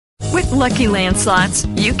Lucky Land Slots,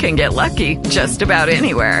 you can get lucky just about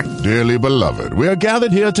anywhere. Dearly beloved, we are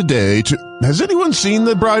gathered here today to... Has anyone seen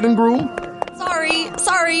the bride and groom?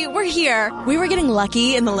 Sorry, we're here. We were getting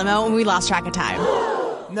lucky in the limo and we lost track of time.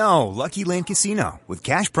 No, Lucky Land Casino, with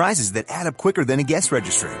cash prizes that add up quicker than a guest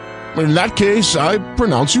registry. In that case, I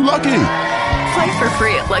pronounce you lucky. Play for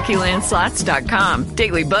free at LuckyLandSlots.com.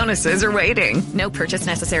 Daily bonuses are waiting. No purchase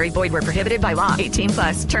necessary. Void where prohibited by law.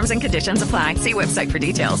 18+. Terms and conditions apply. See website for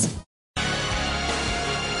details.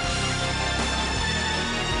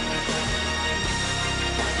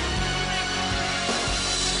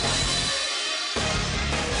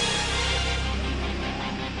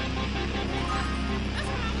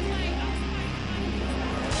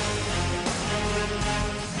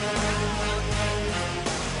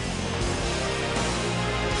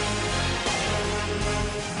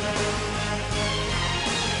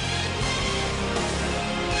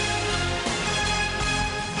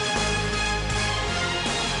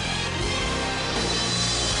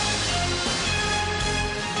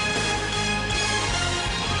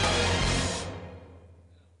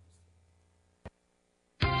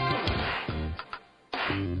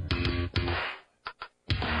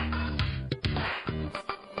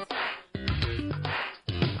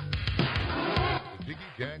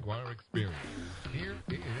 Jaguar experience. Here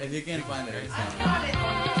is if you can't find it, it's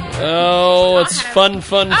oh, it's fun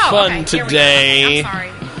okay, today.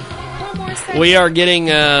 I'm sorry. We are getting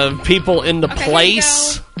people into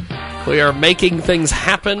place. We are making things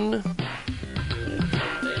happen.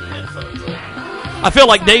 I feel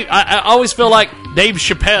like Dave. I always feel like Dave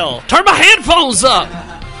Chappelle. Turn my headphones up.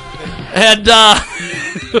 And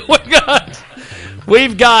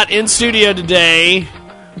we've got in studio today.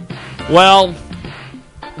 Well,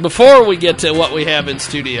 before we get to what we have in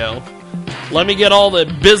studio, let me get all the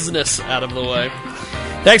business out of the way.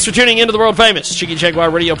 Thanks for tuning into the world-famous Jiggy Jaguar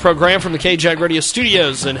radio program from the K-Jag Radio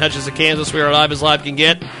Studios in Hutchinson, Kansas. We are live as live can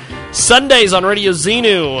get. Sundays on Radio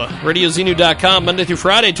Xenu, RadioXenu.com, Monday through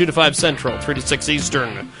Friday, 2 to 5 Central, 3 to 6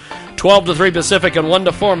 Eastern, 12 to 3 Pacific, and 1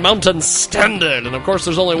 to 4 Mountain Standard. And, of course,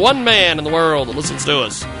 there's only one man in the world that listens to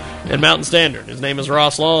us in Mountain Standard. His name is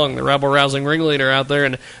Ross Long, the rabble-rousing ringleader out there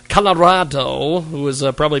in Colorado, who is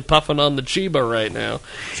probably puffing on the Chiba right now.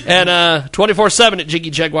 And 24/7 at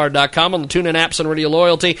JiggyJaguar.com on the TuneIn apps and Radio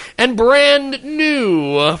Loyalty. And brand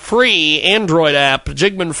new free Android app,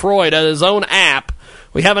 Jigman Freud has his own app.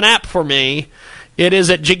 We have an app for me. It is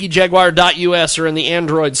at JiggyJaguar.us or in the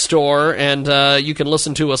Android store, and you can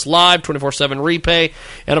listen to us live, 24/7 repay,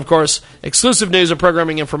 and, of course, exclusive news and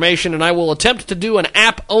programming information, and I will attempt to do an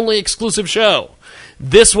app-only exclusive show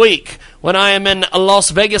this week when I am in Las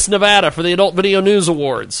Vegas, Nevada for the Adult Video News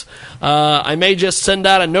Awards. I may just send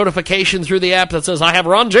out a notification through the app that says, I have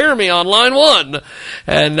Ron Jeremy on line 1,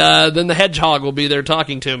 and then the hedgehog will be there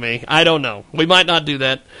talking to me. I don't know. We might not do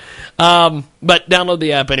that. But download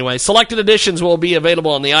the app anyway. Selected editions will be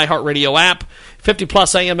available on the iHeartRadio app,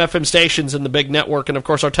 50-plus AM FM stations in the big network, and, of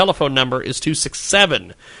course, our telephone number is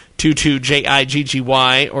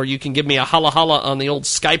 267-22-JIGGY, or you can give me a holla-holla on the old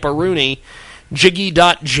Skype-a-rooney,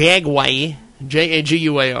 jiggy.jagway,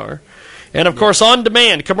 Jaguar. And, of course, on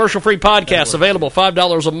demand, commercial-free podcasts available,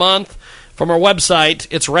 $5 a month from our website.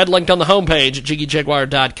 It's red-linked on the homepage at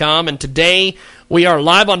JiggyJaguar.com, and today we are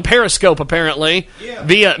live on Periscope, apparently,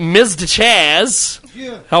 via Ms. Chaz.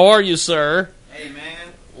 Yeah. How are you, sir? Hey, man.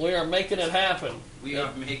 We are making it happen. We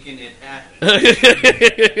are making it happen.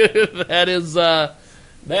 That is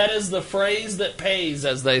the phrase that pays,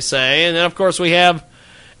 as they say. And then, of course, we have...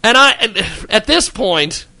 And at this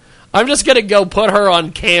point, I'm just going to go put her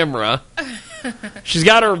on camera. She's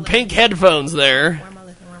got her pink headphones there. Where am I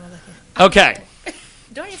looking? Okay.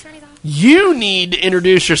 Do I need to turn these off? You need to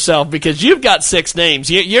introduce yourself because you've got 6 names.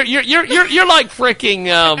 You're like freaking.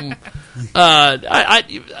 I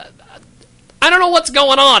don't know what's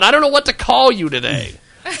going on. I don't know what to call you today.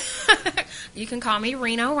 You can call me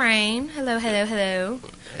Reno Rain. Hello. And,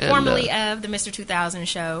 formerly of the Mr. 2000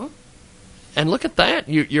 show. And look at that.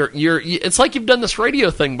 You're it's like you've done this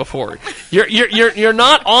radio thing before. You're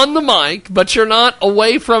not on the mic, but you're not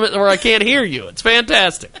away from it where I can't hear you. It's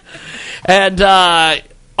fantastic. And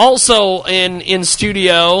also in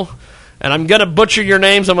studio, and I'm going to butcher your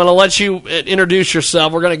names. I'm going to let you introduce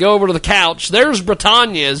yourself. We're going to go over to the couch. There's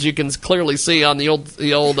Britannia, as you can clearly see on the old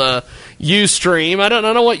Ustream. I don't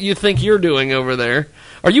know what you think you're doing over there.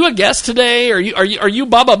 Are you a guest today? Are you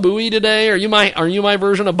Baba Booey today? Are you my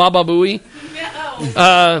version of Baba Booey?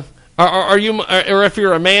 No. Are you, or if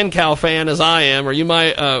you're a Man Cow fan as I am, are you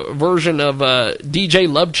my version of DJ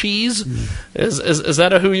Love Cheese? Is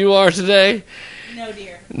that who you are today? No,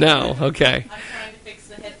 dear. No. Okay. I'm trying to fix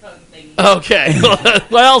the headphone thing. Okay.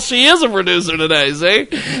 Well, she is a producer today, see?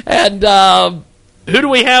 And who do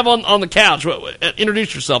we have on the couch?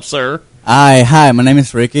 Introduce yourself, sir. Hi, my name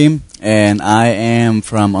is Ricky, and I am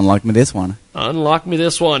from Unlock Me This One. Unlock Me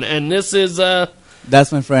This One. And this is...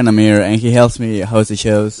 That's my friend Amir, and he helps me host the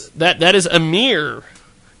shows. That is Amir.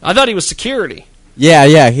 I thought he was security.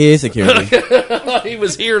 Yeah, he is security. He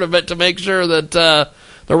was here to make sure that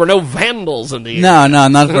there were no vandals in the area. No,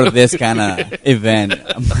 not for this kind of event.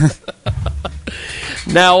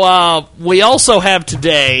 Now, we also have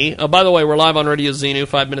today, by the way, we're live on Radio Xenu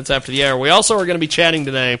 5 minutes after the hour. We also are going to be chatting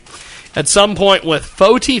today at some point with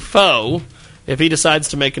Foti Fo, if he decides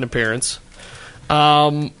to make an appearance.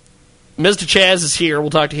 Mr. Chaz is here. We'll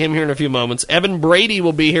talk to him here in a few moments. Evan Brady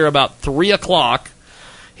will be here about 3 o'clock.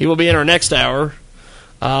 He will be in our next hour.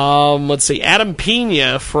 Let's see. Adam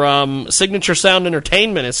Pena from Signature Sound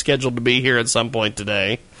Entertainment is scheduled to be here at some point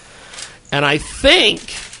today. And I think...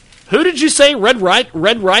 Who did you say? Red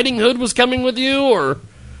Riding Hood was coming with you, or?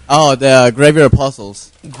 Oh, the Graveyard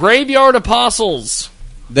Apostles. Graveyard Apostles.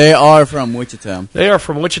 They are from Wichita. They are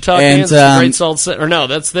from Wichita, Kansas. Great Salt City. Or no,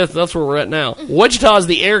 that's where we're at now. Wichita is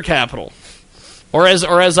the air capital, or as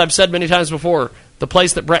I've said many times before, the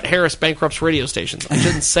place that Brett Harris bankrupts radio stations. I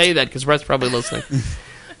shouldn't say that because Brett's probably listening.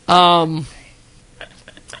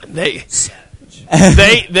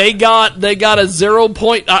 They got a 0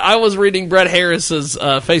 point. I was reading Brett Harris's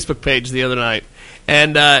Facebook page the other night,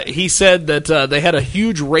 and he said that they had a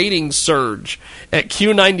huge rating surge at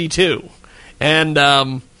Q92, and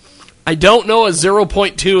I don't know a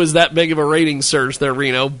 0.2 is that big of a rating surge there,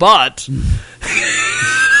 Reno, but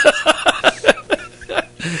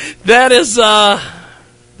that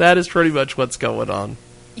is pretty much what's going on.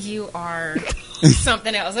 You are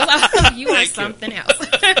something else. You are something else.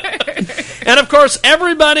 And of course,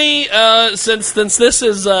 everybody, since this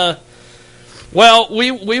is, well,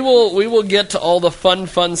 we will get to all the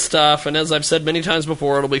fun stuff. And as I've said many times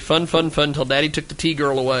before, it'll be fun till Daddy took the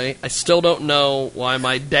T-girl away. I still don't know why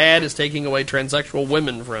my dad is taking away transsexual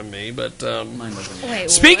women from me. But Wait,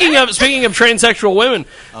 speaking of transsexual women,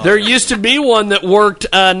 there used to be one that worked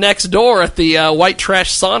next door at the White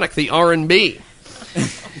Trash Sonic, the R&B.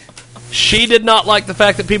 She did not like the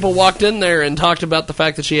fact that people walked in there and talked about the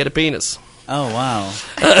fact that she had a penis. Oh, wow.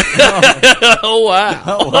 Oh, wow.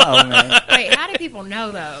 Oh, wow, man. Wait, how did people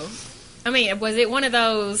know, though? I mean, was it one of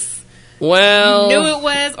those... Well... You knew it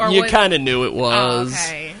was? Or you kind of knew it was. Oh,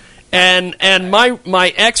 okay. And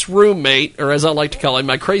my ex-roommate, or as I like to call him,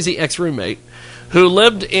 my crazy ex-roommate, who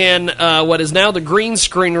lived in what is now the green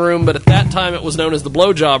screen room, but at that time it was known as the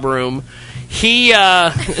blowjob room, he...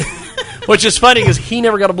 which is funny because he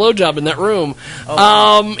never got a blowjob in that room.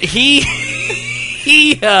 Oh. He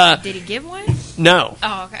Did he give one? No.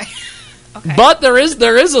 Oh, okay. Okay. But there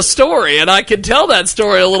is a story, and I can tell that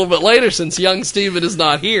story a little bit later since young Steven is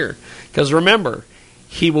not here. Because remember,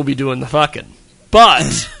 he will be doing the fucking.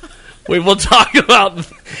 But we will talk about...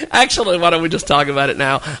 Actually, why don't we just talk about it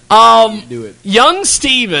now? Do it. Young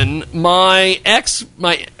Steven, my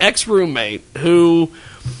ex-roommate, who...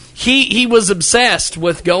 He was obsessed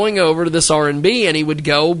with going over to this R&B, and he would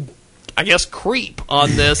go, I guess, creep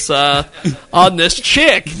on this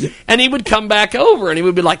chick, and he would come back over, and he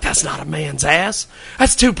would be like, "That's not a man's ass.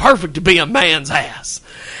 That's too perfect to be a man's ass."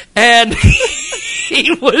 And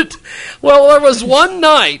he would. Well, there was one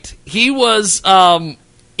night he was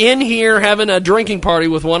in here having a drinking party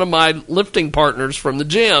with one of my lifting partners from the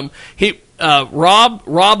gym.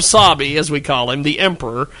 Rob Sabi, as we call him, the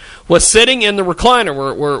Emperor, was sitting in the recliner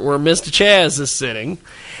where Mr. Chaz is sitting,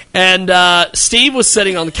 and Steve was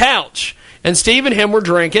sitting on the couch, and Steve and him were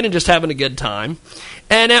drinking and just having a good time.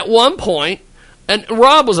 And at one point, and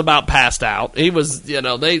Rob was about passed out. He was,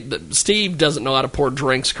 Steve doesn't know how to pour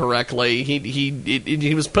drinks correctly.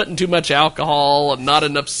 He was putting too much alcohol and not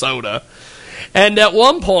enough soda. And at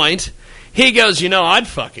one point, he goes, "I'd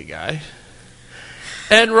fuck a guy."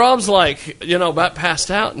 And Rob's like, about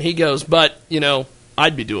passed out. And he goes, "But,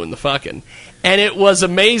 I'd be doing the fucking." And it was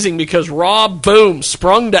amazing because Rob, boom,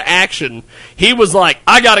 sprung to action. He was like,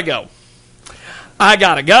 "I gotta go. I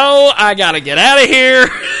gotta get out of here."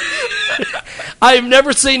 I've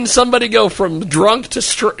never seen somebody go from drunk to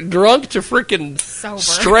freaking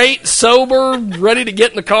straight, sober, ready to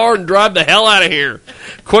get in the car and drive the hell out of here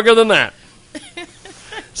quicker than that.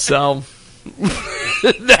 So,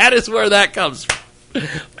 that is where that comes from.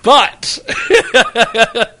 But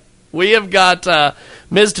we have got Mr.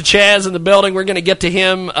 Chaz in the building. We're going to get to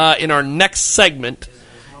him in our next segment. Is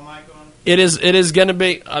my mic on? It is going to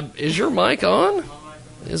be. Is your mic on?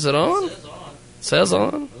 Is it on? It says on. Says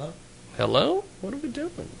on. Hello? Hello? What are we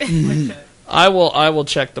doing? I will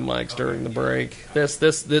check the mics during the break. This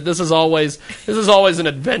is always an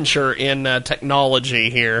adventure in technology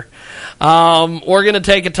here. We're going to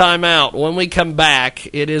take a time out. When we come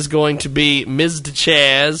back, it is going to be Mr.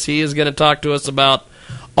 Chaz. He is going to talk to us about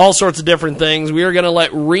all sorts of different things. We are going to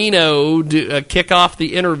let Reno kick off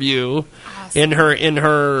the interview in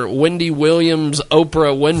her Wendy Williams,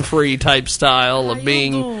 Oprah Winfrey type style of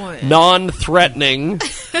being non-threatening.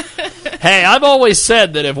 Hey, I've always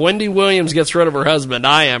said that if Wendy Williams gets rid of her husband,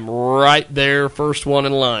 I am right there, first one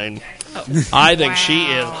in line. I think she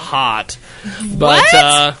is hot.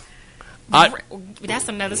 But that's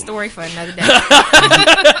another story for another day.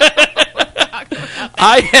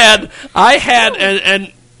 I had,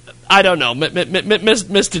 and I don't know,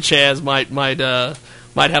 Mr. Chaz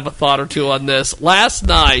might have a thought or two on this. Last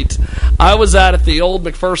night, I was out at the old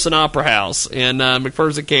McPherson Opera House in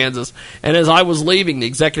McPherson, Kansas, and as I was leaving, the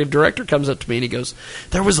executive director comes up to me and he goes,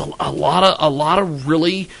 "There was a lot of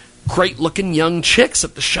really great-looking young chicks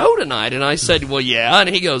at the show tonight." And I said, "Well, yeah." And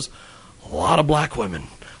he goes, "A lot of black women.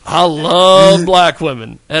 I love black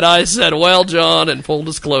women." And I said, "Well, John, in full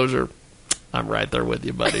disclosure, I'm right there with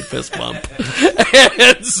you, buddy." Fist bump.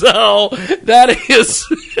 And so that is...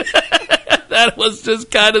 that was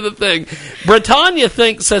just kind of the thing. Britannia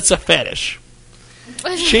thinks it's a fetish.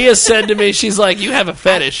 She has said to me, she's like, "You have a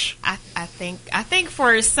fetish." I think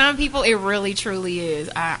for some people it really truly is.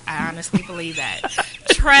 I honestly believe that.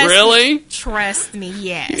 Trust me,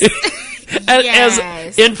 yes.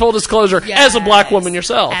 As in full disclosure, yes. As a black woman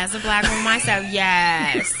yourself. As a black woman myself,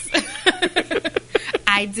 yes.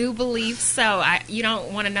 I do believe so. You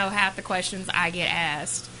don't want to know half the questions I get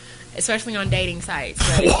asked, especially on dating sites.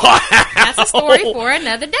 Wow. That's a story for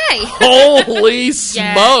another day. Holy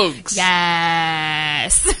smokes.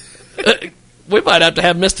 Yes. We might have to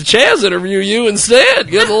have Mr. Chaz interview you instead.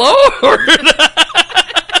 Good Lord.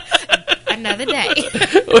 Another day.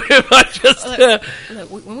 We might just, look,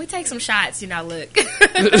 when we take some shots, look.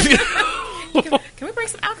 Can we bring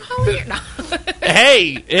some alcohol here? No.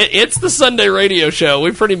 Hey, it's the Sunday radio show.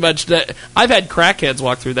 We pretty much... I've had crackheads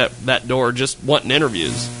walk through that door just wanting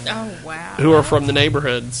interviews. Oh, wow. Who are from the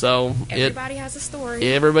neighborhood. So everybody has a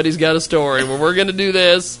story. Everybody's got a story. Well, we're going to do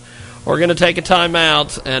this. We're going to take a time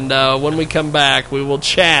out. And when we come back, we will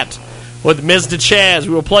chat with Mr. Chaz.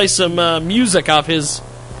 We will play some music off his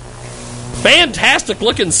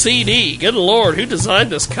fantastic-looking CD. Good Lord, who designed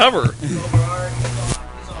this cover?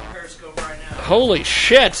 Holy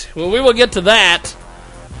shit. Well, we will get to that.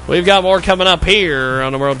 We've got more coming up here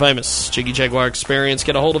on the world-famous Jiggy Jaguar Experience.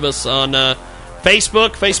 Get a hold of us on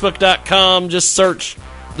Facebook, facebook.com. Just search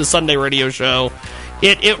the Sunday Radio Show.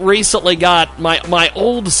 It recently got, my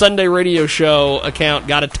old Sunday Radio Show account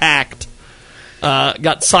got attacked.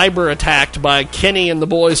 Got cyber-attacked by Kenny and the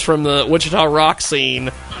boys from the Wichita rock scene.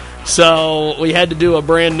 So we had to do a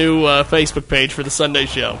brand new Facebook page for the Sunday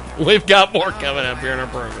Show. We've got more coming up here in our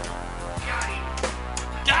program.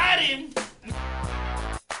 Got him!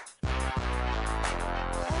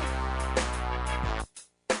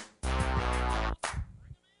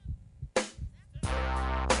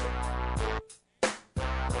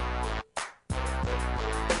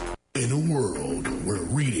 In a world where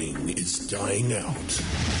reading is dying out,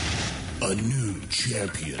 a new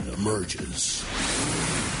champion emerges.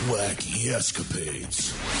 Wacky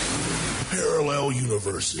escapades, parallel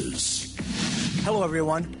universes. Hello,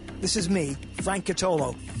 everyone. This is me, Frank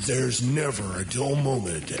Catolo. There's never a dull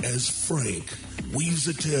moment as Frank weaves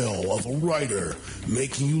a tale of a writer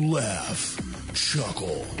making you laugh,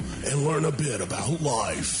 chuckle, and learn a bit about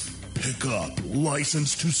life. Pick up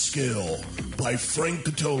License to Skill by Frank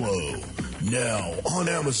Catolo, now on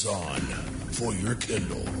Amazon for your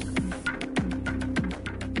Kindle.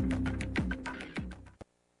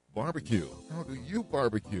 Barbecue. How do you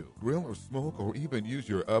barbecue? Grill or smoke or even use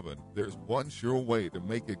your oven? There's one sure way to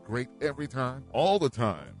make it great every time, all the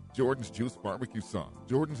time. Jordan's Juice Barbecue Sauce.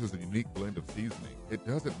 Jordan's is a unique blend of seasoning. It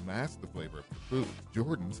doesn't mask the flavor of the food.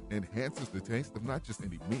 Jordan's enhances the taste of not just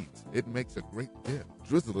any meats. It makes a great dip.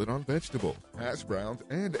 Drizzle it on vegetables, hash browns,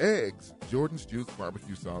 and eggs. Jordan's Juice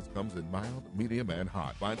Barbecue Sauce comes in mild, medium, and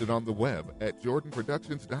hot. Find it on the web at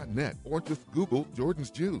jordanproductions.net or just Google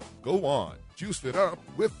Jordan's Juice. Go on. Juice it up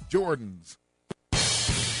with Jordan's.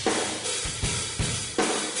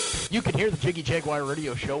 You can hear the Jiggy Jaguar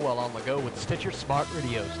radio show while on the go with Stitcher Smart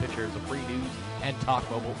Radio. Stitcher is a free news and talk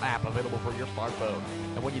mobile app available for your smartphone.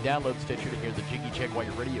 And when you download Stitcher to hear the Jiggy Jaguar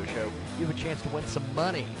radio show, you have a chance to win some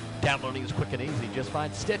money. Downloading is quick and easy. Just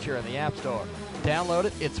find Stitcher in the App Store. Download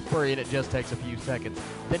it. It's free, and it just takes a few seconds.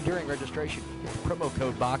 Then during registration, use the promo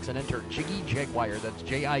code box and enter Jiggy Jaguar. That's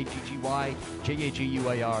Jiggy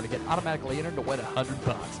Jaguar to get automatically entered to win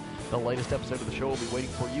 $100. The latest episode of the show will be waiting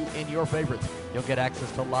for you in your favorites. You'll get access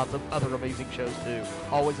to lots of other amazing shows, too.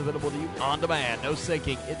 Always available to you on demand. No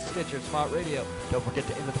syncing. It's Stitcher Smart Radio. Don't forget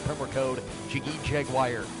to enter the promo code Jiggy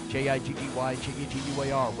Jaguar, Jiggy,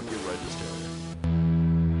 Jiggy-G-U-A-R when you register.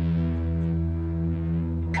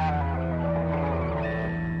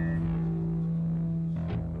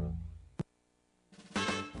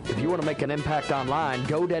 If you want to make an impact online,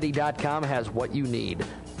 GoDaddy.com has what you need.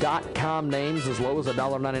 .com names as low as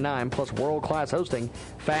 $1.99, plus world-class hosting,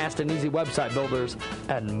 fast and easy website builders,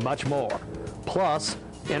 and much more. Plus,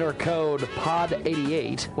 enter code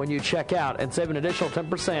POD88 when you check out and save an additional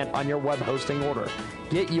 10% on your web hosting order.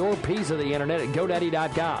 Get your piece of the internet at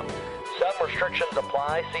GoDaddy.com. Some restrictions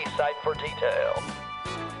apply. See site for details.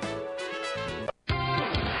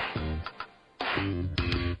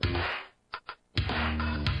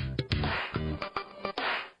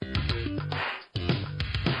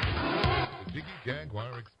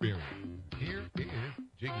 Jaguar experience. Here is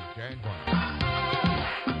Jiggy Jaguar.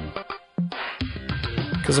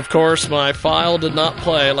 Because, of course, my file did not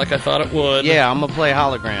play like I thought it would. Yeah, I'm going to play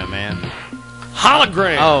Hologram, man.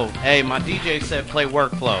 Hologram? Oh, hey, my DJ said play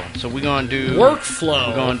Workflow. So we're going to do... Workflow?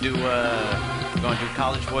 We're going to do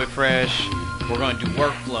College Boy Fresh. We're going to do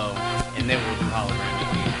Workflow. And then we'll do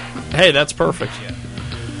Hologram. Hey, that's perfect. Yeah.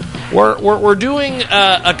 We're doing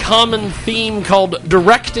a common theme called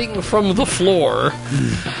directing from the floor,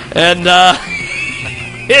 and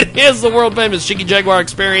it is the world famous Jiggy Jaguar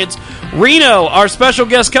experience. Reno, our special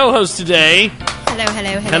guest co-host today.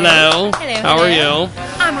 Hello. How are you?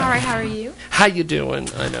 I'm all right. How are you? How you doing?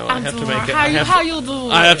 I know I have to make it. How you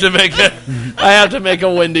doing? I have to make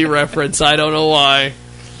a Wendy reference. I don't know why.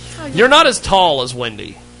 You're not as tall as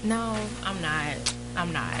Wendy. No, I'm not.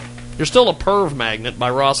 You're still a perv magnet by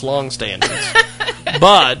Ross Long standards,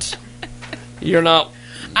 but you're not.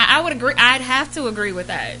 I would agree. I'd have to agree with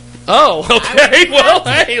that. Oh, okay. Well,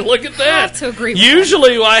 hey, look at that. I have to agree with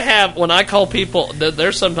Usually when I call people,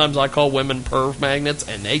 there's sometimes I call women perv magnets,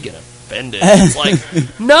 and they get offended. It's like,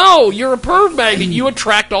 no, you're a perv magnet. You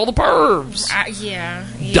attract all the pervs. Yeah.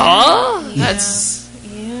 Duh? Yeah. That's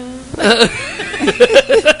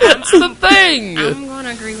the thing. I'm going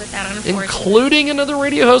to agree with that, unfortunately. Including another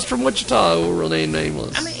radio host from Wichita who will remain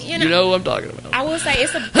nameless. I mean, you know who I'm talking about. I will say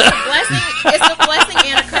it's a blessing. It's a blessing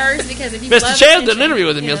and a curse because if you Mr. Chad did an interview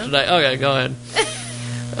with him yesterday. Okay, go ahead.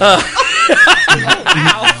 Wow.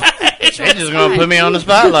 They're just going to put me on the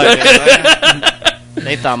spot like that.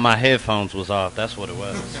 They thought my headphones was off. That's what it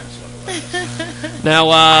was.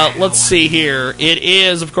 Now, let's see here. It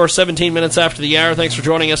is, of course, 17 minutes after the hour. Thanks for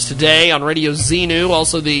joining us today on Radio Xenu.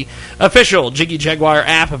 Also, the official Jiggy Jaguar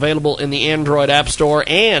app available in the Android App Store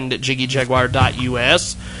and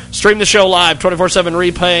jiggyjaguar.us. Stream the show live, 24/7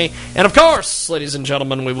 replay. And, of course, ladies and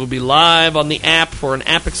gentlemen, we will be live on the app for an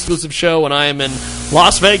app-exclusive show, and I am in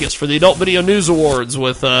Las Vegas for the Adult Video News Awards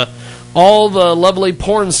with all the lovely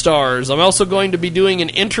porn stars. I'm also going to be doing an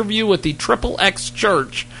interview with the Triple X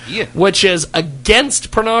Church, which is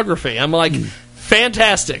against pornography. I'm like,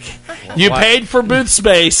 fantastic. You paid for booth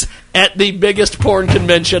space at the biggest porn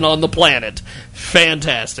convention on the planet.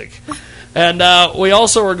 Fantastic. And we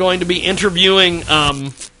also are going to be interviewing...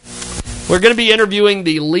 we're going to be interviewing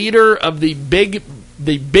the leader of the Big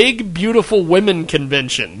Beautiful Women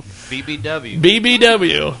Convention.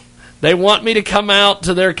 BBW. They want me to come out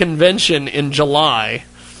to their convention in July.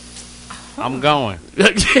 I'm going.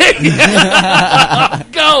 I'm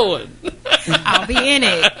going. I'll be in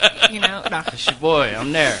it. You know, no. It's your boy.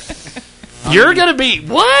 I'm there. You're going to be...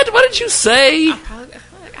 What? What did you say? I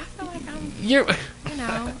feel like I'm... You're... You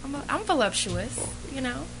know, I'm voluptuous, you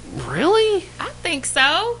know. Really? I think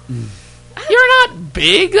so. You're not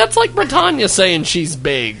big. That's like Britannia saying she's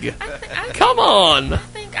big. Come on.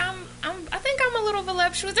 I think I'm a little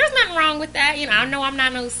voluptuous. There's nothing wrong with that. You know, I know I'm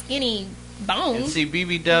not no skinny bone. And see,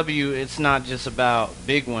 BBW, it's not just about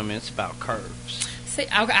big women. It's about curves. See,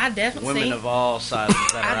 I definitely women of all sizes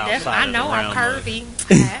that are outside. I know of I'm curvy.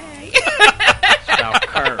 Hey. It's about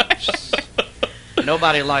curves.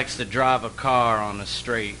 Nobody likes to drive a car on a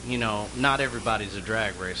straight. You know, not everybody's a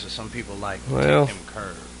drag racer. Some people like them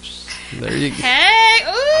curves. There you go. Hey,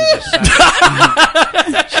 ooh.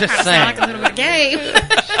 I'm just saying. Just saying. Like a little bit of game.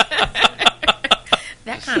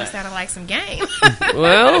 That kind of sounded like some game.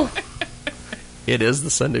 Well, it is the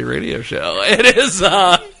Sunday radio show. It is.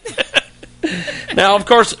 Now, of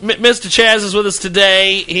course, Mr. Chaz is with us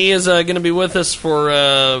today. He is going to be with us for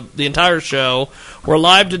the entire show. We're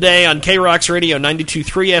live today on K-Rock's Radio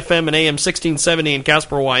 92.3 FM and AM 1670 in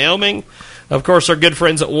Casper, Wyoming. Of course, our good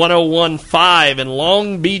friends at 101.5 in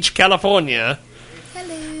Long Beach, California.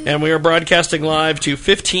 Hello. And we are broadcasting live to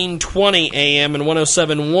 1520 AM and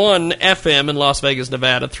 107.1 FM in Las Vegas,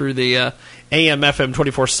 Nevada through the AM FM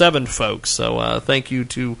 24/7 folks. So thank you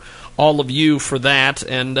to all of you for that.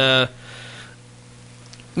 And Mr.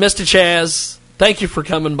 Chaz, thank you for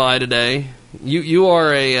coming by today. You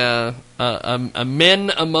are a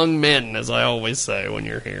men among men, as I always say when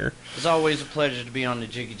you're here. It's always a pleasure to be on the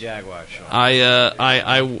Jiggy Jaguar show.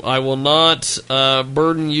 I will not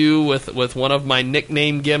burden you with one of my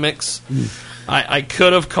nickname gimmicks. I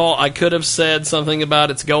could have said something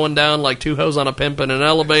about it's going down like two hoes on a pimp in an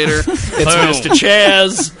elevator. It's Mr.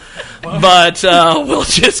 Chaz. But we'll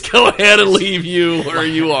just go ahead and leave you where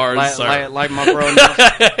you are, sir. Like my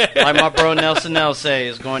bro Nelson L say,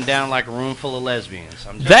 it's going down like a room full of lesbians.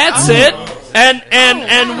 That's it. And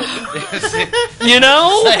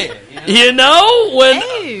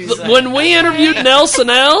when we interviewed Nelson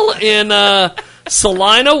L in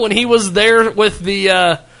Salina when he was there with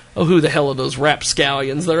the who the hell are those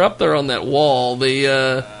rapscallions? They're up there on that wall.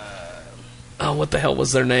 The what the hell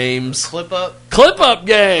was their names? Clip Up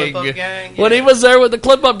Gang. Yeah. When he was there with the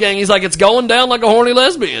Clip Up Gang, he's like, it's going down like a horny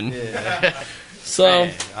lesbian. Yeah. So,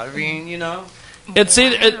 man, I mean, it's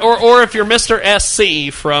either, or if you're Mr.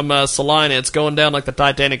 SC from Salina, it's going down like the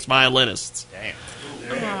Titanic's violinists. Damn.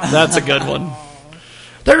 That's a good one.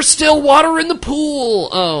 There's still water in the pool.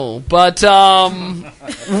 Oh, but I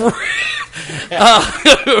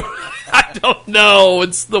don't know.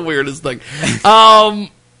 It's the weirdest thing.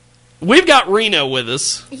 We've got Reno with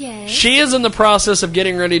us. Yes. She is in the process of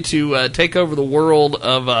getting ready to take over the world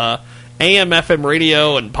of AM/FM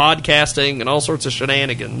radio and podcasting and all sorts of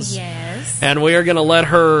shenanigans. Yes. And we are going to let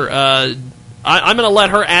her. I'm going to let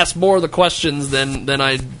her ask more of the questions than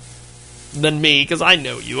me, because I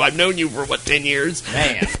know you. I've known you for 10 years.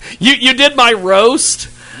 Man, you did my roast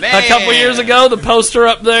a couple years ago. The poster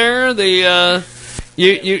up there. The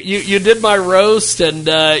you did my roast, and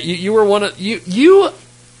you were one of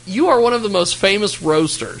you are one of the most famous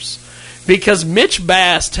roasters, because Mitch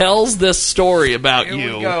Bass tells this story about you.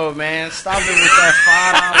 Here we go, man. Stop it with that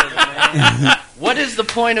 $5, man. What is the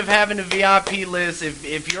point of having a VIP list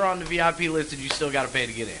if you're on the VIP list and you still got to pay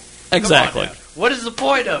to get in? Exactly. What is the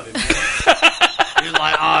point of it, man? You're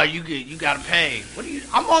like, you got to pay.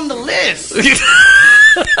 I'm on the list.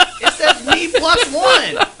 It says me plus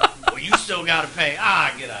one. Well, you still got to pay. Get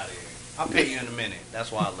out of here. I'll pay you in a minute.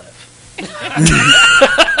 That's why I left.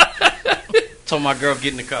 Told my girl,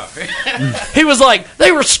 get in the car. He was like,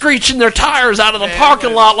 they were screeching their tires out of the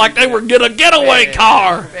parking lot like they were in a getaway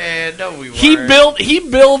car. Man, no, we weren't. He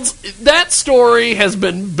builds, that story has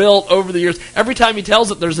been built over the years. Every time he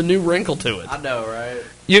tells it, there's a new wrinkle to it. I know, right?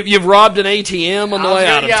 You've robbed an ATM on the way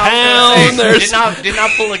out of town. Didn't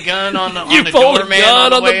I pull a gun on the you pulled a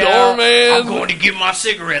gun on the doorman. I'm going to get my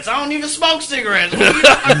cigarettes. I don't even smoke cigarettes. What are you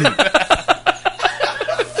talking about?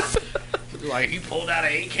 Like, he pulled out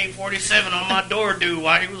an AK-47 on my door dude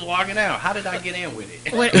while he was walking out. How did I get in with it?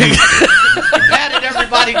 He patted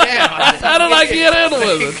everybody down. How did I get in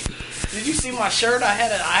with it? Did you see my shirt? I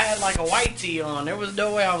had like a white tee on. There was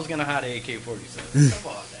no way I was going to hide an AK-47.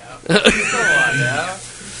 Come on now.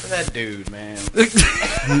 That dude, man.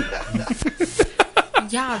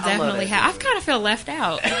 Y'all definitely have. I kind of feel left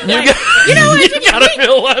out. You know what? You gotta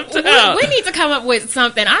feel left out. We need to come up with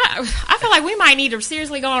something. I feel like we might need to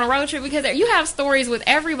seriously go on a road trip, because you have stories with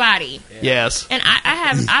everybody. Yeah. Yes. And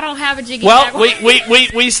I don't have a Jiggy. Well,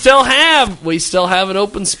 we still have an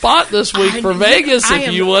open spot this week for Vegas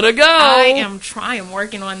if you want to go. I am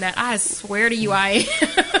working on that. I swear to you, I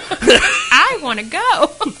want to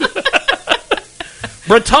go.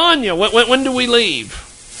 Britannia, when do we leave?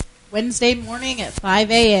 Wednesday morning at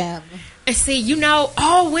 5 a.m. See, so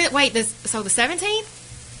the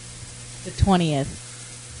 17th? The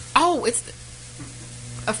 20th. Oh, it's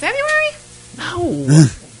of February? No.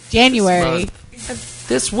 January.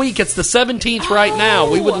 This week, it's the 17th right now.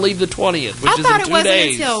 We would leave the 20th, which is in 2 days. I thought it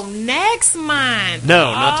wasn't until next month.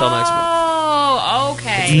 No, not till next month. Oh,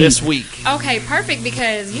 okay. It's this week. Okay, perfect,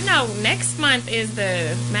 because, next month is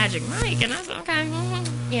the Magic Mike, and that's okay.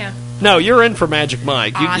 Yeah. No, you're in for Magic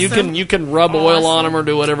Mike. Awesome. You can rub oil on him or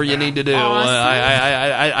do whatever you need to do. Awesome.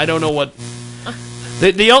 I don't know what...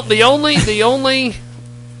 The only...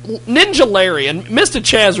 Ninja Larry, and Mr.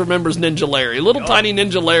 Chaz remembers Ninja Larry, little tiny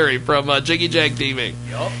Ninja Larry from Jiggy Jag TV.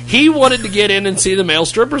 Yep. He wanted to get in and see the male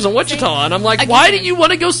strippers in Wichita, and I'm like, why do you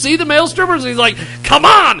want to go see the male strippers? And he's like, come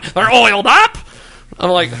on, they're oiled up. I'm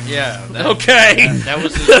like, yeah, okay, that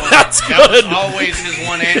was his one, that's that good. was always his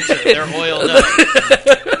one answer. They're oiled up.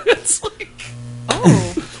 It's like,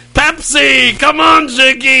 oh, pap Pepsi. Come on,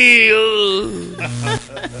 Jiggy.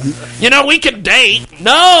 You know, we could date.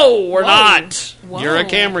 No, we're not. Whoa. You're a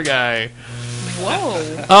camera guy.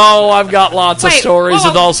 Whoa. Oh, I've got lots of stories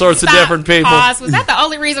with all sorts of different people. Pause. Was that the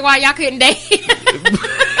only reason why y'all couldn't date?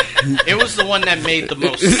 It was the one that made the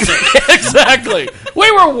most sense. Exactly.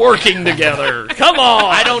 We were working together. Come on.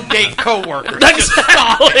 I don't date coworkers.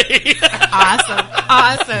 Exactly. Awesome.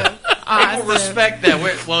 People respect that.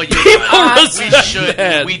 Well, you're People right. We respect should.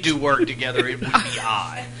 that. We do work together. It would be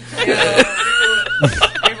odd.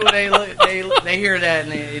 People they hear that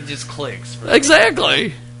and it just clicks. For them.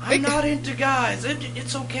 Exactly. I'm not into guys.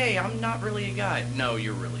 It's okay. I'm not really a guy. No,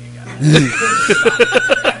 you're really a guy.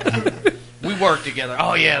 We work together.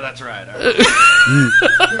 Oh yeah, that's right. All right.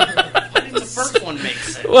 Why didn't the first one make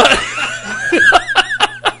sense?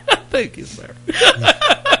 Thank you, sir.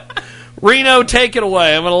 Reno, take it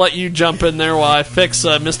away. I'm going to let you jump in there while I fix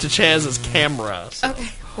Mr. Chaz's camera. Okay.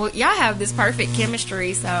 Well, y'all have this perfect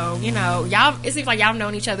chemistry, so, you know, y'all. It seems like y'all have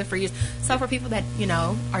known each other for years. So for people that, you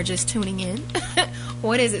know, are just tuning in,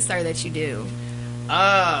 what is it, sir, that you do?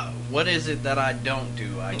 What is it that I don't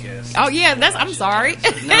do, I guess? Oh, yeah, I'm sorry.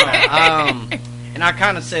 No, and I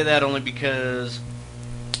kind of say that only because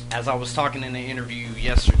as I was talking in the interview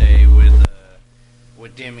yesterday with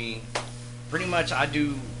Demi, pretty much I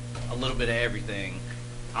do a little bit of everything.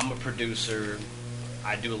 I'm a producer.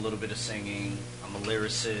 I do a little bit of singing. I'm a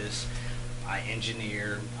lyricist. I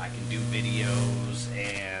engineer. I can do videos,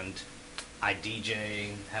 and I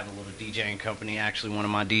DJ, have a little DJing company. Actually, one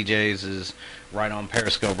of my DJs is right on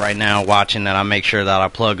Periscope right now watching that. I make sure that I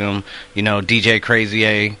plug them. You know, DJ Crazy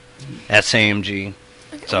A, SAMG.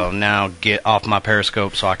 So now get off my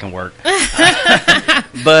Periscope so I can work.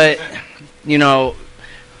 But, you know,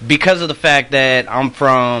 because of the fact that I'm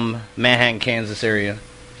from Manhattan, Kansas area,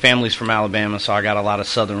 family's from Alabama, so I got a lot of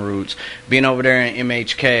southern roots. Being over there in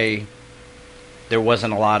MHK, there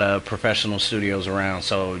wasn't a lot of professional studios around,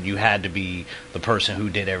 so you had to be the person who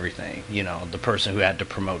did everything. You know, the person who had to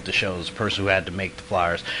promote the shows, the person who had to make the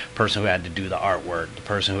flyers, the person who had to do the artwork, the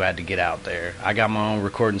person who had to get out there. I got my own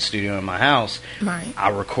recording studio in my house. Right. I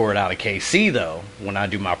record out of KC, though. When I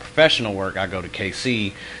do my professional work, I go to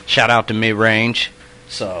KC. Shout out to Mid-Range.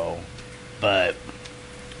 So, but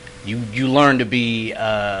you learn to be,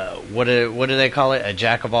 what do they call it? A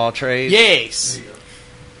jack of all trades? Yes.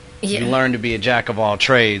 Yeah. You learn to be a jack of all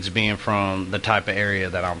trades being from the type of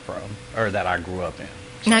area that I'm from, or that I grew up in.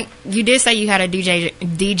 Now, you did say you had a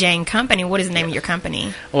DJing company. What is the name of your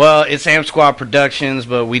company? Well, it's Amp Squad Productions,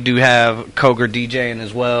 but we do have Koger DJing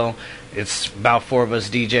as well. It's about 4 of us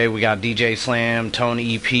DJ. We got DJ Slam,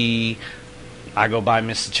 Tony EP, I go by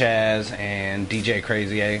Mr. Chaz, and DJ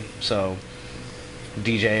Crazy A. So,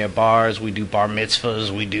 DJ at bars, we do bar mitzvahs,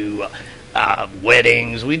 we do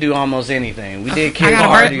weddings, we do almost anything. We did kid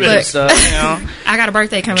parties and stuff, you know. I got a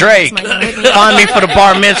birthday coming Drake, up. find me for the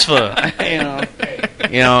bar mitzvah.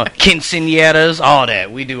 You know, quinceañeras, all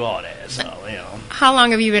that. We do all that. So, you know. How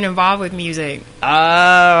long have you been involved with music?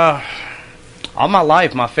 All my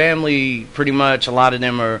life. My family, pretty much, a lot of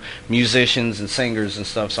them are musicians and singers and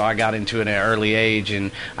stuff, so I got into it at an early age,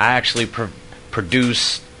 and I actually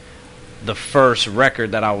produced the first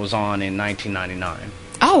record that I was on in 1999.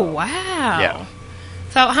 Oh, wow. Yeah.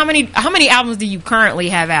 So how many albums do you currently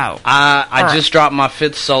have out? I just dropped my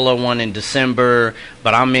 5th solo one in December,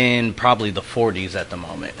 but I'm in probably the 40s at the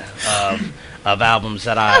moment of albums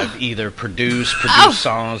that I've either produced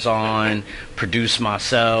songs on, produced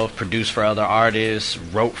myself, produced for other artists,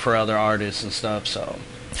 wrote for other artists and stuff. So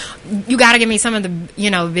you got to give me some of the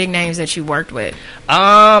big names that you worked with.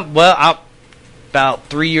 Well, about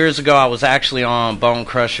 3 years ago, I was actually on Bone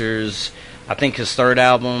Crusher's, I think his 3rd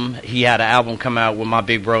album. He had an album come out with my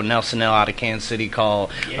big bro Nelson L out of Kansas City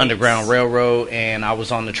called Underground Railroad, and I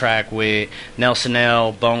was on the track with Nelson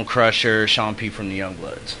L, Bone Crusher, Sean P from the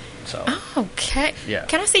Youngbloods. So okay, yeah.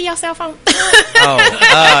 Can I see your cell phone?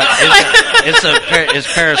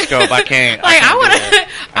 It's Periscope. I can't.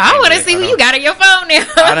 I want to see who you got on your phone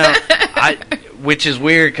now. Which is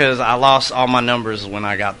weird because I lost all my numbers when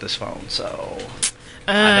I got this phone, so.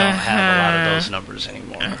 I don't have a lot of those numbers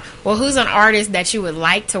anymore. Well, who's an artist that you would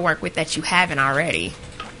like to work with that you haven't already?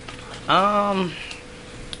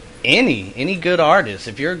 Any good artist.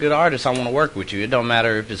 If you're a good artist, I want to work with you. It don't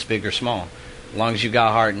matter if it's big or small. As long as you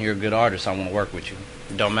got heart and you're a good artist, I want to work with you.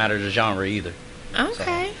 It don't matter the genre either.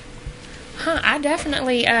 Okay. So. I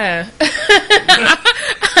definitely I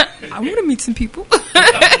want to meet some people.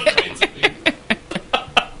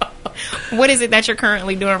 What is it that you're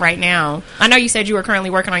currently doing right now? I know you said you were currently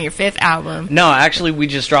working on your 5th album. No, actually, we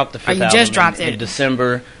just dropped the 5th album. You just dropped it in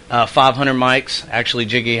December. 500 mics. Actually,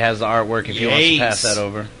 Jiggy has the artwork if you want to pass Yes. that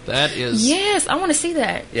over. That is Yes, I want to see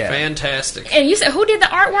that. Yeah. fantastic. And you said who did the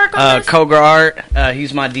artwork on this? Kogra Art.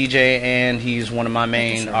 He's my DJ and he's one of my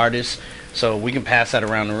main artists. So we can pass that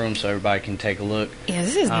around the room so everybody can take a look. Yeah,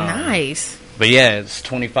 this is nice. But yeah, it's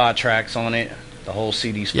 25 tracks on it. The whole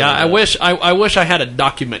CD. Yeah, I wish I had a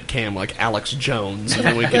document cam like Alex Jones, and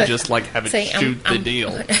then we could just like have it See, shoot the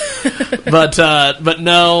deal. but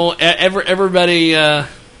no, everybody.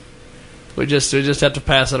 We just have to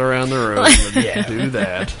pass it around the room and do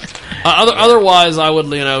that. Otherwise, I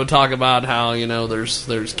would talk about how there's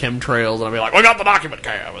chemtrails, and I'd be like, we got the document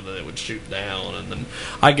cam, and then it would shoot down, and then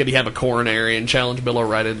I could have a coronary and challenge Bill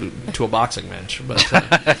O'Reilly to a boxing match. But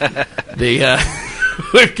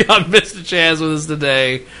we've got Mr. Chaz with us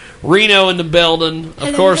today. Reno in the building.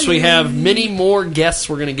 Of course, we have many more guests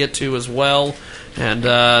we're going to get to as well,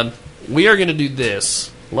 and we are going to do this.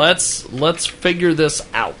 Let's figure this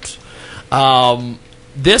out.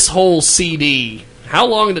 This whole CD, how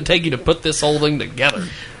long did it take you to put this whole thing together?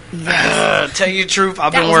 Tell you the truth,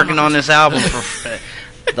 I've been working on this album for.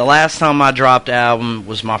 The last time I dropped the album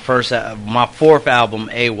was my fourth album,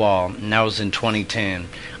 AWOL, and that was in 2010.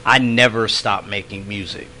 I never stopped making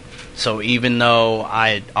music. So even though I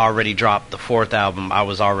had already dropped the fourth album, I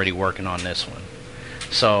was already working on this one.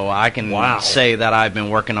 So I can say that I've been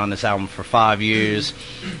working on this album for 5 years.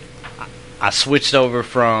 I switched over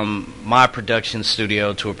from my production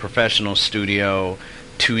studio to a professional studio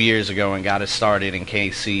 2 years ago and got it started in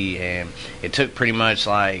KC, and it took pretty much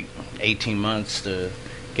like 18 months to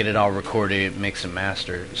get it all recorded, mixed, and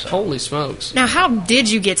mastered. So. Holy smokes. Now, how did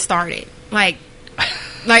you get started? Like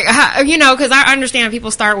how, because I understand people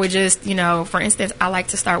start with just, for instance, I like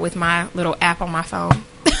to start with my little app on my phone.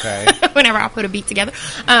 Okay. Whenever I put a beat together.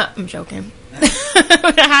 I'm joking. Dang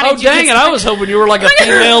it! I was hoping you were like a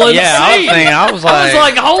female MC. Yeah, I was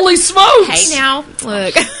like, holy smokes! Hey, now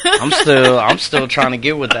look, I'm still trying to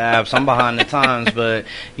get with the apps. I'm behind the times, but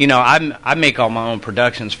I make all my own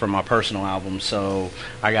productions for my personal albums. So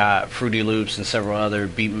I got Fruity Loops and several other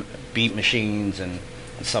beat machines and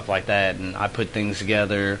stuff like that, and I put things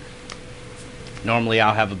together. Normally,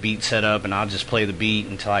 I'll have a beat set up, and I'll just play the beat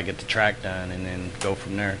until I get the track done, and then go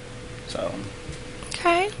from there. So,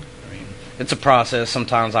 okay. It's a process.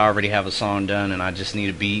 Sometimes I already have a song done and I just need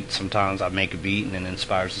a beat. Sometimes I make a beat and it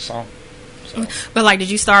inspires the song. So. But did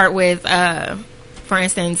you start with, for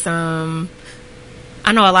instance, I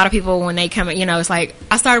know a lot of people when they come, it's like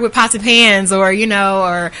I started with pots and pans, or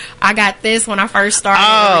or I got this when I first started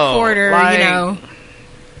a recorder,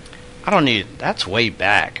 I don't need. That's way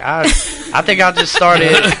back. I think I just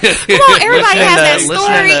started. Come on, everybody has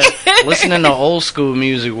that story. Listening to old school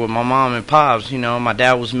music with my mom and pops. My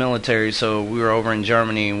dad was military, so we were over in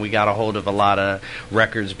Germany, and we got a hold of a lot of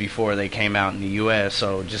records before they came out in the U.S.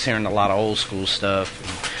 So just hearing a lot of old school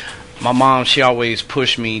stuff. My mom, she always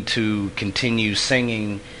pushed me to continue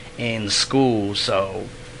singing in school. So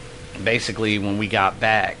basically, when we got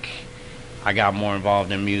back, I got more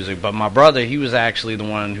involved in music. But my brother, he was actually the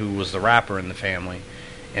one who was the rapper in the family.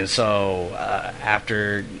 And so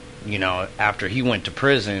after he went to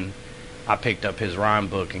prison, I picked up his rhyme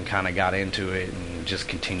book and kind of got into it and just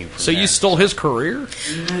continued from So there. you stole his career?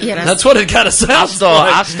 Yeah, that's what it kind of sounds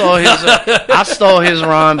like. I stole his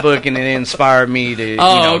rhyme book, and it inspired me to.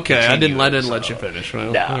 Okay. I didn't let you finish.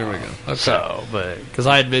 Well, here we go. Okay. So, but because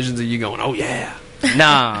I had visions of you going, oh yeah.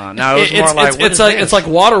 No, it was more like it's like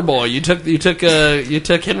Waterboy. You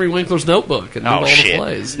took Henry Winkler's Notebook and did all the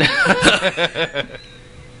plays.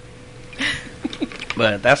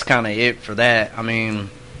 But that's kind of it for that. I mean,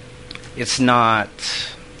 it's not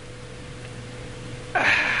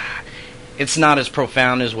as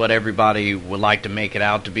profound as what everybody would like to make it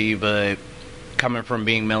out to be, but coming from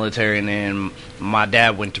being military, and then my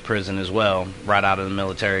dad went to prison as well right out of the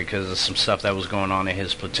military because of some stuff that was going on in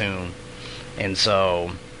his platoon. And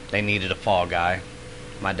so they needed a fall guy,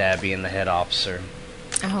 my dad being the head officer.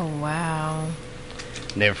 Oh, wow.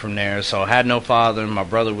 And then from there, so I had no father. My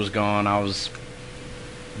brother was gone. I was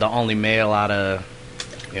the only male out of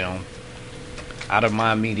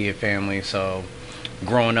my immediate family. So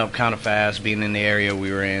growing up kind of fast, being in the area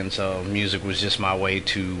we were in, so music was just my way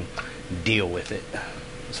to deal with it.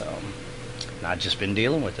 So I've just been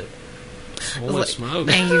dealing with it. Holy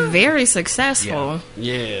smokes. And you're very successful.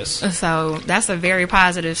 Yeah. Yes. So that's a very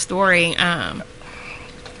positive story, for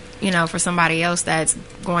somebody else that's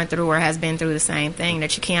going through or has been through the same thing,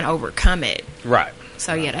 that you can't overcome it. Right.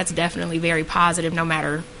 So, yeah, that's definitely very positive, no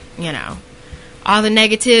matter, all the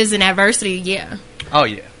negatives and adversity, yeah. Oh,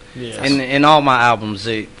 yeah. Yes. And in all my albums,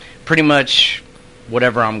 pretty much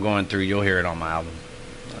whatever I'm going through, you'll hear it on my album.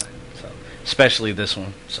 So especially this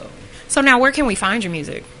one. So now, where can we find your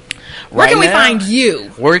music? Where Right can we now, find you?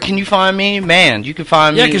 Where can you find me? Man, you can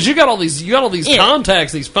find me. Yeah, because you got all these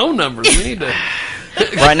contacts, these phone numbers. We need to.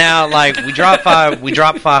 Right now, like we dropped 500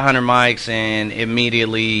 mics, and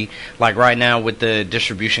immediately, like right now with the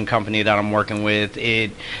distribution company that I'm working with,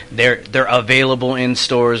 they're available in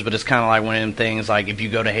stores, but it's kind of like one of them things. Like if you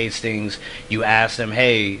go to Hastings, you ask them,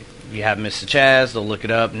 "Hey, you have Mr. Chaz?" They'll look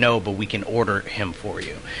it up. No, but we can order him for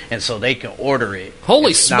you, and so they can order it.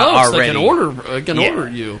 Holy It's smokes! not They can already- order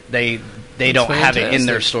you. They don't have it in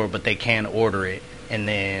their fantastic. store, but they can order it and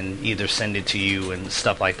then either send it to you and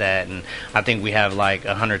stuff like that. And I think we have like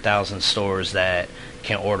 100,000 stores that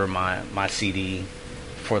can order my CD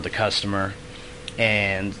for the customer,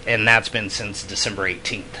 and that's been since December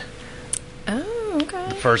 18th. Oh, okay.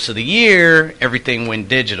 The first of the year, everything went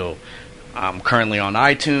digital. I'm currently on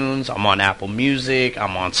iTunes. I'm on Apple Music.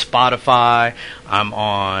 I'm on Spotify. I'm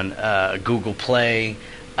on Google Play,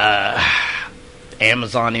 Amazon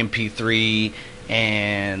MP3,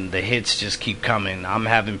 and the hits just keep coming. I'm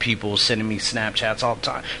having people sending me Snapchats all the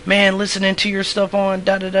time. Man, listening to your stuff on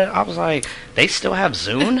da-da-da. I was like, they still have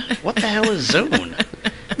Zune? What the hell is Zune?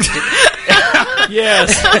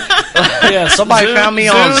 Yes. Yes. Somebody found me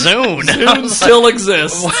on Zune. Zune still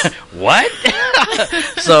exists. What?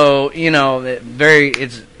 So,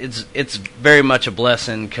 it's very much a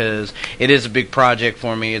blessing because it is a big project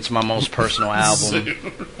for me. It's my most personal album.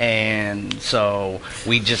 And so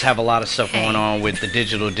we just have a lot of stuff going on with the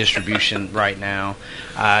digital distribution right now.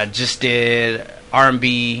 Just did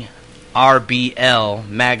R&B RBL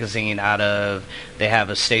magazine they have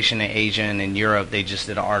a station in Asia and in Europe. They just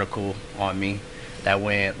did an article on me that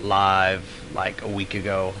went live like a week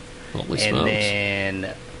ago. Holy and smokes.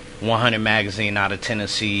 Then 100 magazine out of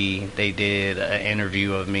Tennessee, they did an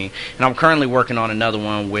interview of me. And I'm currently working on another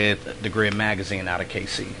one with the Grid magazine out of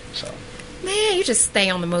KC. So Man, you just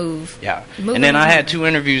stay on the move. yeah. Moving And then I on. had 2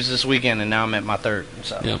 interviews this weekend, and now I'm at my 3rd.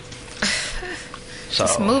 So Yep.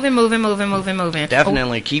 Just moving.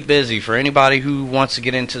 Definitely keep busy. For anybody who wants to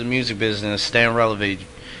get into the music business, staying relevant,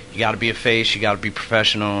 you got to be a face, you got to be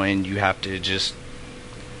professional, and you have to just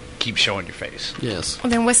keep showing your face. Yes. Well,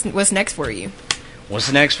 then what's next for you? What's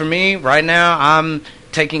next for me? Right now, I'm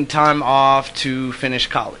taking time off to finish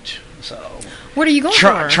college. So What are you going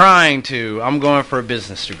for? Trying to. I'm going for a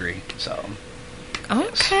business degree. So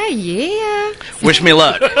Okay, yeah. wish me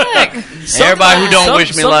luck. And everybody who don't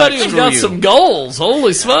wish me luck, Somebody's screw got you. some goals.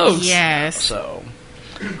 Holy smokes. Yes. So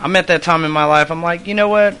I'm at that time in my life. I'm like, you know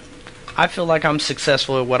what? I feel like I'm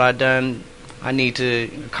successful at what I've done. I need to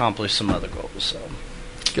accomplish some other goals. So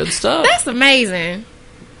good stuff. That's amazing.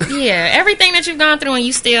 Yeah, everything that you've gone through, and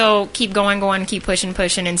you still keep going, keep pushing,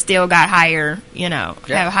 and still got higher,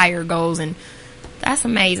 have higher goals, and that's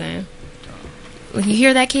amazing. You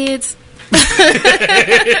hear that, kids? for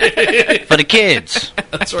the kids,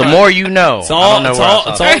 That's the right. more you know. It's all, I don't know it's where I all, saw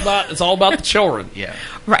it's that. all about, it's all about the children. Yeah.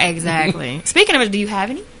 Right, exactly. Speaking of it, do you have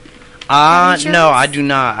any? No, I do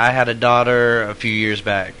not. I had a daughter a few years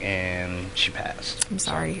back, and she passed. I'm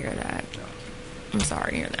sorry to hear that. I'm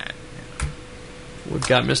sorry to hear that. We've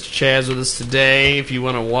got Mr. Chaz with us today. If you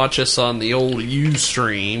want to watch us on the old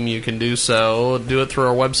Ustream, you can do so. Do it through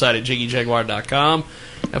our website at JiggyJaguar.com.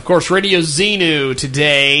 Of course, Radio Xenu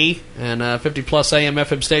today, and 50-plus AM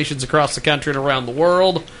FM stations across the country and around the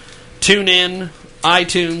world. Tune in,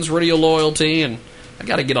 iTunes, Radio Loyalty, and I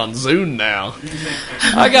got to get on Zune now.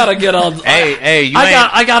 I got to get on. Hey,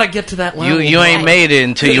 I got to get to that level. You ain't made it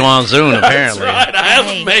until you on Zune, apparently. That's right. I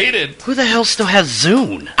haven't made it. Who the hell still has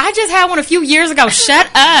Zune? I just had one a few years ago. Shut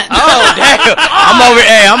up. Oh, damn.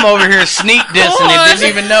 I'm over here sneak dissing it. Didn't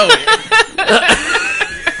even know it.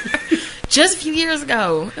 Just a few years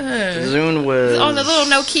ago. Zune was on the little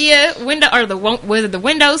Nokia window, or was it the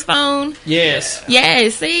Windows phone? Yes. Yeah,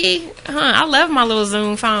 see? I love my little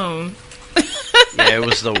Zoom phone. Yeah, it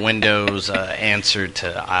was the Windows answer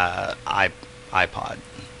to iPod.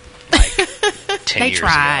 Like 10 years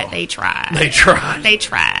ago. They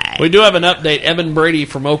tried. We do have an update. Evan Brady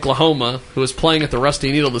from Oklahoma, who is playing at the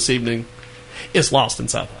Rusty Needle this evening, is lost in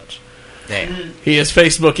South Hutch. Damn. He is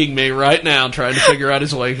Facebooking me right now, trying to figure out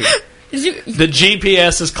his way here. The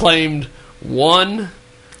GPS has claimed 1,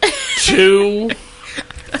 2,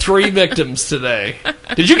 3 victims today.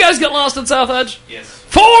 Did you guys get lost in South Hutch? Yes.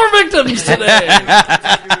 4 victims today.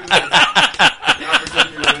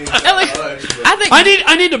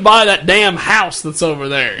 I need to buy that damn house that's over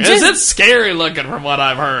there. It's scary looking from what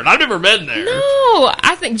I've heard. I've never been there. No,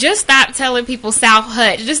 I think just stop telling people South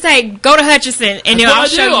Hutch. Just say go to Hutchinson, and then I'll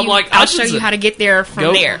show you. I'll show you how to get there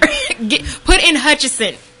from there. Put in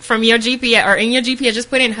Hutchinson from your GPS or in your GPS, just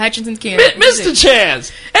put in Hutchinson, Kansas. Mr.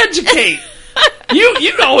 Chaz, educate.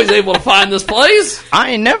 You always able to find this place. I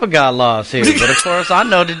ain't never got lost here, but of course I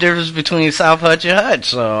know the difference between South Hutch and Hutch,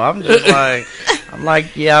 so I'm just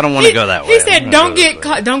like, yeah, I don't want to go that way. He said, don't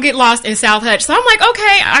get lost in South Hutch. So I'm like,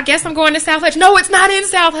 okay, I guess I'm going to South Hutch. No, it's not in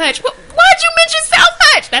South Hutch. Why'd you mention South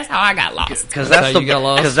Hutch? That's how I got lost. Because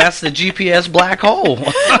that's the GPS black hole.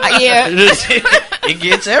 Yeah. It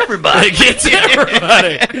gets everybody. It gets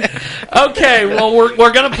everybody. Okay, well,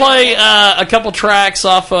 we're going to play a couple tracks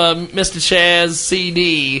off Mr. Chaz's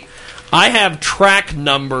CD. I have track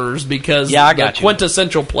numbers because the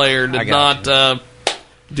quintessential player did not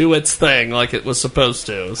do its thing like it was supposed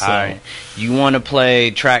to. So. All right. You want to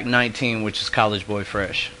play track 19, which is College Boy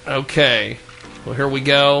Fresh. Okay. Well, here we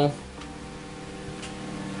go.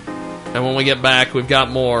 And when we get back, we've got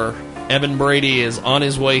more. Evan Brady is on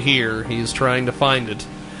his way here. He's trying to find it.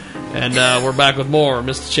 And we're back with more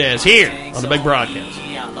Mr. Chaz here on the Big Broadcast.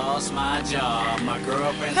 I lost my job. My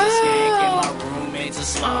girlfriend's a skank and my roommate's a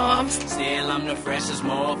slob. Still, I'm the freshest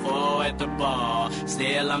mofo at the bar.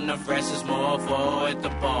 Still, I'm the freshest mofo at the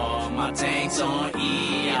bar. My tank's on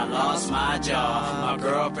E. I lost my job. My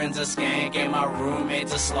girlfriend's a skank and my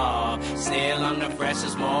roommate's a slob. Still, I'm the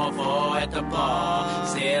freshest mofo at the bar.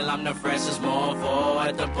 Still, I'm the freshest mofo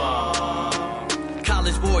at the bar.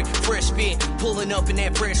 College boy, fresh fit, pulling up in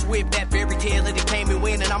that fresh whip. That fairy tale that it came and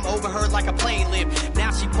went, and I'm over her like a plane lip.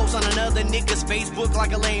 Now she posts on another nigga's Facebook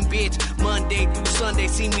like a lame bitch. Monday through Sunday,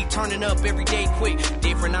 see me turning up every day quick.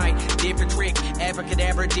 Different night, different trick,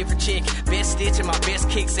 abracadabra, different chick. Best stitch and my best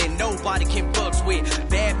kicks, and nobody can fucks with.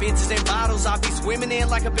 Bad bitches and bottles, I be swimming in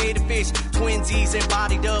like a beta fish. Twinsies and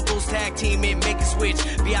body doubles, tag team and make a switch.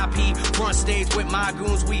 VIP, front stage with my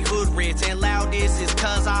goons, we hood rich. And loudest is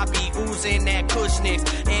cause I be oozing that kush nicks.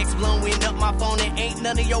 Ex blowing up my phone, it ain't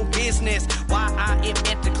none of your business. Why I am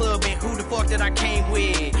at the club and who the fuck that I came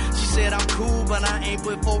with. She said I'm cool, but I ain't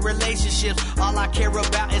with for relationships. All I care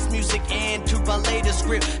about is music and to ballet the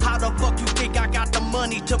script. How the fuck you think I got the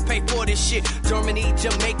money to pay for this shit? Germany,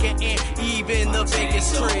 Jamaica, and even the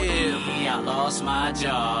Vegas trip. I lost my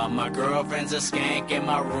job. My girlfriend's a skank and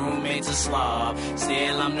my roommate's a slob.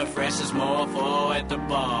 Still, I'm the freshest mofo at the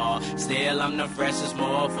bar. Still, I'm the freshest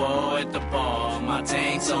mofo at the bar. My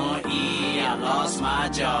tank's on E. I lost my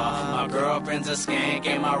job. My girlfriend's a skank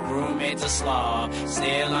and my roommate's a slob.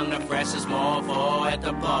 Still, I'm the freshest mofo at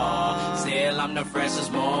the bar. Still, I'm the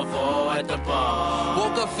freshest mofo at the bar.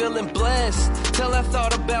 Woke up feeling blessed till I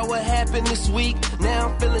thought about what happened this week. Now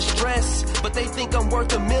I'm feeling stressed, but they think I'm worth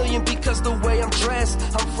 $1 million because the way I'm dressed.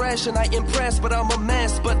 I'm fresh and I impress, but I'm a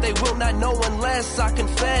mess. But they will not know unless I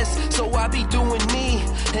confess. So I be doing me,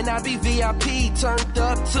 and I be VIP, turned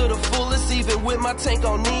up to the fullest, even with my tank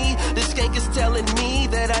on E. This skank is telling me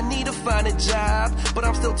that I need to find a job, but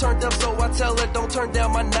I'm still turned up, so I tell her don't turn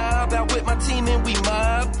down my knob. Out with my team and we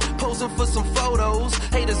mob, posing for some photos.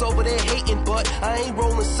 Haters over there hating, but I ain't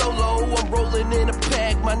rolling solo. I'm rolling in a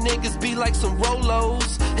pack, my niggas be like some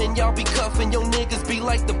Rolos, and y'all be cuffing your niggas be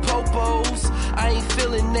like the Popos. I ain't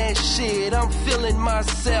feeling that shit, I'm feeling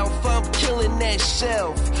myself, I'm killing that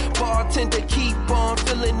shelf. Bartender keep on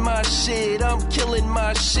filling my shit, I'm killing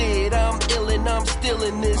my shit, I'm illin', I'm still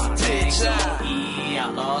in this bitch. I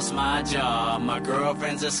lost my job. My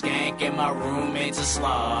girlfriend's a skank and my roommate's a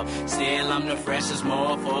slob. Still, I'm the freshest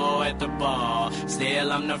mofo at the bar.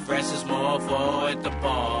 Still, I'm the freshest mofo at the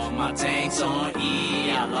bar. My tank's on E.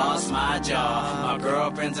 I lost my job. My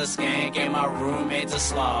girlfriend's a skank and my roommate's a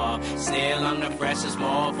slob. Still, I'm the freshest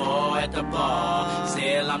mofo at the bar.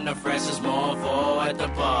 Still, I'm the freshest mofo at the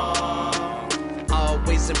bar.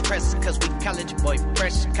 Always impressed cause we college boy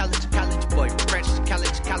fresh. College boy fresh.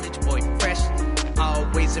 College boy fresh.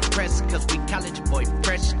 Always impressed cause we college boy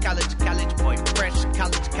fresh. College boy fresh.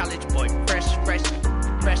 College boy fresh.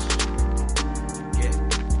 Yeah.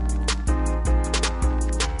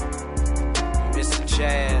 Mr.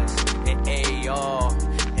 Chaz and AR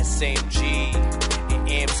and Sam G and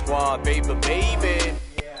M Squad, baby.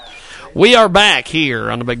 We are back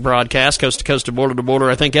here on the Big Broadcast, coast to coast and border to border.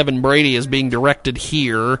 I think Evan Brady is being directed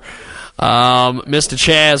here. Mr.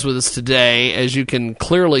 Chaz with us today. As you can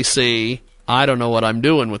clearly see, I don't know what I'm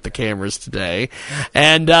doing with the cameras today.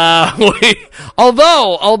 And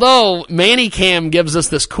although Manny Cam gives us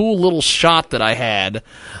this cool little shot that I had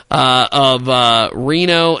of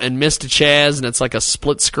Reno and Mr. Chaz, and it's like a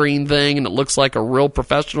split screen thing, and it looks like a real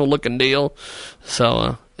professional looking deal.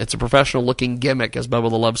 So it's a professional-looking gimmick, as Bubba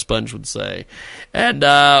the Love Sponge would say. And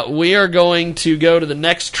we are going to go to the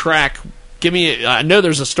next track. I know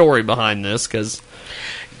there's a story behind this, because...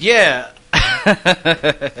 Yeah. All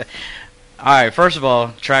right, first of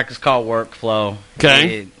all, track is called Workflow.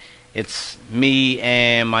 Okay. It's me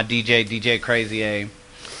and my DJ Crazy A.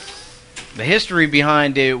 The history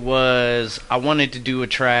behind it was I wanted to do a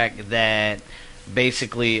track that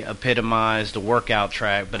basically epitomized a workout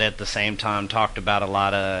track, but at the same time talked about a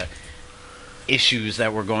lot of issues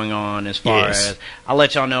that were going on as far as, I'll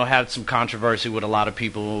let y'all know, had some controversy with a lot of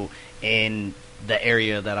people in the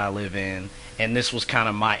area that I live in. And this was kind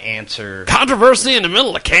of my answer. Controversy in the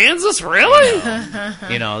middle of Kansas, really?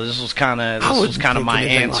 This was kind of my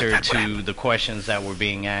answer to the questions that were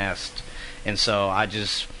being asked. And so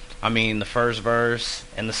the first verse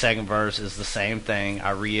and the second verse is the same thing.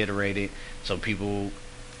 I reiterate it so people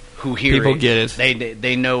who hear get it.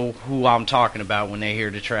 They know who I'm talking about when they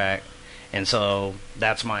hear the track. And so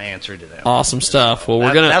that's my answer to them. Awesome stuff. Well,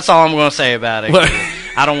 that's all I'm going to say about it.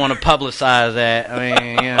 I don't want to publicize that. I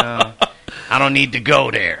mean, I don't need to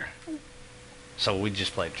go there. So we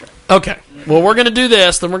just played the track. Okay. Well, we're going to do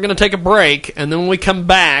this, then we're going to take a break, and then when we come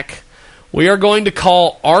back, we are going to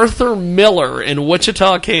call Arthur Miller in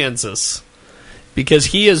Wichita, Kansas, because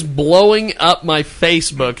he is blowing up my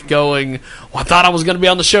Facebook going, I thought I was going to be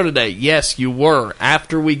on the show today. Yes, you were,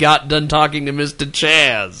 after we got done talking to Mr.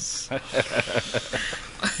 Chaz.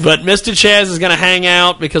 But Mr. Chaz is going to hang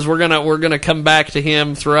out because we're going to come back to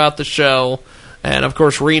him throughout the show. And, of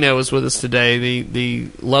course, Reno is with us today, the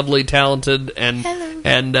lovely, talented,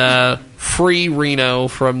 and free Reno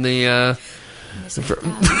from the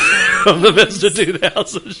from the Mr.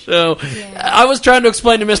 2000 show. Yeah. I was trying to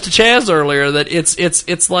explain to Mr. Chaz earlier that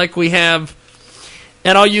it's like we have,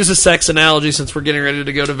 and I'll use a sex analogy since we're getting ready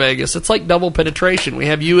to go to Vegas. It's like double penetration. We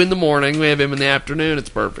have you in the morning, we have him in the afternoon. It's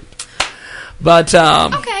perfect. But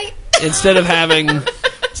okay. Instead of having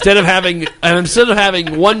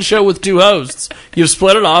one show with two hosts, you've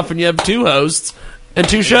split it off and you have two hosts and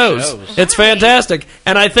two shows. It's fantastic.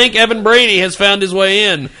 And I think Evan Brady has found his way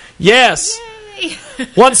in. Yes. Yay.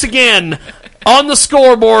 Once again, on the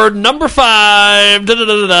scoreboard, number 5.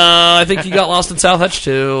 I think you got lost in South Hutch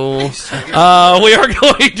too. We are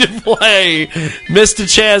going to play Mr.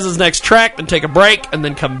 Chaz's next track and take a break and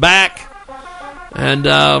then come back. And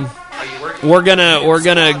we're gonna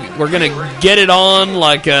get it on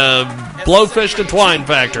like a blowfish to twine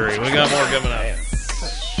factory. We got more coming up.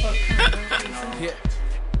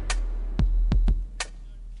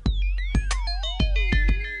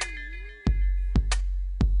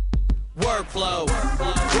 Workflow,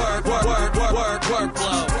 workflow.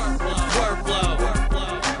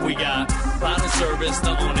 We got bottle service, the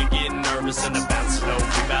owner getting nervous and about to know we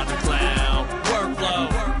about to clown. Workflow,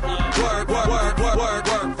 workflow.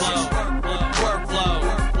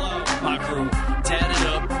 My crew tatted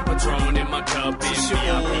up, Patron in my cup, and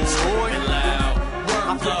VIP screaming loud.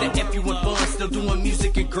 I put the F you in fun, still doing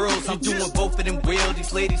music and girls. I'm doing both of them well.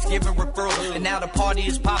 These ladies giving referrals, and now the party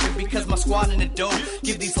is popping because my squad in the dope.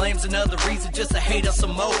 Give these lambs another reason just to hate us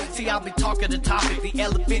some more. See, I'll be talking the topic, the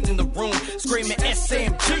elephant in the room, screaming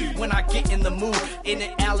SMG when I get in the mood. In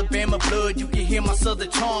the Alabama blood, you can hear my southern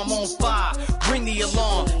charm on fire. Ring the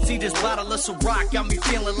alarm. See this bottle of Ciroc got me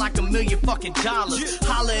feeling like $1 million fucking dollars.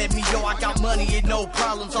 Holla at me, yo, I got money and no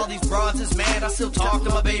problems. All these broads is mad, I still talk to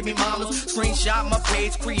my baby mamas. Screenshot my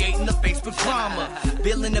page, creating the Facebook drama.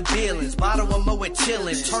 Billing the billings, bottle of Moet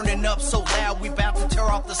chillin'. Turning up so loud, we bout to tear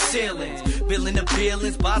off the ceilings. Billing the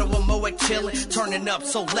billings, bottle of Moet chillin'. Turning up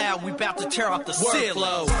so loud, we bout to tear off the ceilings.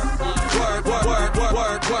 Workflow.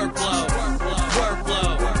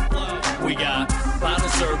 We got bottle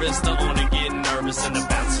service, the owner getting nervous and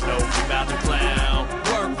about to know we about to clown.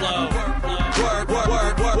 Workflow.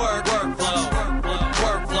 Workflow.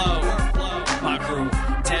 My crew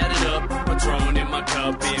tatted up, Patron in my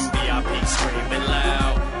cup, and VIP screaming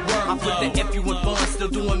loud. I put the F you in fun, still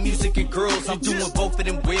doing music and girls. I'm doing both of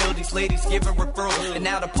them well. These ladies giving referrals, and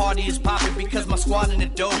now the party is popping because my squad in the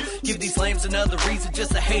dope. Give these lambs another reason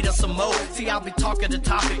just to hate us some more. See, I'll be talking the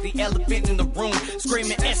topic, the elephant in the room,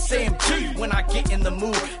 screaming SMG when I get in the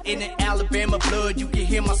mood. In the Alabama blood, you can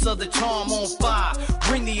hear my southern charm on fire.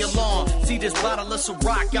 Ring the alarm. See this bottle of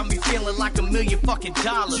Ciroc got me feeling like $1 million fucking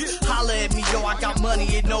dollars. Holla at me, yo, I got money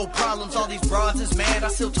and no problems. All these broads is mad, I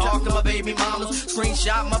still talk to my baby mamas.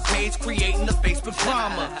 Screenshot my page, creating the Facebook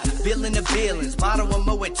drama. Billing the billings, bottle of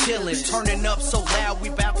Moet chillin'. Turning up so loud, we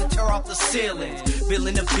bout to tear off the ceilings.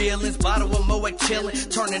 Billing the billings, bottle of Moet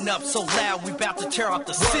chillin'. Turning up so loud, we bout to tear off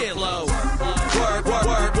the ceilings.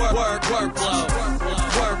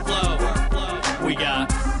 Workflow. We got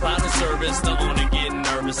bottle service, the owner getting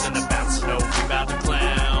nervous and about to know we about to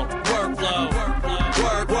clown. Workflow.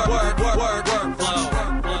 Workflow.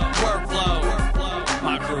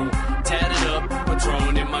 My crew tatted up,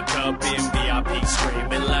 Patron in my cup, and VIP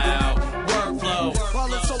screaming loud. Workflow.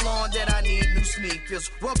 Falling so long that I need new sneakers.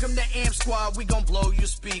 Welcome to Amp Squad, we gon' blow your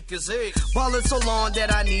speakers. Hey, ballin' so long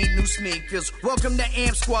that I need new sneakers. Welcome to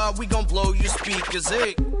Amp Squad, we gon' blow your speakers.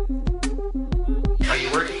 Hey. Are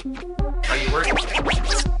you working? Are you working? Are you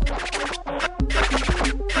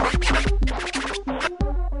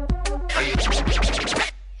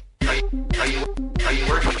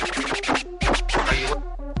working?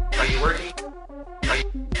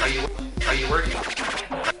 Are you working?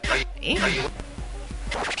 Are you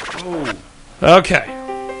working? Okay.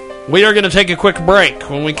 We are going to take a quick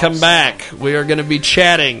break. When we come back, we are going to be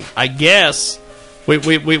chatting. I guess we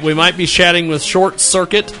might be chatting with Short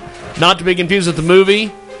Circuit, not to be confused with the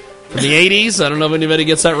movie from the 80s. I don't know if anybody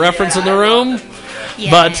gets that reference in the room.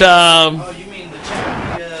 Yeah. But Oh, you mean the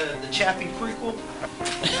Chappie prequel?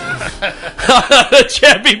 the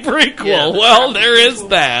Chappie prequel. Yeah, well, there is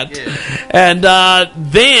that. Yeah. And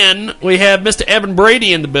then we have Mr. Evan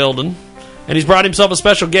Brady in the building, and he's brought himself a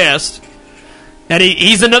special guest. And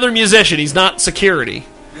he's another musician. He's not security.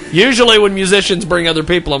 Usually when musicians bring other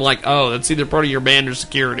people, I'm like, oh, that's either part of your band or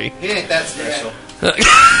security. He ain't that special.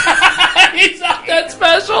 He's not that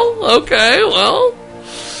special? Okay, well.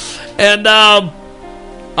 And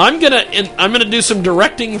I'm gonna do some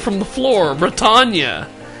directing from the floor. Britannia,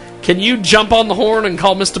 can you jump on the horn and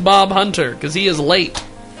call Mr. Bob Hunter? Because he is late.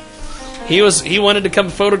 He wanted to come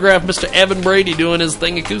photograph Mr. Evan Brady doing his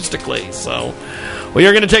thing acoustically. So we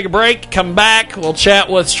are going to take a break, come back, we'll chat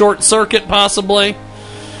with Short Circuit possibly.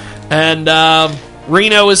 And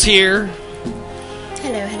Reno is here.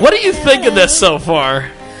 Hello. What do you think of this so far?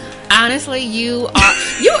 Honestly, you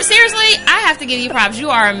seriously, I have to give you props.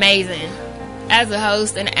 You are amazing. As a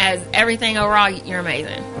host and as everything overall, you're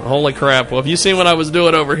amazing. Holy crap. Well, if you seen what I was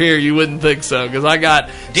doing over here, you wouldn't think so, because I got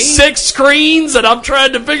 6 screens, and I'm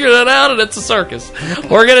trying to figure that out, and it's a circus.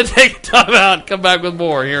 We're going to take a time out and come back with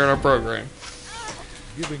more here in our program.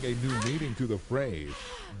 Giving a new meaning to the phrase,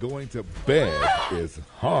 going to bed is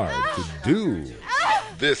hard to do.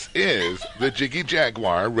 This is the Jiggy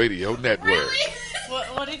Jaguar Radio Network.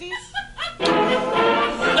 What did he say?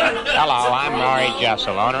 Hello, I'm Rory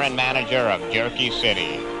Jessel, owner and manager of Jerky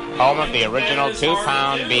City, home of the original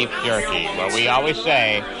 2-pound beef jerky, where we always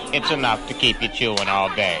say it's enough to keep you chewing all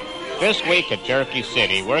day. This week at Jerky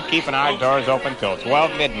City, we're keeping our doors open till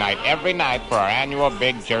 12 midnight every night for our annual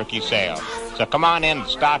big jerky sale. So come on in and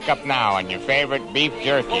stock up now on your favorite beef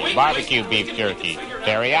jerky, barbecue beef jerky,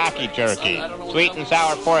 teriyaki jerky, sweet and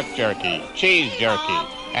sour pork jerky, cheese jerky,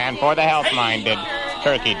 and for the health-minded,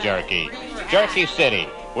 turkey jerky. Jerky City.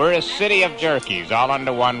 We're a city of jerkies all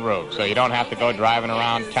under one roof, so you don't have to go driving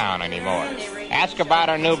around town anymore. Ask about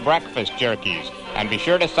our new breakfast jerkies, and be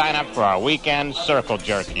sure to sign up for our weekend circle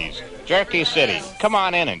jerkies. Jerky City. Come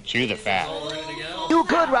on in and chew the fat. You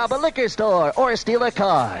could rob a liquor store, or steal a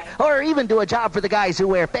car, or even do a job for the guys who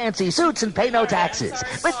wear fancy suits and pay no taxes.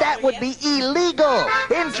 But that would be illegal.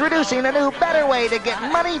 Introducing a new, better way to get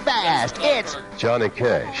money fast. It's Johnny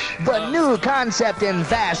Cash. the new concept in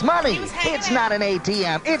fast money. It's not an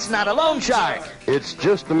ATM. It's not a loan shark. It's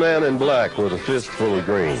just a man in black with a fistful of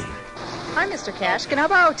green. Hi, Mr. Cash. Can I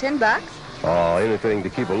borrow $10? Oh, anything to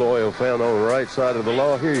keep a loyal fan on the right side of the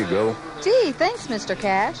law. Here you go. Gee, thanks, Mr.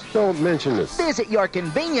 Cash. Don't mention it. Visit your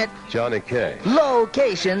convenient Johnny Cash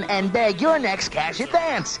location and beg your next cash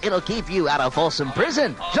advance. It'll keep you out of Folsom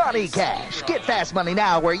Prison. Johnny Cash. Get fast money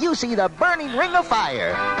now where you see the burning ring of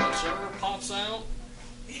fire. Whichever pops out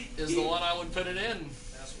is the one I would put it in.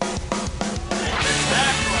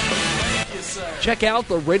 Thank you, sir. Check out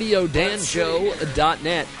the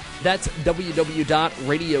RadioDanShow.net. That's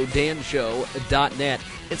www.radiodanshow.net.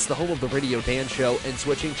 It's the home of the Radio Dan Show and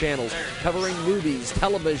switching channels, covering movies,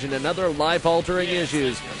 television, and other life-altering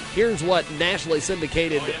issues. Here's what nationally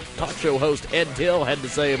syndicated talk show host Ed Till had to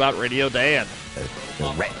say about Radio Dan. A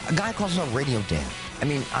guy calls himself Radio Dan. I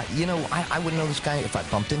mean, I wouldn't know this guy if I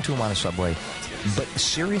bumped into him on a subway. But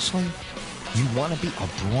seriously, you want to be a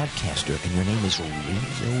broadcaster and your name is Radio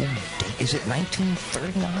Dan? Is it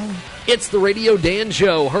 1939? It's the Radio Dan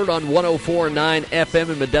Show, heard on 104.9 FM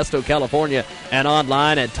in Modesto, California, and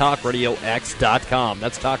online at TalkRadioX.com.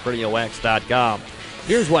 That's TalkRadioX.com.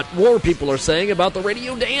 Here's what more people are saying about the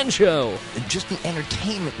Radio Dan Show. Just the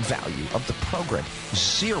entertainment value of the program,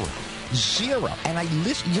 zero. And I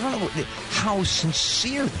listen, you don't know how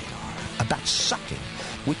sincere they are about sucking.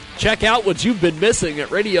 Check out what you've been missing at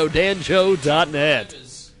RadioDanShow.net.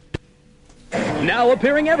 Now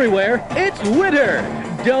appearing everywhere, it's winter.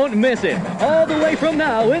 Don't miss it. All the way from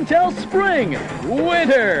now until spring.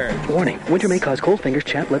 Winter. Warning. Winter may cause cold fingers,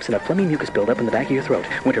 chapped lips, and a phlegmy mucus buildup in the back of your throat.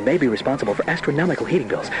 Winter may be responsible for astronomical heating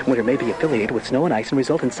bills. Winter may be affiliated with snow and ice and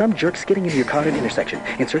result in some jerks skidding into your car at an intersection.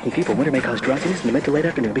 In certain people, winter may cause drowsiness in the mid to late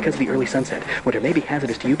afternoon because of the early sunset. Winter may be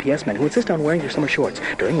hazardous to UPS men who insist on wearing their summer shorts.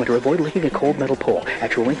 During winter, avoid licking a cold metal pole.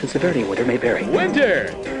 Actual length and severity in winter may vary.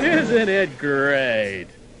 Winter. Isn't it great?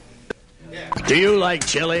 Do you like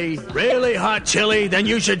chili? Really hot chili? Then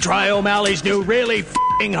you should try O'Malley's new really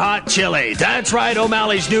f***ing hot chili. That's right,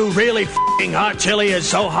 O'Malley's new really f***ing hot chili is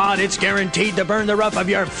so hot it's guaranteed to burn the roof of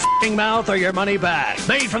your f***ing mouth or your money back.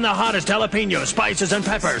 Made from the hottest jalapenos, spices, and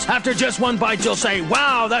peppers. After just one bite, you'll say,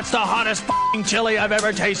 wow, that's the hottest f***ing chili I've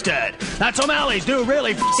ever tasted. That's O'Malley's new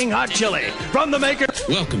really f***ing hot chili. From the maker...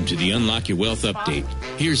 Welcome to the Unlock Your Wealth Update.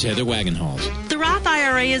 Here's Heather Wagenhals. The Roth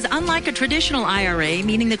IRA is unlike a traditional IRA,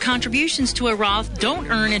 meaning the contributions to a Roth don't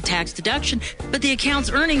earn a tax deduction, but the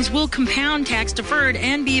account's earnings will compound tax deferred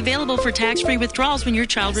and be available for tax-free withdrawals when your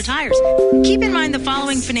child retires. Keep in mind the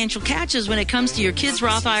following financial catches when it comes to your kid's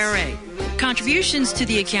Roth IRA. Contributions to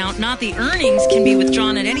the account, not the earnings, can be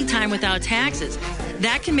withdrawn at any time without taxes.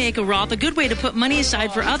 That can make a Roth a good way to put money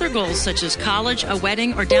aside for other goals such as college, a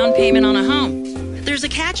wedding, or down payment on a home. There's a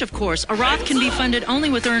catch, of course. A Roth can be funded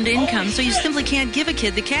only with earned income, so you simply can't give a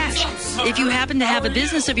kid the cash. If you happen to have a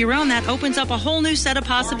business of your own, that opens up a whole new set of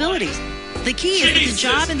possibilities. The key is that the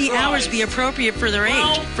job and the hours be appropriate for their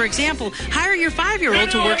age. For example, hire your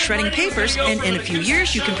 5-year-old to work shredding papers, and in a few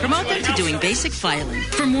years you can promote them to doing basic filing.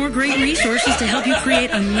 For more great resources to help you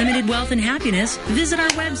create unlimited wealth and happiness, visit our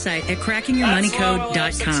website at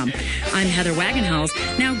crackingyourmoneycode.com. I'm Heather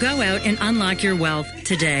Wagenhals. Now go out and unlock your wealth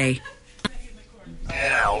today.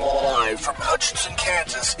 Now, live from Hutchinson,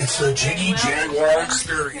 Kansas, it's the Jiggy Jaguar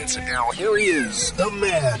Experience. And now, here he is, the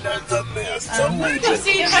man, the myth, the legend. Let's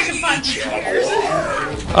see if I can find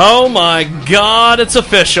Jaguar. Oh my God, it's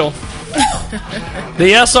official.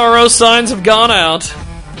 The SRO signs have gone out.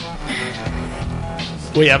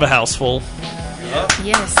 We have a house full.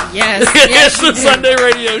 Yes, yes. It's the Sunday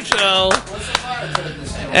radio show.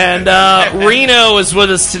 And Reno is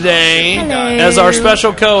with us today. Hello. As our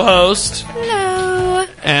special co-host. Hello.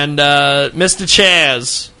 And Mr.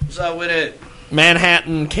 Chaz. What's up with it?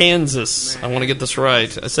 Manhattan, Kansas. I want to get this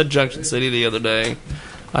right. I said Junction City the other day.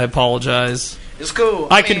 I apologize. It's cool.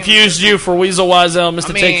 I confused you for Weasel Wiesel,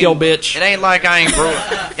 Mr. Take Your Bitch. It ain't like I ain't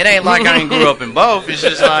grew up in both. It's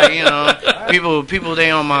just like, you know, people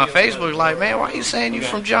they on my Facebook like, man, why you saying you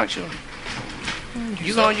from Junction?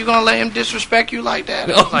 You gonna let him disrespect you like that?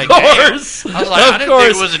 Of like, course. Damn. I was like, I didn't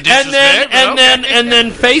think it was a disrespect. And then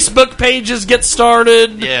Facebook pages get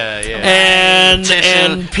started. Yeah.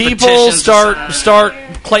 And people start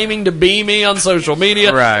claiming to be me on social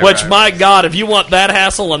media. Right, which, my God, if you want that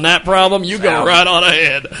hassle and that problem, you go right on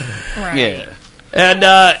ahead. Right. Yeah.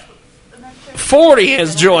 And 40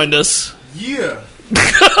 has joined us. Yeah.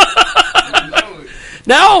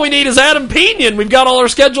 Now all we need is Adam Pinion. We've got all our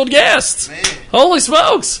scheduled guests. Man. Holy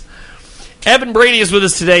smokes. Evan Brady is with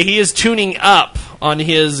us today. He is tuning up on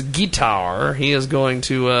his guitar. He is going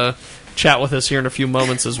to chat with us here in a few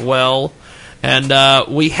moments as well. And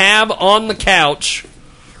we have on the couch,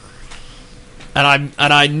 and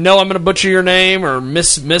I know I'm going to butcher your name or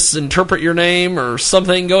misinterpret your name or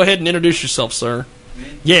something. Go ahead and introduce yourself, sir. Me?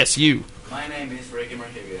 Yes, you. My name is Ricky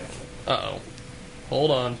Marquivia. Uh-oh. Hold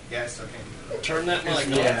on. Yes, okay. Turn that mic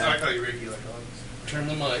on. Yeah. I call you Ricky. Turn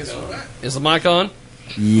the mic on. Is the mic on?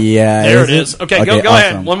 Yeah. There it is. Okay, go awesome.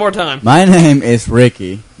 ahead. One more time. My name is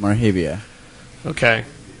Ricky Marquivia. Okay.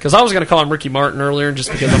 Because I was going to call him Ricky Martin earlier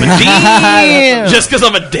just because I'm a dick. Just because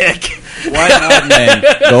I'm a dick. Why not, man?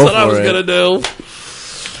 That's Go what I was for it. going to do.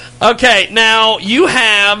 Okay, now you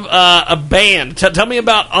have a band. Tell me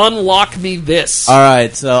about Unlock Me This. All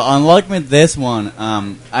right, so Unlock Me This one.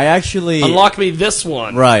 I actually... Unlock Me This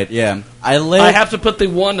one. Right, yeah. I have to put the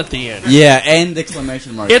one at the end. Yeah, and the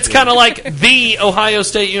exclamation mark. It's kind of like the Ohio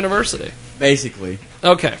State University. Basically.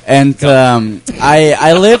 Okay. And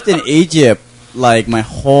I lived in Egypt like my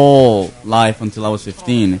whole life until I was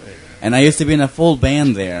 15. And I used to be in a full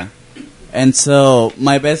band there. And so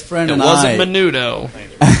my best friend and I... It wasn't Menudo.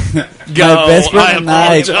 Go. My best friend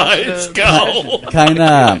I apologize. Go. Kind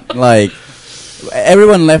of like...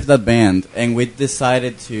 Everyone left that band, and we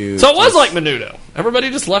decided to... So it was like Menudo. Everybody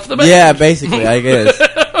just left the band. Yeah, basically, I guess.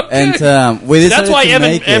 Okay. And we decided that's why to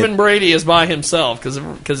make Evan Brady is by himself,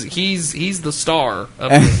 because he's the star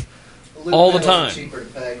of all the time.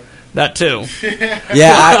 That too.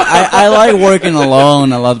 Yeah, I like working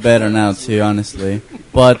alone a lot better now too, honestly.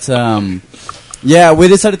 But yeah, we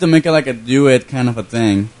decided to make it like a duet kind of a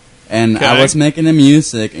thing, and I was making the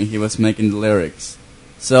music and he was making the lyrics.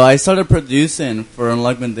 So I started producing for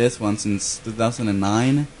Unlock Me This One since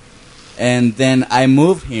 2009. And then I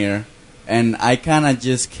moved here, and I kind of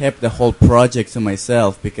just kept the whole project to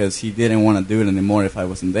myself because he didn't want to do it anymore if I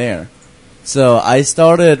wasn't there. So I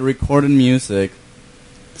started recording music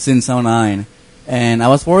since 2009, and I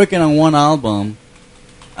was working on one album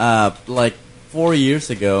like 4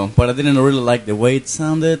 years ago, but I didn't really like the way it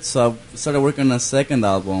sounded, so I started working on a second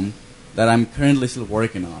album that I'm currently still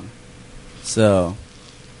working on. So,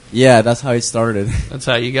 yeah, that's how it started. That's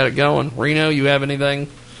how you got it going. Reno, you have anything?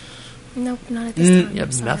 Nope, not at this time. You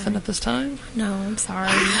have nothing at this time? No, I'm sorry.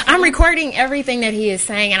 I'm recording everything that he is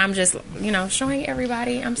saying, and I'm just, showing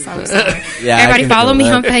everybody. I'm so sorry. Yeah, everybody follow me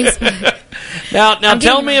on Facebook. Now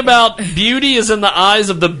tell me about Beauty is in the Eyes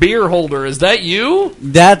of the Beer Holder. Is that you?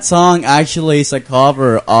 That song actually is a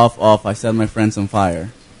cover of I Set My Friends on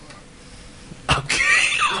Fire.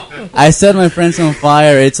 I Set My Friends on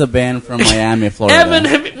Fire. It's a band from Miami, Florida. Evan,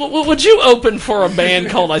 would you open for a band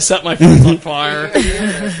called I Set My Friends on Fire?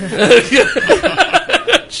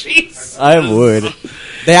 Jeez. I would.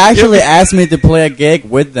 They actually asked me to play a gig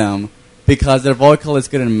with them because their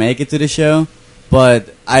vocalist couldn't make it to the show,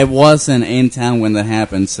 but I wasn't in town when that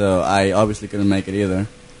happened, so I obviously couldn't make it either.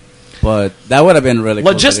 But that would have been really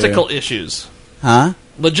cool. Logistical issues. Huh?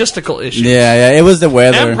 Logistical issues. Yeah, it was the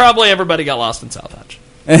weather. And probably everybody got lost in South Hatch.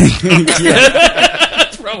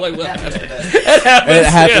 That's probably what happened. It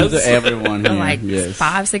happens to everyone here. Like yes.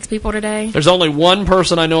 5-6 people today. There's only one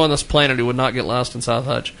person I know on this planet who would not get lost in South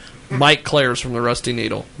Hutch. Mike Clares from the Rusty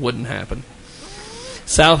Needle. Wouldn't happen.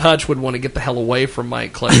 South Hutch would want to get the hell away from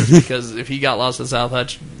Mike Clares because if he got lost in South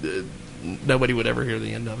Hutch, nobody would ever hear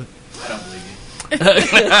the end of it. I don't believe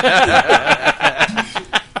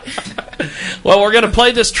you. Well, we're going to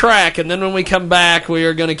play this track, and then when we come back, we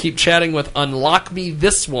are going to keep chatting with Unlock Me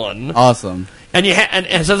This One. Awesome. And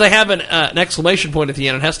and since I have an exclamation point at the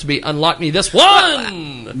end, it has to be Unlock Me This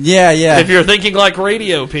One! Yeah. If you're thinking like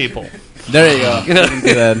radio people. There you go.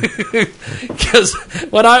 Because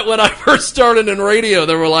when I first started in radio,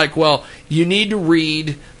 they were like, well, you need to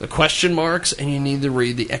read the question marks, and you need to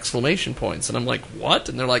read the exclamation points. And I'm like, what?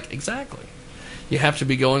 And they're like, exactly. You have to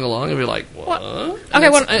be going along and be like, what? Okay,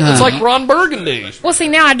 it's like Ron Burgundy. Well, see,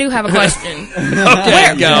 now I do have a question.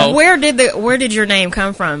 Go. Where did your name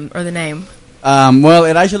come from, or the name? Well,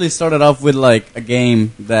 it actually started off with like a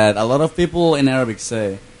game that a lot of people in Arabic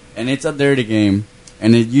say, and it's a dirty game,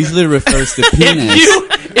 and it usually refers to penis.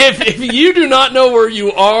 If you do not know where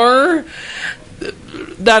you are,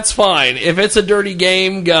 that's fine. If it's a dirty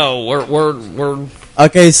game, go. We're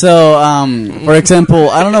Okay, so, for example,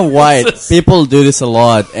 I don't know why people do this a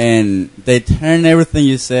lot, and they turn everything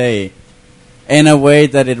you say in a way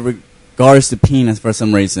that it regards to penis for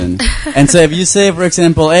some reason. And so if you say, for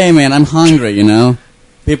example, hey man, I'm hungry,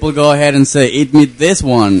 people go ahead and say, eat me this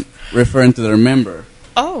one, referring to their member.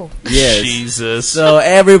 Oh. Yes. Jesus. So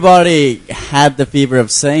everybody had the fever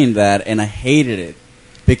of saying that, and I hated it.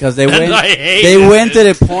 Because they went to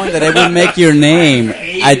the point that they would make your name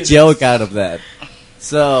a joke out of that.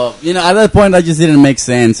 So, at that point, that just didn't make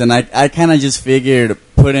sense. And I kind of just figured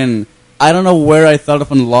I don't know where I thought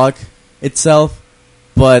of Unlock itself,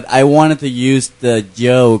 but I wanted to use the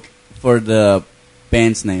joke for the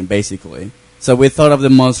band's name, basically. So we thought of the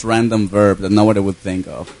most random verb that nobody would think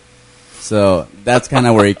of. So that's kind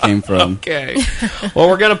of where it came from. Okay. Well,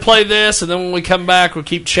 we're going to play this, and then when we come back, we'll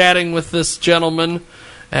keep chatting with this gentleman.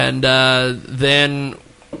 And then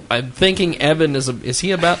I'm thinking Evan is he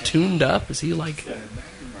about tuned up? Is he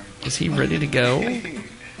ready to go?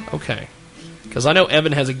 Okay. Because I know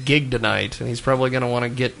Evan has a gig tonight, and he's probably going to want to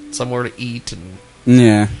get somewhere to eat and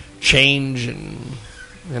change and,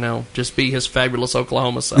 just be his fabulous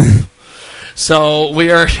Oklahoma self. So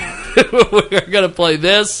we are going to play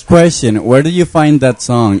this. Question, where did you find that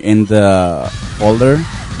song? In the folder?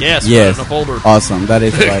 Yes, right in the folder. Awesome, that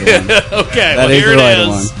is the right one. Okay, that is here the right it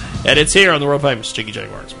is. one. And it's here on the world famous Jiggy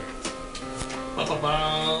Jaguar Experience.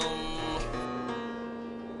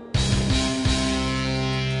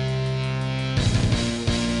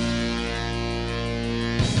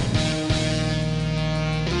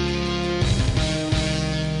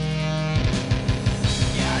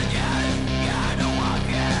 Yeah.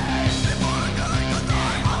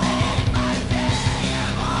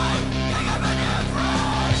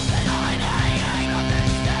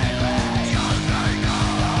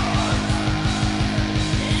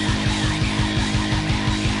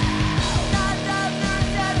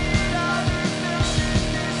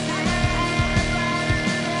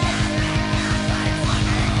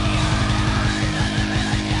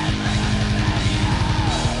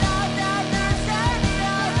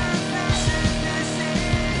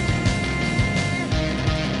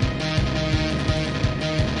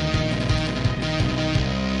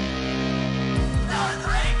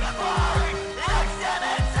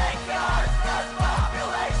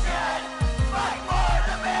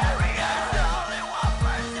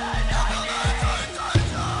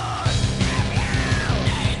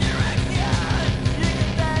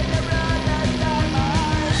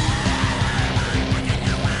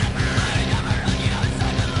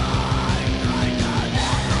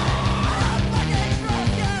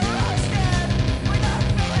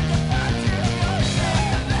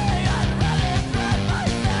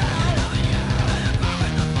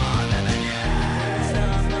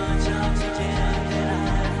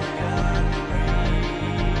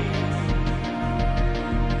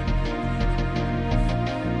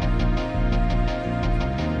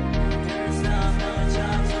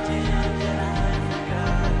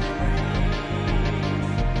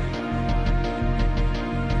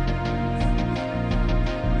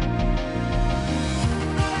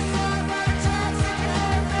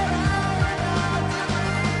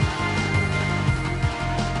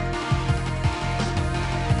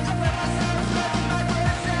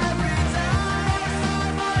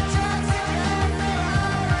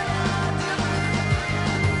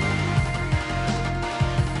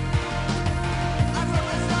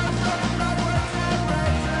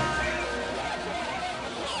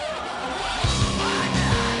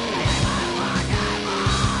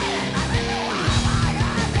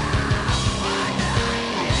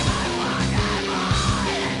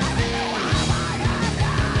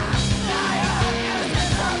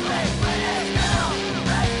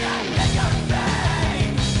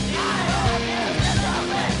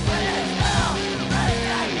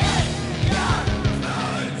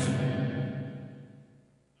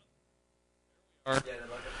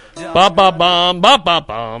 Bop bop bum, bop bop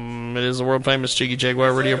bum. It is the world famous Jiggy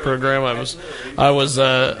Jaguar radio program. I was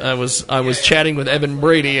chatting with Evan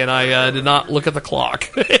Brady, and I did not look at the clock.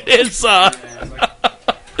 It's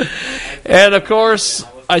and of course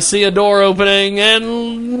I see a door opening,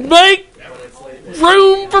 and make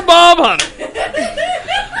room for Bob Hunter.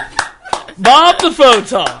 Bob the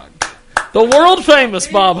Photog, the world famous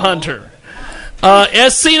Bob Hunter,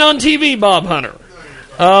 as seen on TV Bob Hunter.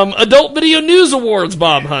 Adult Video News Awards,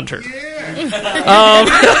 Bob Hunter. Whatever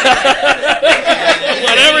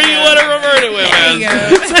you want to refer to him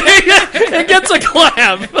as. It gets a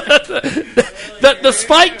clap. The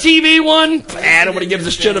Spike TV one, nobody gives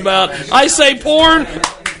a shit about. I Say Porn.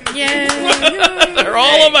 Yeah. They're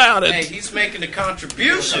all about it. Hey, he's making a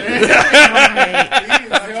contribution.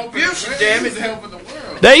 Contribution, damn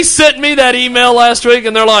it. They sent me that email last week,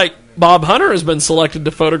 and they're like, Bob Hunter has been selected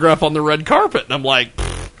to photograph on the red carpet. And I'm like,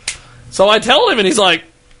 so I tell him, and he's like,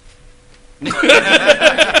 that's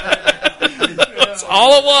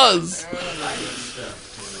all it was.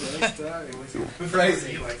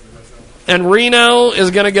 And Reno is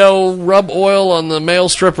going to go rub oil on the male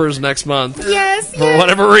strippers next month. Yes. For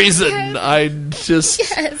whatever reason. Yes. I just...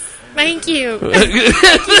 Yes. Thank you. Thank you.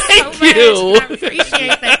 I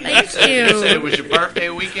appreciate that. Thank you. You said it was your birthday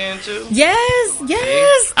weekend, too?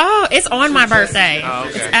 Yes. Oh, it's on my birthday. Oh,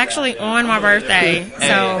 okay. It's actually on my birthday. So,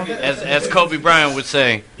 as Kobe Bryant would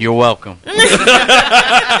say, you're welcome. Man, make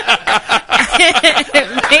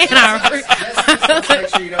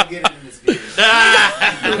sure you don't get it in this video.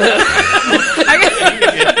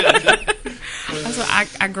 So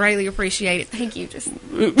I greatly appreciate it. Thank you. Just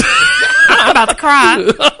I'm about to cry.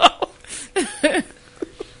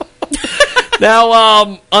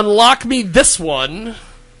 Now, Unlock Me This One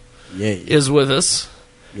is with us.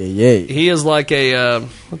 He is like a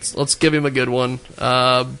let's give him a good one.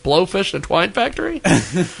 Blowfish in a twine factory.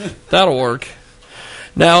 That'll work.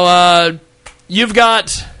 Now, you've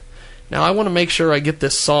got. Now, I want to make sure I get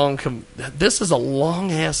this song. This is a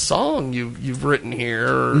long ass song you've written here,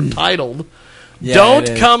 or titled. Yeah,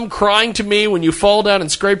 Don't come crying to me when you fall down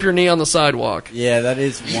and scrape your knee on the sidewalk. Yeah, that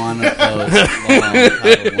is one of those long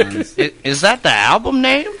title ones. Is that the album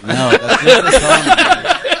name? No, that's just the song.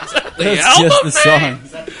 That's just the song.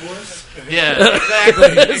 Is that the chorus? Yeah,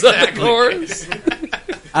 exactly. Is that the chorus?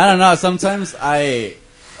 I don't know. Sometimes the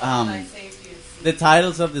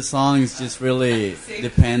titles of the songs just really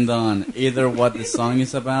depend on either what the song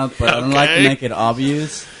is about, but I don't like to make it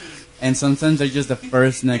obvious. And sometimes they're just the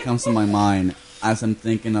first thing that comes to my mind as I'm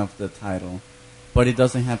thinking of the title. But it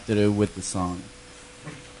doesn't have to do with the song.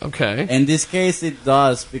 Okay. In this case, it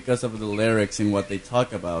does because of the lyrics and what they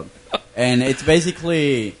talk about. And it's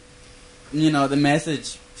basically, the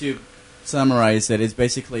message, to summarize it, is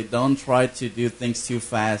basically don't try to do things too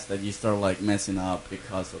fast that you start, messing up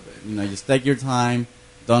because of it. Just take your time.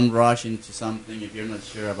 Don't rush into something if you're not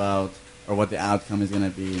sure about or what the outcome is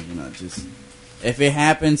going to be. Just... If it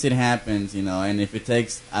happens, it happens, and if it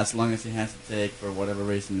takes as long as it has to take for whatever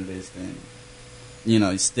reason it is, then,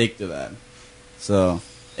 you stick to that. So,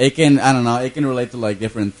 it can relate to,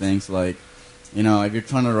 different things, if you're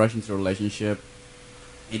trying to rush into a relationship,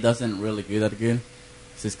 it doesn't really do that good.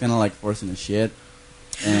 So it's kind of like forcing a shit.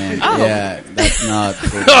 And, yeah, that's not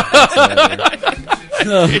good.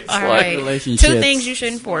 So, all right. Relationships. 2 things you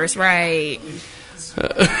shouldn't force, right?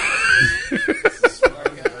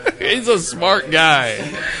 He's a smart guy.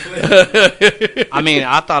 I mean,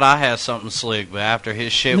 I thought I had something slick, but after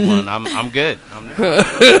his shit one, I'm good. I'm done.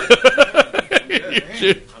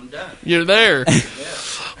 You're there.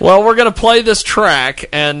 Well, we're going to play this track,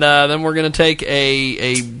 and then we're going to take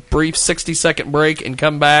a brief 60-second break and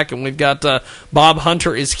come back, and we've got Bob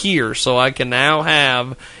Hunter is here, so I can now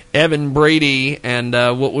have Evan Brady, and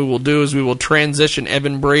what we will do is we will transition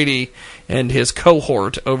Evan Brady and his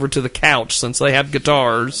cohort over to the couch since they have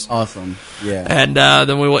guitars. Awesome, yeah. And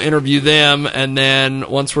then we will interview them, and then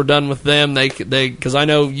once we're done with them, they because I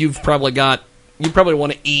know you probably want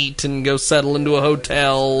to eat and go settle into a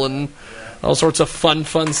hotel and all sorts of fun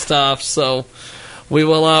stuff. So we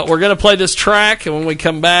will. We're going to play this track, and when we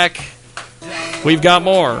come back, we've got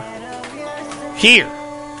more here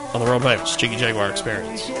on the World Famous Jiggy Jaguar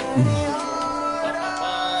Experience.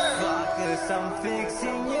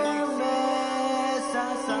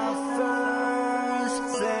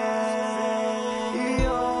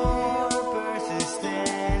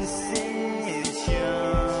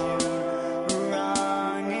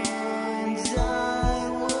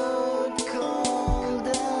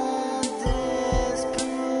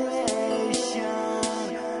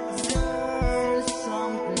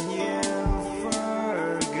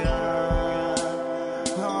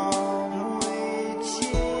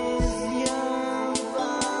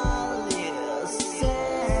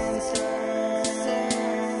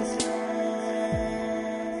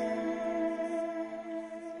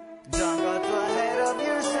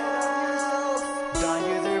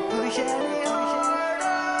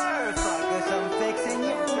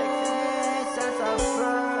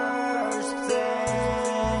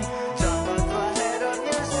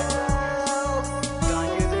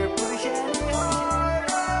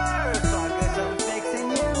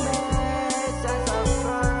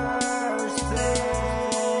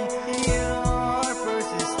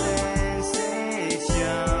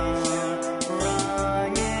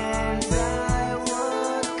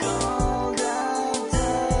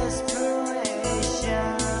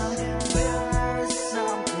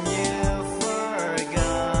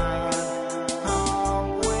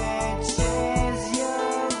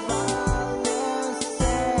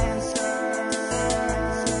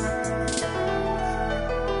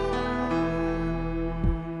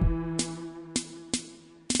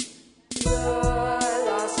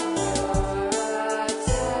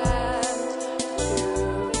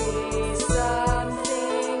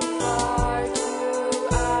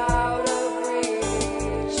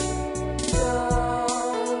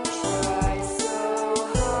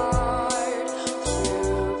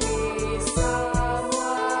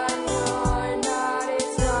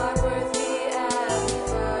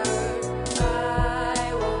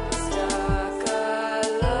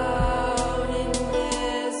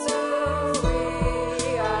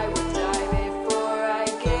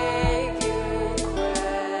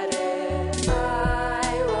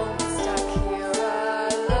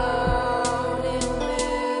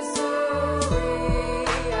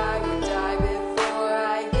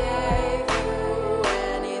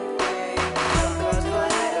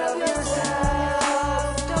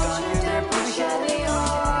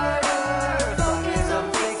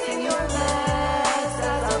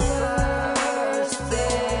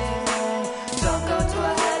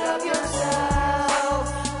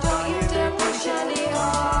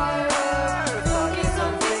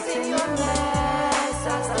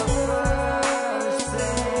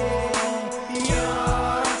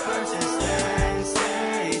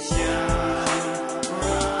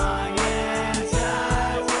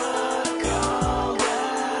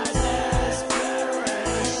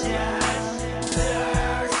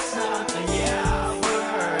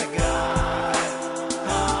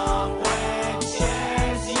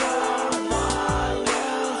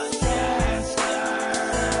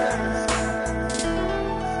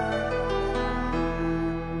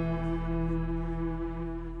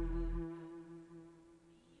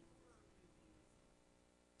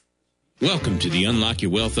 Welcome to the Unlock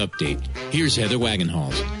Your Wealth Update. Here's Heather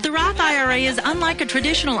Wagenhals. The Roth IRA is unlike a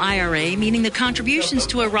traditional IRA, meaning the contributions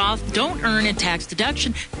to a Roth don't earn a tax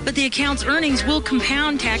deduction, but the account's earnings will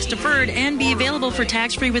compound tax deferred and be available for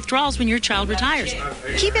tax-free withdrawals when your child retires.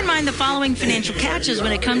 Keep in mind the following financial catches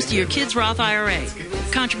when it comes to your kid's Roth IRA.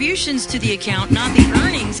 Contributions to the account, not the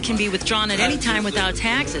earnings, can be withdrawn at any time without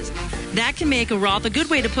taxes. That can make a Roth a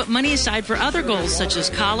good way to put money aside for other goals such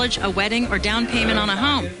as college, a wedding, or down payment on a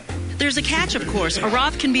home. There's a catch, of course. A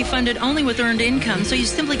Roth can be funded only with earned income, so you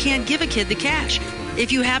simply can't give a kid the cash.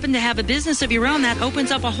 If you happen to have a business of your own, that opens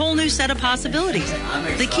up a whole new set of possibilities.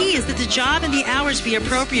 The key is that the job and the hours be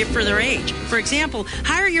appropriate for their age. For example,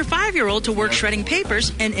 hire your 5-year-old to work shredding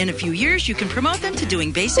papers, and in a few years, you can promote them to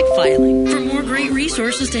doing basic filing. For more great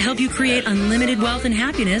resources to help you create unlimited wealth and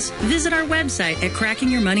happiness, visit our website at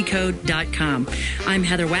crackingyourmoneycode.com. I'm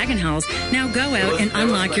Heather Wagenhals. Now go out and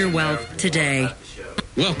unlock your wealth today.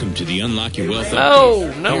 Welcome to the Unlock Your Wealth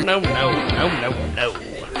Update. No.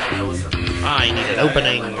 I need an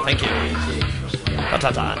opening. Thank you.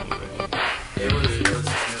 Ta-ta-ta.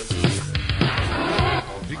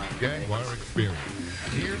 Jaguar Experience.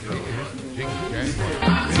 Here is Jiggy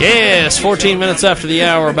Jaguar. Yes, 14 minutes after the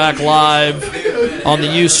hour, back live on the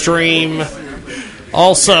Ustream.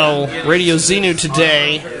 Also, Radio Xenu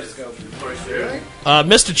today.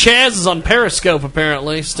 Mr. Chaz is on Periscope,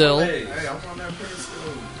 apparently, still.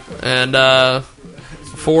 And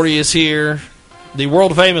 40 is here. The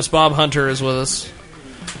world-famous Bob Hunter is with us.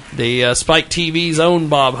 The Spike TV's own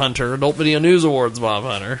Bob Hunter, Adult Video News Awards Bob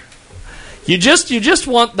Hunter. You just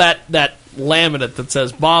want that laminate that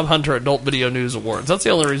says Bob Hunter Adult Video News Awards. That's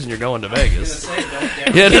the only reason you're going to Vegas.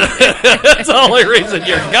 That's the only reason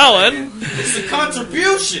you're going. It's the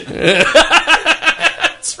contribution.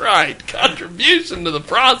 That's right. Contribution to the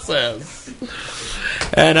process.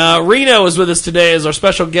 And Reno is with us today as our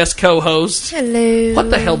special guest co-host. Hello. What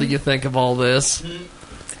the hell do you think of all this?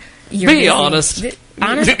 Be honest.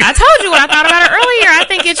 Honest. I told you what I thought about it earlier. I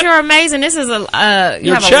think you're amazing. This is your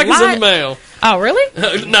check is in the mail. Oh, really?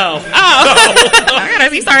 No. Oh. I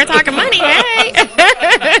gotta be starting talking money. Hey.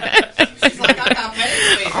 She's like, I got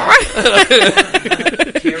paid.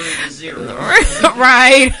 Carry the zero.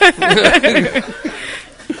 Right.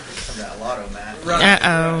 That lotto, man.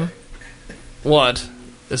 Uh-oh. What?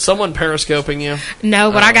 Is someone periscoping you?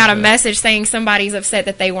 No, but I got a message saying somebody's upset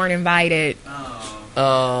that they weren't invited.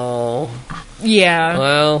 Oh. Yeah.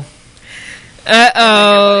 Well.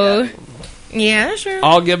 Uh-oh. Yeah, sure.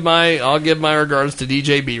 I'll give my regards to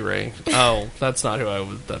DJ B-Ray. Oh, that's not who I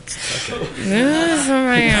was. That's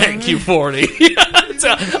okay. Thank you, 40.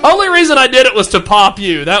 The only reason I did it was to pop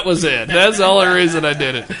you. That was it. That's the only reason I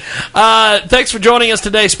did it. Thanks for joining us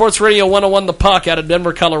today. Sports Radio 101 The Puck out of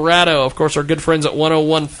Denver, Colorado. Of course, our good friends at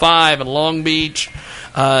 101.5 in Long Beach.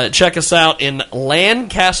 Check us out in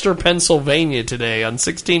Lancaster, Pennsylvania today on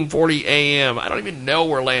 1640 AM. I don't even know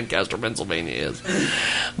where Lancaster, Pennsylvania is.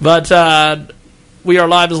 But we are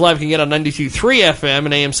live as live can get on 92.3 FM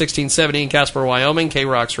and AM 1670 in Casper, Wyoming,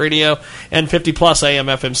 K-Rocks Radio, and 50-plus AM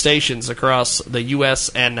FM stations across the U.S.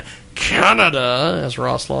 and Canada, as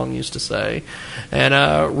Ross Long used to say.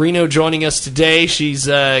 And Reno joining us today. She's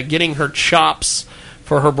getting her chops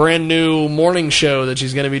for her brand new morning show that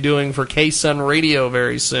she's going to be doing for K-Sun Radio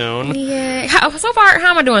very soon. Yeah. So far, how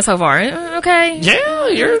am I doing so far? Okay. Yeah,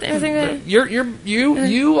 everything good?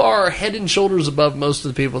 You are head and shoulders above most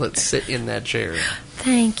of the people that sit in that chair.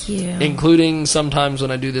 Thank you. Including sometimes when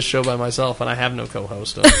I do this show by myself and I have no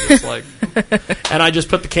co-host. It's like, and I just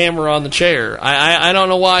put the camera on the chair. I don't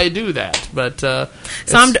know why I do that, but so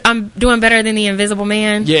I'm doing better than the Invisible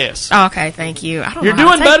Man. Yes. Oh, okay, thank you. I don't You're know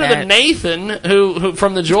how doing to take better than Nathan, who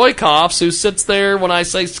from the Joy Coughs, who sits there when I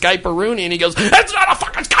say Skype-a-rooney, and he goes, "It's not a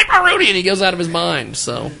fucking Skype-a-rooney," and he goes out of his mind.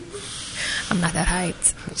 So I'm not that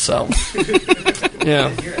hyped. So yeah.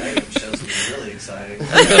 Your item shows me really exciting.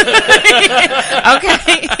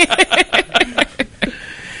 Okay.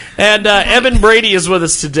 And Evan Brady is with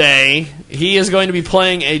us today. He is going to be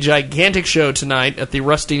playing a gigantic show tonight at the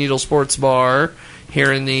Rusty Needle Sports Bar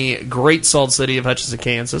here in the great Salt City of Hutchinson,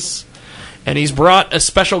 Kansas. And he's brought a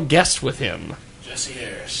special guest with him.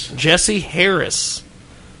 Jesse Harris.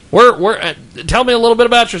 Tell me a little bit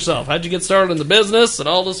about yourself. How'd you get started in the business and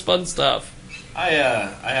all this fun stuff? I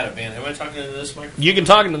had a band. Am I talking into this mic? You can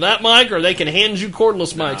talk into that mic, or they can hand you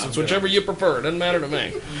cordless mics. It's whichever you prefer. It doesn't matter to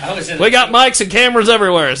me. We got mics and cameras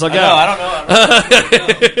everywhere, so go. I don't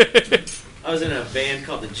know. I was in a band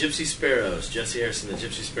called the Gypsy Sparrows. Jesse Harris and the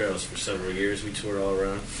Gypsy Sparrows for several years. We toured all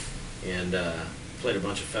around and played a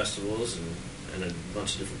bunch of festivals and a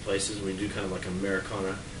bunch of different places. We do kind of like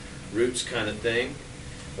Americana roots kind of thing.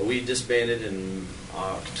 We disbanded in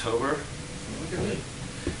October.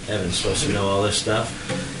 Evan's supposed to know all this stuff.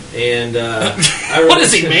 And what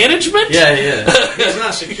is he, management? Yeah. He's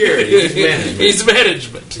not security. He's management. He's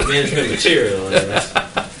management. He's management material.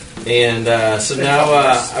 And so now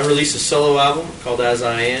I released a solo album called As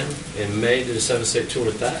I Am in May. Did a 7-state tour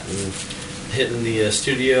with that, and hitting the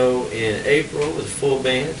studio in April with a full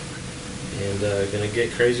band, and gonna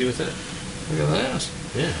get crazy with it. Look at that.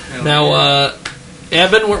 Yeah. Now,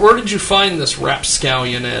 Evan, where did you find this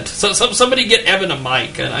rapscallion at? So somebody get Evan a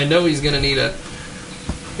mic. I know he's gonna need a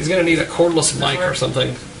cordless mic or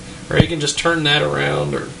something, or he can just turn that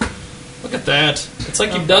around. Or look at that. It's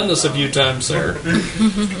like you've done this a few times, sir.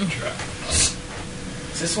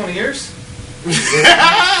 Is this one of yours? I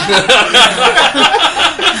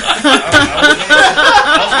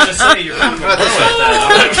was going to say you're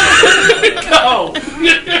Go.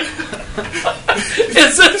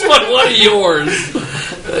 Is this one of yours?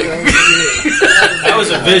 That was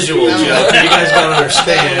a visual joke. You guys don't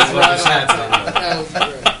understand what just happened.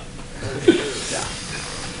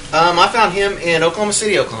 I found him in Oklahoma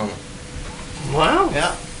City, Oklahoma. Wow.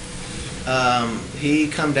 Yeah. He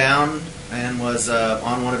come down and was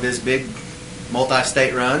on one of his big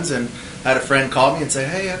multi-state runs, and had a friend call me and say,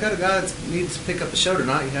 "Hey, I got a guy that needs to pick up a show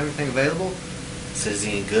tonight. You have anything available?" I said, "Is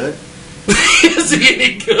he any good?" Is he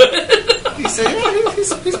any good? He said, "Yeah,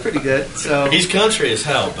 he's pretty good." So he's country as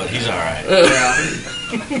hell, but he's all right. Yeah.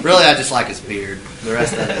 Really, I just like his beard. The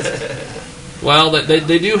rest of it. Well,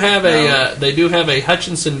 they do have a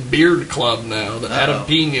Hutchinson Beard Club now. That Adam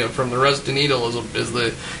Pena from the Rusty Needle is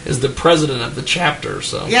the president of the chapter.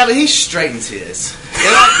 So yeah, but he straightens his. He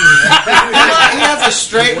has a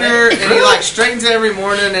straightener, and he straightens it every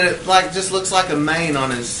morning, and it just looks like a mane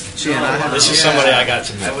on his chin. This is somebody I got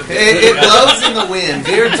to know. It blows in the wind.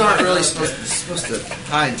 Beards aren't really supposed to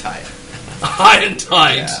high and tight. High and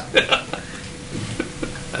tight. Yeah.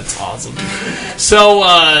 That's awesome. So.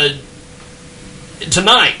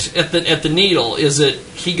 Tonight at the Needle, is it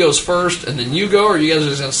he goes first and then you go, or you guys are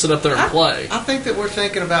just going to sit up there and play? I think that we're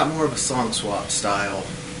thinking about more of a song swap style.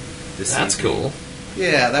 That's cool.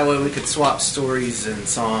 Yeah, that way we could swap stories and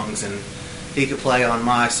songs, and he could play on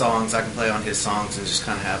my songs, I can play on his songs, and just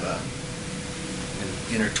kind of have an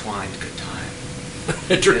intertwined good time.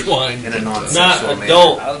 Intertwined. In a non-sexual Not manner.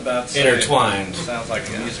 adult I was about to say, intertwined. Sounds like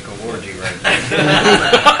a musical orgy right there.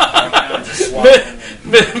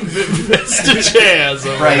 Mr. Jazz.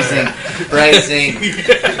 Praising.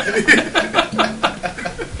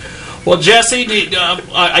 Well, Jesse,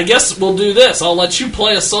 I guess we'll do this. I'll let you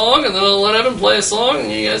play a song, and then I'll let Evan play a song,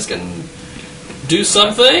 and you guys can do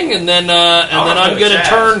something, and then I'm going to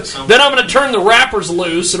turn. Then I'm going to turn the rappers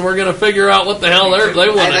loose, and we're going to figure out what the hell they want to do.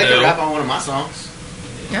 They can rap on one of my songs.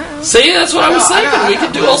 See, that's what I was thinking. We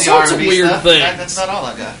could do all sorts of weird things. That's not all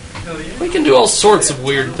I got. We can do all sorts of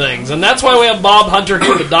weird things, and that's why we have Bob Hunter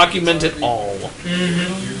here to document it all.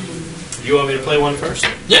 Mm-hmm. You want me to play one first?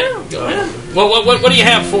 Yeah, go ahead. Well, what do you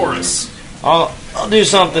have for us? I'll do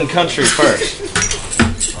something country first.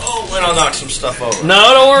 Then I'll knock some stuff over.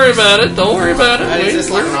 No, don't worry about it. Don't worry about it. Is this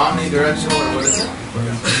like an omnidirectional, or what is it?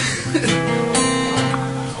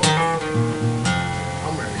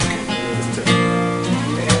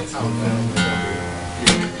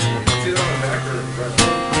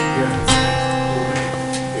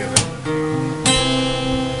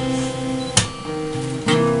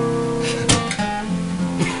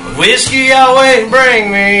 Whiskey always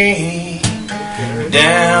bring me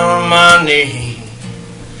down on my knee.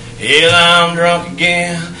 Hell, I'm drunk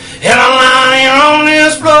again. Hell, I'm lying on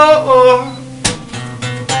this floor.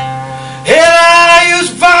 Hell, I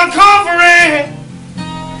used to find comfort in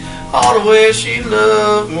all the way she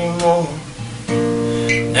loved me more.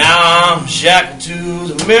 Now I'm shackled to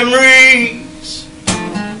the memories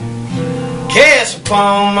cast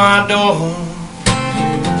upon my door.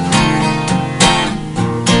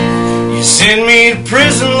 You send me to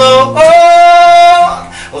prison, Lord,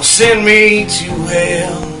 or send me to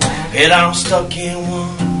hell. And I'm stuck in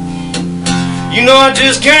one. You know I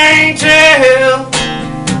just can't tell.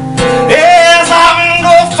 Yes, I've been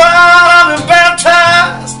glorified, I've been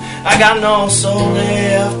baptized. I got no soul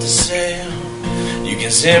left to sell. You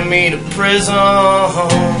can send me to prison, or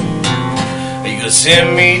you can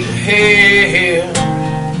send me to hell.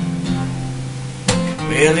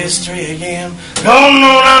 Well, it's 3 a.m.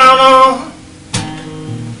 No.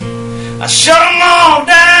 I shut them all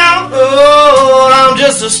down. Oh, I'm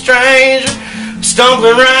just a stranger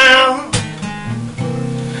stumbling around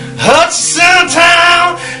Hutchinson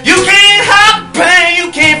town. You can't hide the pain,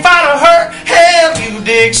 you can't fight a hurt. Hell, you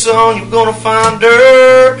dig, son, you're gonna find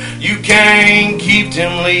dirt. You can't keep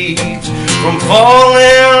them leaves from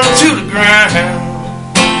falling to the ground.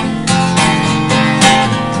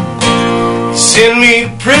 Send me to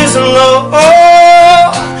prison, Lord,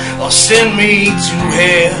 or send me to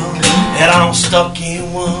hell, and I'm stuck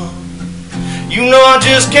in one. You know I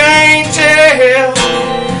just can't tell.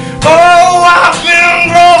 Oh, I've been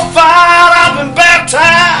glorified, I've been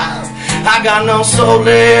baptized, I got no soul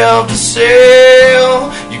left to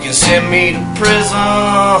sell. You can send me to prison,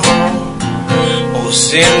 or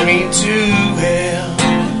send me to hell.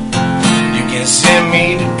 You can send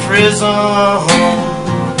me to prison,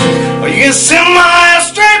 or you can send my ass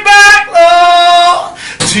straight back, Lord,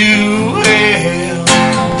 to hell.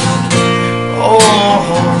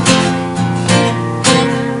 Oh.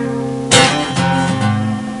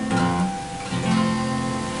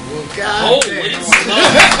 Holy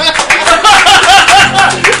smokes.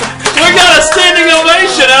 We got a standing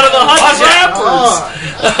ovation out of the Hot Rappers.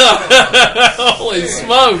 Holy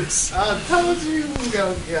smokes. I told you, I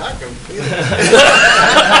can feel it.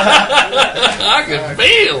 I can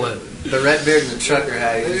feel it. The red beard and the trucker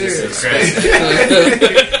hat, you just expect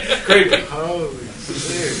Creepy. Holy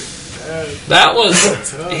shit. That was,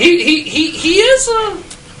 he is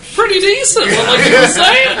pretty decent. Like you were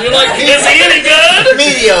saying, you're like, is he any good?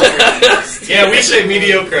 Mediocre. Yeah, we say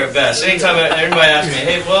mediocre at best. Anytime everybody asks me,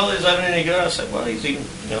 hey, well, is Evan any good? I say, well, he's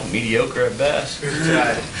mediocre at best.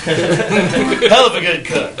 Right. Hell of a good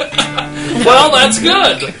cook. Well, that's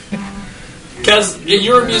good. Because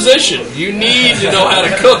you're a musician. You need to know how to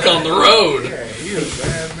cook on the road. Yeah, he's a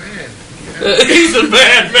bad man. He's a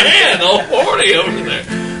bad man. Old 40 over there.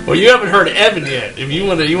 Well, you haven't heard Evan yet. If you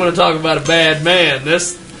want to talk about a bad man,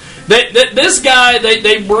 this guy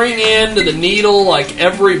they bring into the Needle like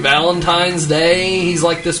every Valentine's Day. He's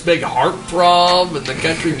like this big heartthrob in the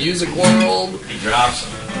country music world. He drops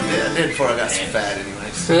them. Yeah, and before I got some fat,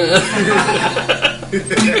 anyways.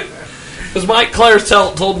 Because Mike Clares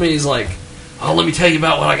told me, he's like, oh, let me tell you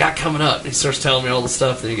about what I got coming up. And he starts telling me all the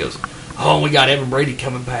stuff, and he goes, oh, we got Evan Brady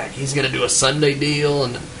coming back. He's going to do a Sunday deal,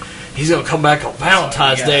 and he's going to come back on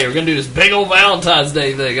Valentine's Day. We're going to do this big old Valentine's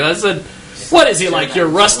Day thing. And I said, what is he, like your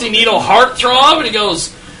Rusty Needle heartthrob? And he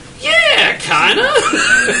goes, yeah, kind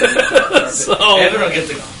of. So Evan will get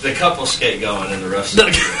the couple skate going in the Rusty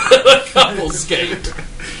Needle. The couple skate.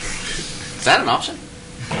 Is that an option?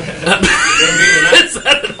 Is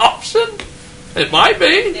that an option? It might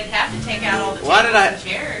be. They'd have to take out all the Why did I?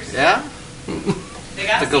 chairs. Yeah. They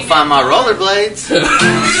got To go find my rollerblades.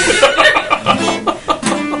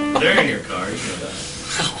 They're in your car. You know that.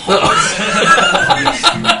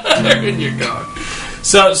 They're in your car.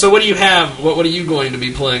 So what do you have? What are you going to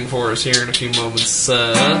be playing for us here in a few moments?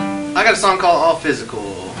 I got a song called All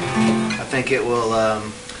Physical. I think it will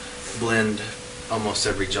blend almost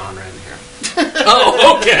every genre in here.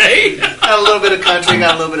 Oh, okay. Got a little bit of country,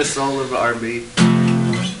 got a little bit of soul, a little bit of R&B.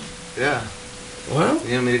 Yeah. Well,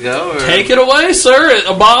 you want me to go? Or? Take it away, sir.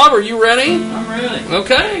 Bob, are you ready? I'm ready.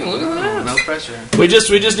 Okay, look at that. No pressure. We just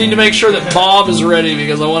need to make sure that Bob is ready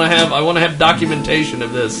because I want to have documentation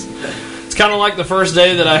of this. It's kind of like the first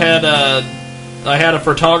day that I had a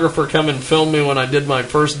photographer come and film me when I did my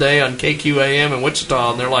first day on KQAM in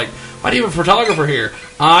Wichita, and they're like, why do you have a photographer here?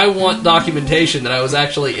 I want documentation that I was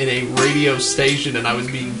actually in a radio station and I was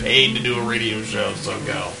being paid to do a radio show, so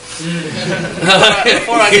go.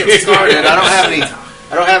 Before I get started, I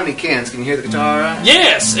don't have any cans. Can you hear the guitar all right?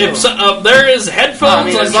 Yes, if there is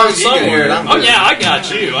headphones, as long as you can hear it, I'm oh good. yeah, I got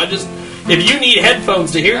you. If you need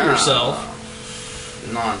headphones to hear yourself.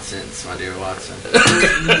 Nonsense, my dear Watson.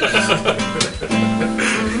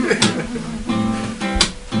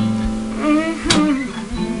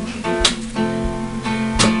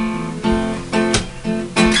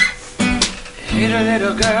 Hey, the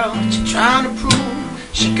little girl, what you trying to prove?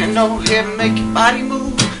 She can no hip, make your body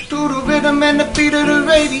move to the rhythm and the beat of the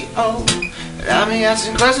radio. Without me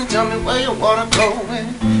asking questions, tell me where you wanna go.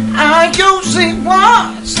 And I usually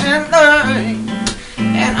watch and learn,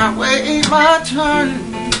 and I wait my turn.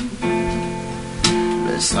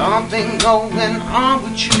 There's something going on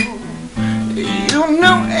with you. You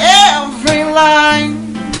knew every line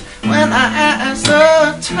when I asked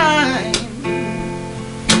the time.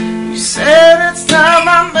 You said it's time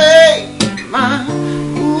I made my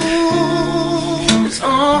moves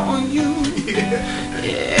on you.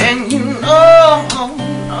 And you know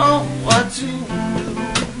what to do.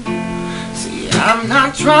 See, I'm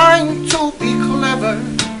not trying to be clever.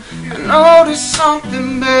 I know there's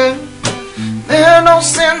something better. There's no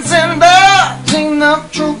sense in doubting the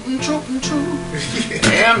truth and truth and truth.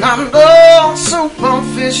 And I'm no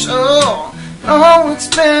superficial. No, it's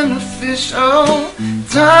beneficial.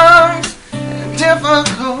 Times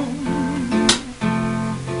difficult.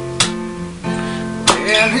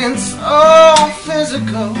 and it's all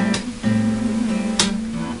physical.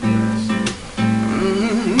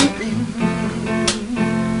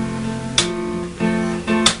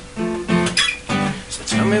 So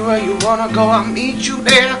tell me where you wanna go, I'll meet you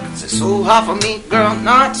there. 'Cause it's so hard for me, girl,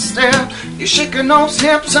 not to stare. You're shaking those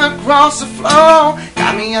hips across the floor.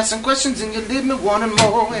 Got me asking questions and you leave me wanting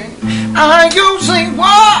more. And I usually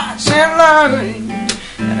watch and learn,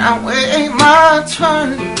 and I wait my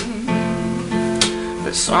turn.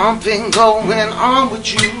 There's something going on with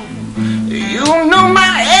you. You know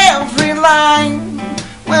my every line.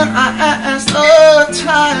 When I asked the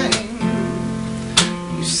time,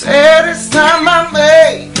 you said it's time I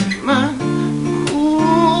make my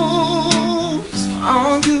moves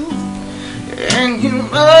on you. And you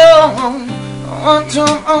know what to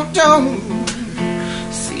do.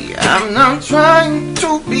 See, I'm not trying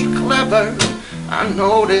to be clever. I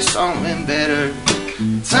know there's something better.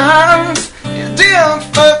 Times is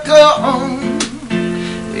difficult,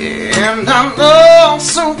 and I'm no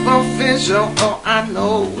superficial. Oh, I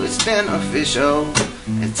know it's beneficial.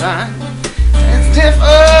 At times it's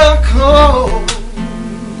difficult.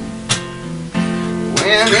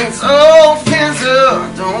 When it's all physical,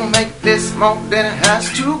 don't make this more than it has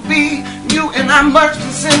to be. You and I merged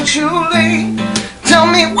essentially. Tell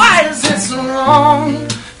me, why is it so wrong?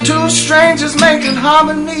 Two strangers making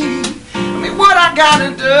harmony. I mean, what I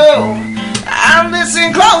gotta do? I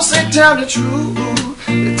listen close and tell the truth.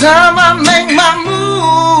 The time I make my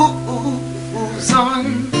moves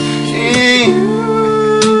on you,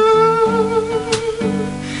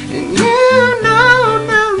 and you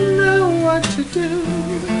know what to do.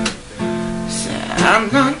 Say, I'm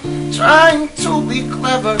not trying to be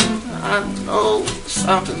clever. I know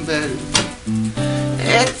something better.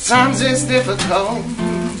 At times it's difficult.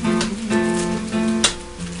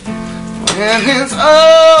 And it's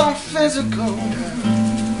all physical.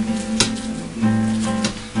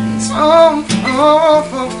 It's all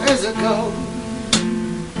physical.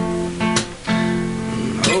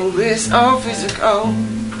 Oh, it's all physical.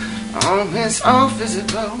 Oh, it's all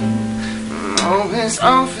physical. Oh, it's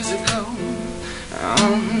all physical. Oh,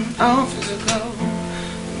 all physical.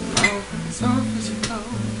 Oh, it's all physical.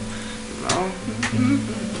 Oh,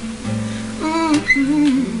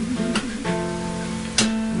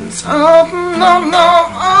 it's all,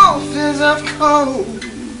 all physical.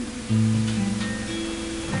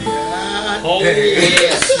 Oh,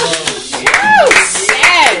 yes.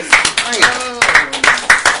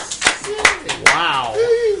 Wow.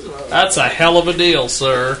 That's a hell of a deal,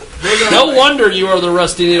 sir. No wonder you are the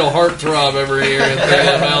Rusty Needle heartthrob every year at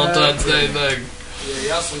the Valentine's Day thing. Yeah,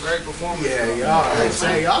 y'all some great performers. Yeah, y'all. I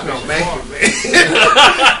say y'all gonna make it,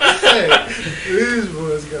 man. These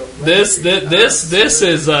boys go. This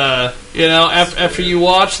is you know, after you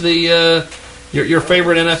watch the your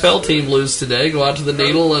favorite NFL team lose today, go out to the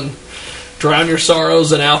Needle and drown your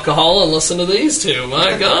sorrows in alcohol and listen to these two.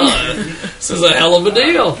 My God, this is a hell of a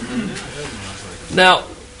deal. Now,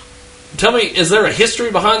 tell me, is there a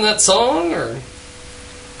history behind that song, or?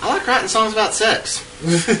 I like writing songs about sex.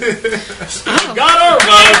 Got our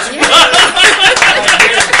vote.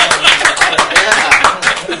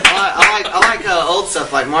 I like old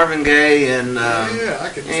stuff like Marvin Gaye and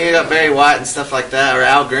you got Barry White and stuff like that, or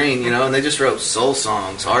Al Green, you know, and they just wrote soul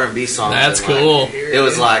songs, R&B songs. That's and cool. It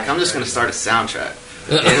was like, I'm just going to start a soundtrack.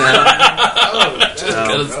 You know? Just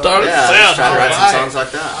going to start a soundtrack. I just try to write some songs like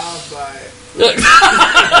that. 40.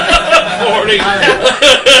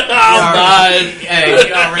 I'll buy it. Hey,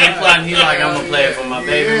 he already planned. He's like, I'm gonna play it for my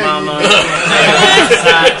baby mama.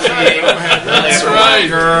 That's right,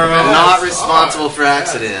 girl. Not responsible for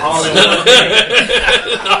accidents.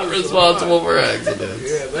 Not responsible for accidents.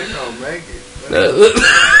 Yeah, they gonna make it.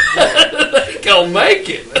 They gonna make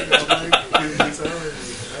it.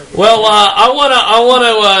 Well, I want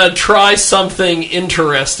to try something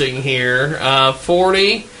interesting here.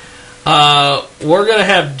 40. We're gonna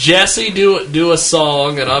have Jesse do a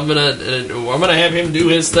song, and I'm gonna have him do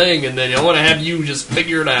his thing, and then I want to have you just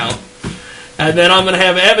figure it out, and then I'm gonna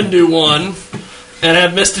have Evan do one, and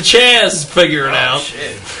have Mr. Chaz figure it out.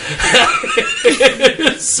 Shit.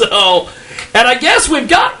 So, and I guess we've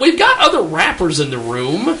got other rappers in the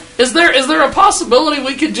room. Is there a possibility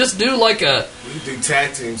we could just do like a? We do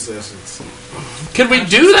tag team sessions. Can we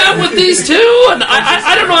do that with these two? And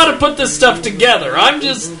I don't know how to put this stuff together. I'm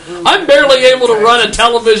barely able to run a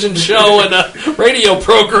television show and a radio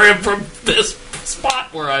program from this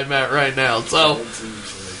spot where I'm at right now. So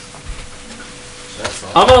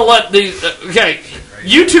I'm going to let these. Okay,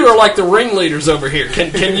 you two are like the ringleaders over here.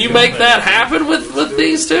 Can you make that happen with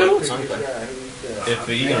these two? If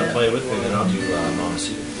you're going to play with me, then I'll do Mama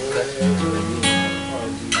Cedar.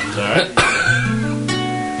 All right.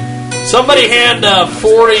 Somebody hand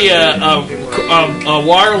 40 a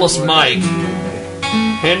wireless mic.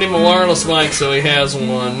 Hand him a wireless mic so he has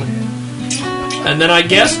one. And then I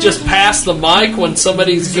guess just pass the mic when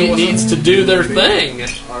somebody needs to do their thing.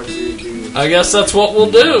 I guess that's what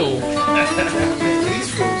we'll do.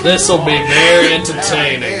 This will be very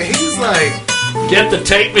entertaining. He's like... Get the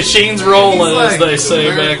tape machines rolling, as they say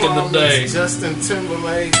back in the day. Justin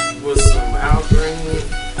Timberlake with some Al Green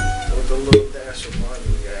with a little dash of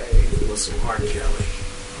Marvin Gaye with some R. Kelly.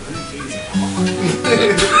 He's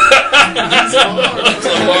hard.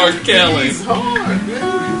 Some R. Kelly. He's hard, man.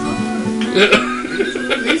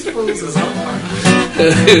 These fools is hard.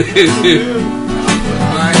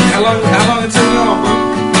 Alright, how long until we on, bro?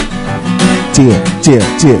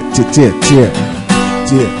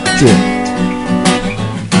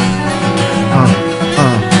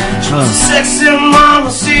 Sexy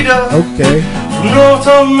mamacita. Okay. From north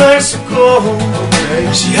of Mexico. Okay.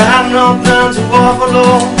 She had no plans to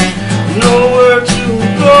Buffalo. Nowhere to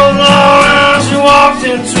go. Long as she walked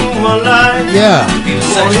into my life. Yeah.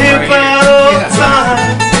 Before hit out of time.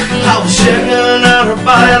 I was checking out her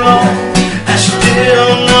bio. And she did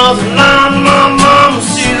another line. My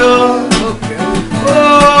mamacita. Okay.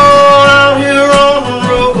 Oh, out here on the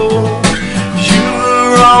road. You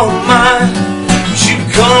were all mine.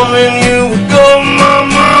 Come and you would go, my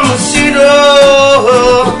mamacita.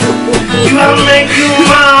 You I'll make you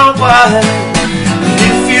my wife. And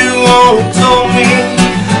if you only told me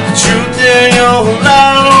the truth, then you're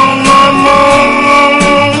lying on my mom.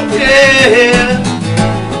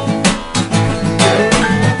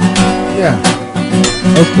 Yeah.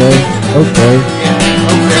 Okay.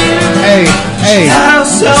 Hey.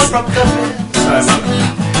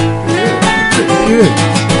 Good.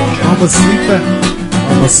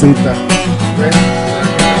 Mamacita.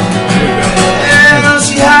 And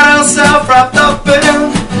she had herself wrapped up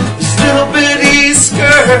in this little bitty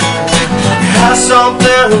skirt. Had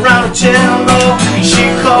something around her chin, oh, she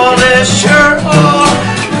called it shirt. Oh,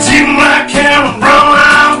 take my camera, brown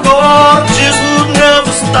out, gold, just would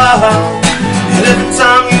never stop. And every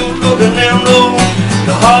time you look at them, oh,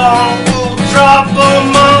 the heart will drop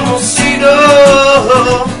on mamacita.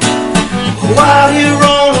 While you're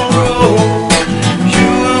on the road.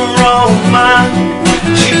 Mine.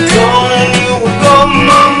 She calling you a go,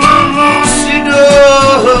 mama, she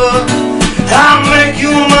does. I'll make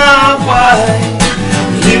you my wife.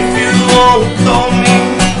 If you won't call me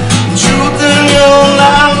truth in your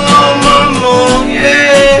life, oh mama,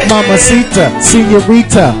 yeah. Mamacita,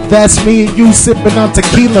 señorita, that's me and you sipping on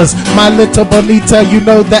tequilas. My little bonita, you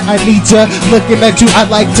know that I need ya. Looking at you, I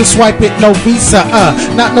like to swipe it, no visa,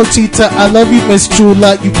 not no cheetah. I love you, Miss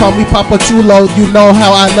Chula. You call me Papa Chulo. You know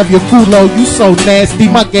how I love your culo. You so nasty,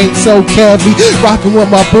 my game so curvy. Rocking with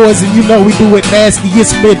my boys, and you know we do it nasty.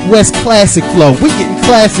 It's Midwest classic flow. We getting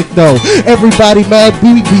classic though. Everybody mad,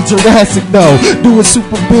 we be Jurassic though. Do it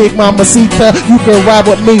super big, mamacita. You can ride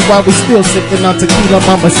with me while we still sipping on tequila,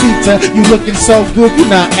 mamacita. You looking so good, you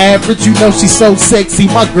not average. You know she's so sexy.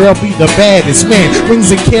 My girl be the baddest, man.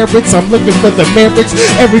 Rings and carrots, I'm looking for the marriage.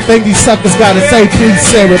 Everything these suckers gotta say, please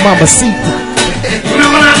say it, mamacita.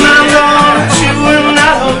 Remember that night on you in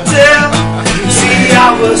that hotel? See,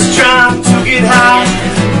 I was trying to get high,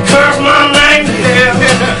 curse my name to hell.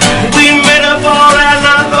 We made up all that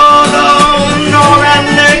night, Lord, and all that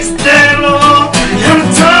next day, Lord. And the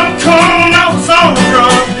time come, I was on the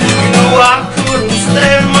run. You know I couldn't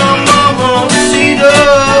stand my mama, she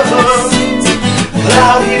does. But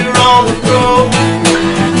out here on the road,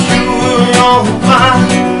 you were on the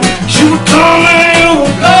vine. You were coming, you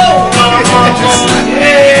would go, my mama,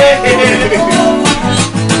 yeah.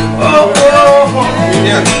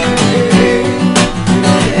 Yeah.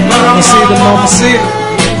 Mamacita.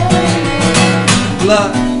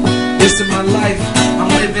 Blood, this is my life. I'm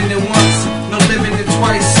living it once, no living it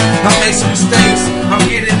twice. I made some mistakes, I'm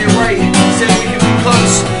getting it right. Said we can be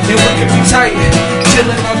close, and we can be tight.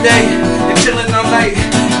 Chilling all day, and chilling all night.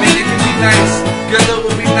 Man, it can be nice, girl, it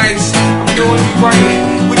would be nice. I'm doing you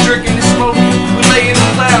right, we drinking and smoking, we lay in the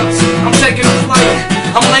clouds. I'm taking a flight,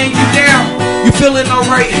 I'm laying you down. You feeling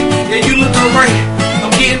alright, yeah, you look alright. I'm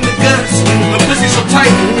getting the guts, my pussy so tight,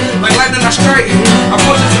 like lightning I strike. I'm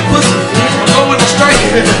pushing some pussy, I'm going to strike.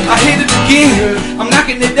 I hit it again, I'm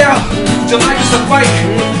knocking it out, till like it's a fight.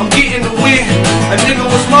 I'm getting the win. A nigga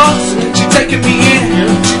was lost, she taking me in,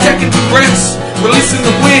 she taking the breaths, releasing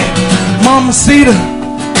the wind. Mamacita.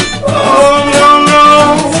 Oh no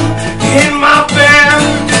no, in my bed,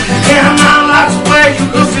 and I like the way you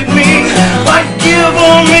look at me, like give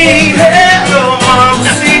on me head, oh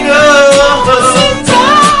mamacita.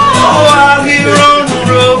 Oh, out here on the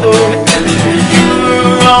road.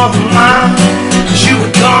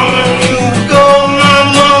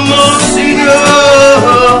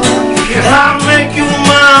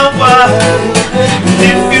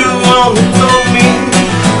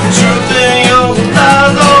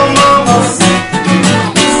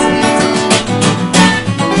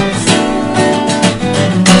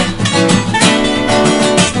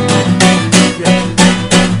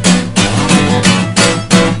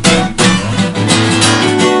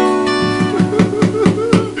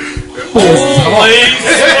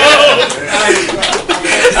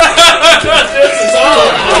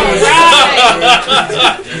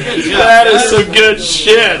 some good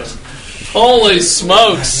shit. Holy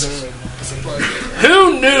smokes.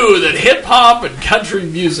 Who knew that hip-hop and country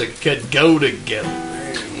music could go together?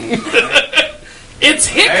 It's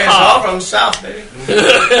hip-hop. Hey, it's all from the South, baby.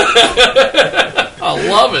 I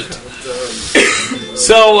love it.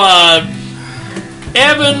 So,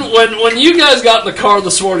 Evan, when you guys got in the car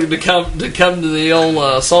this morning to come to the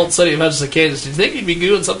old Salt City of Hutchinson, Kansas, do you think you'd be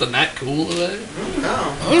doing something that cool today?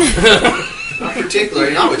 No. Not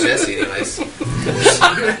particularly. Not with Jesse, anyways.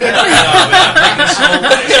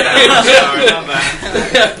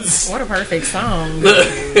 What a perfect song.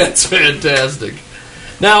 That's fantastic.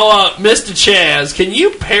 Now, Mr. Chaz, can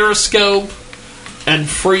you periscope and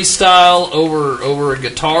freestyle over a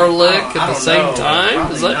guitar lick at the same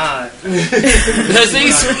time? Is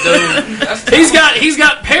that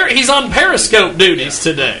he's on Periscope duties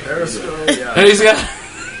today. And he's got.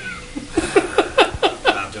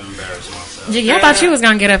 Jiggy, I thought you was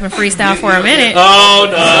gonna get up and freestyle for a minute. Oh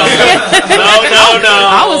no! No!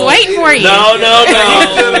 I was waiting for you. No!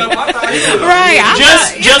 Right?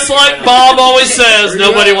 Just like Bob always says,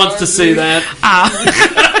 nobody wants to see that.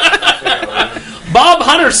 Bob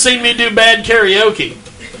Hunter's seen me do bad karaoke.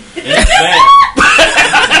 It's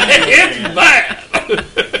bad.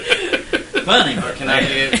 Funny. Can I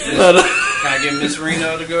get Miss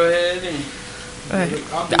Reno to go ahead and?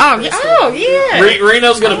 Yeah.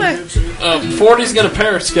 Reno's gonna 40's gonna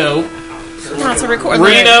periscope. Not to record.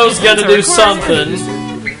 Reno's gonna do something.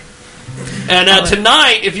 And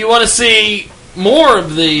tonight, if you want to see more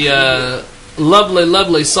of the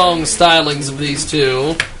lovely song stylings of these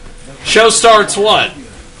two, show starts what?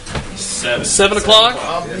 7 o'clock.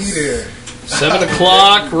 I'll be there. 7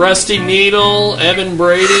 o'clock. Rusty Needle, Evan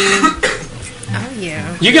Brady. Oh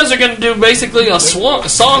yeah. You guys are going to do basically a song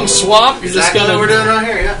swap. You're just going to we're doing right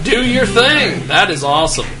here, yeah. do your thing. That is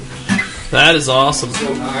awesome. That is awesome.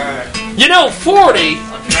 You know, 40.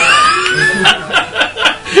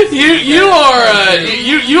 you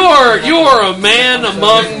are a man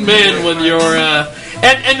among men with your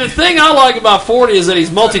and the thing I like about 40 is that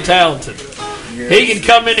he's multi-talented. He can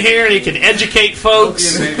come in here and he can educate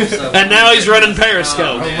folks, and now he's running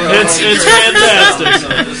Periscope. It's fantastic.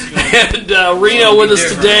 And Reno with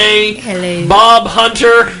us today. Hello. Bob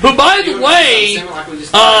Hunter, who, by the way,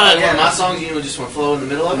 my songs, just want to flow in the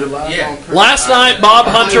middle of it. Yeah. last night Bob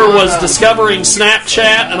Hunter was discovering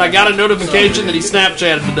Snapchat, and I got a notification that he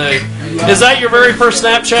Snapchatted today. Is that your very first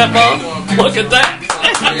Snapchat, Bob? Look at that.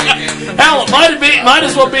 Hell, it might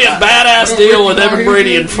as well be a badass deal with Evan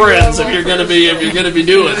Brady and friends if you're gonna be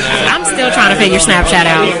doing that. I'm still trying to figure Snapchat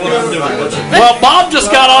out. Well, Bob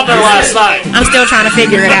just got on there last night. I'm still trying to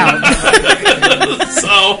figure it out.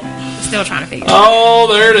 Still trying to figure it out. Oh,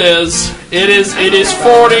 there it is. It is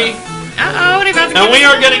 40. And we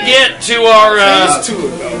are going to get to our to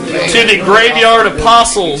the Graveyard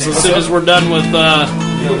Apostles as soon as we're done with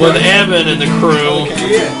Evan and the crew,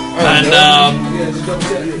 and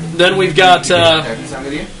then we've got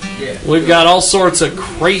all sorts of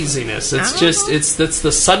craziness. It's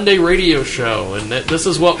the Sunday radio show, and this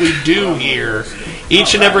is what we do here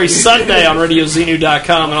each and every Sunday on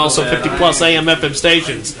RadioZenu.com and also 50 plus AM FM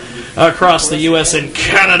stations across the U.S. and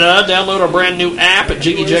Canada. Download our brand new app at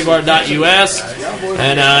jiggyjaguar.us.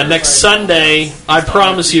 And next Sunday, I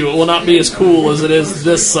promise you, it will not be as cool as it is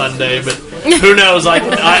this Sunday, but who knows?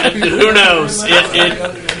 Who knows?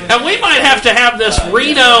 And we might have to have this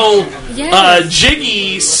Reno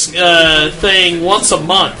Jiggy thing once a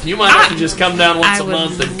month. You might have to just come down once a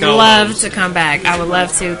month and go. I would love to come back. I would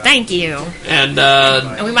love to. Thank you. And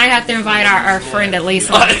we might have to invite our friend at least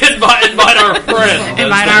once. invite our friend.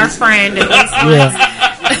 Invite our friend at least once.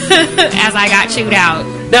 As I got chewed out.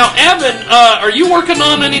 Now, Evan, are you working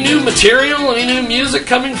on any new material, any new music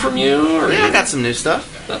coming from you? Or? Yeah, I got some new stuff.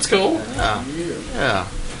 That's cool. Yeah.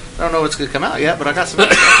 I don't know what's going to come out yet, but I got some.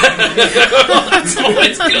 That's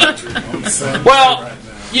always good. Well,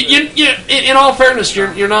 you, in all fairness,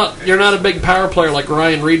 you're not a big power player like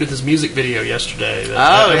Ryan Reed with his music video yesterday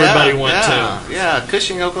that everybody went to. Yeah,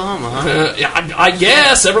 Cushing, Oklahoma, huh? I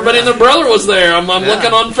guess everybody and their brother was there. I'm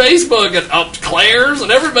looking on Facebook at Claire's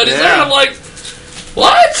and everybody's there. And I'm like,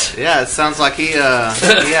 what? Yeah, it sounds like he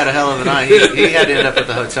had a hell of a night. He had to end up at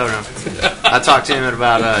the hotel room. I talked to him at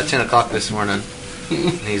about 10 o'clock this morning.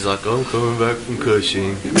 And he's like, I'm coming back from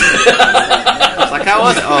Cushing. I was like, how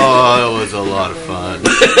was it? Oh, it was a lot of fun.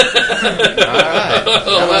 All right.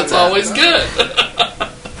 Well, that's always good.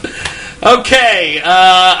 Okay,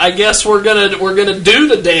 I guess we're gonna do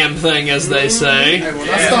the damn thing, as they say. Hey, when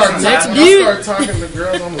I start talking to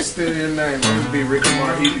girls, I'm gonna steal your name. I'm gonna be Ricky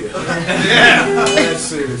Marhevia. That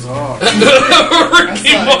shit is hard.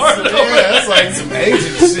 Ricky Marhevia. Yeah, that's like some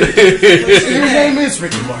Asian shit. Your name is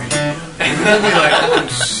Ricky Marhevia. And they'll be like, oh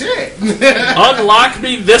shit. Unlock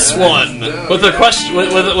me this one with a question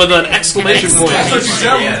with an exclamation point.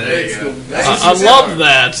 I love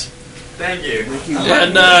that. Thank you.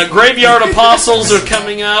 And Graveyard Apostles are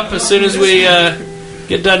coming up as soon as we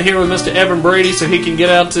get done here with Mr. Evan Brady, so he can get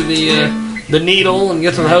out to the Needle and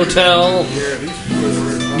get to the hotel.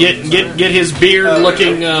 Get his beard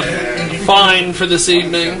looking fine for this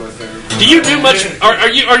evening. Do you do much? Are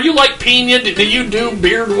you like Pena? Do you do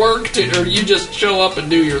beard work, or do you just show up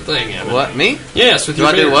and do your thing, Evan? What, me? Yes, with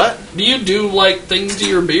your beard. Do I do what? Do you do like things to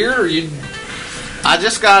your beard, or you? I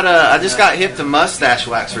just got hip to mustache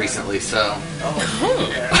wax recently, so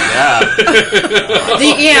yeah.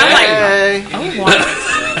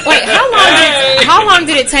 Wait, how long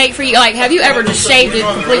did it take for you? Like, have you ever just shaved it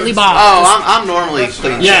completely bald? Oh, I'm normally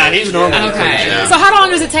clean. Yeah, he's normally okay. Yeah. So how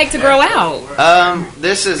long does it take to grow out?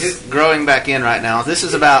 This is growing back in right now. This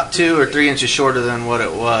is about 2 or 3 inches shorter than what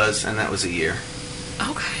it was, and that was a year.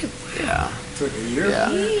 Okay. Yeah. Took a year?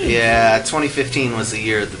 Yeah, 2015 was the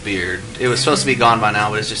year of the beard. It was supposed to be gone by now,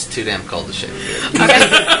 but it's just too damn cold to shave a beard.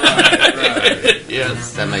 Okay.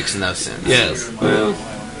 Yes. That makes no sense. Yes. Well.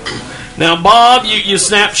 Now, Bob, you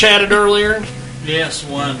Snapchatted earlier? Yes,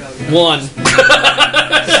 one. I don't know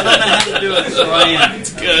how to do it, so I am.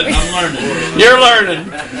 It's good. I'm learning. You're learning.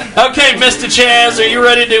 Okay, Mr. Chaz, are you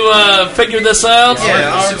ready to figure this out? Yeah,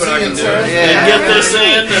 I'll see what I can do. And get this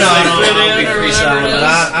in?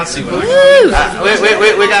 I'll see what I can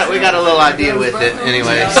do. We got a little idea with it,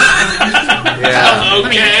 anyways. Yeah.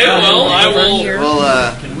 Okay, well,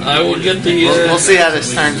 I will get the... We'll see how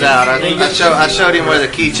this turns out. I showed him where the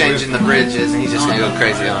key change in the bridge is, and he's just going to go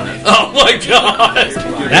crazy on it. Oh, my God.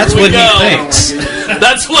 That's what he thinks.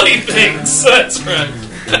 That's what he thinks. That's right.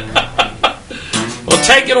 Well,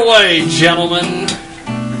 take it away, gentlemen.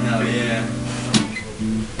 Oh, yeah.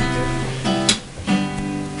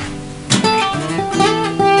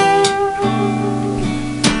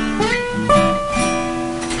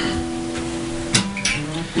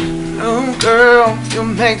 Oh, girl, you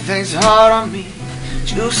make things hard on me.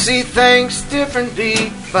 You see things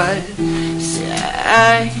differently, but see,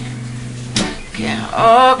 I can't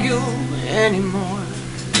argue anymore.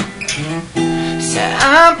 Say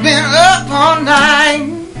I've been up all night,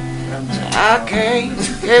 I can't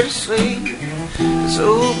get to sleep.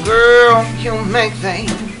 So girl, you make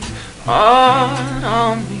things hard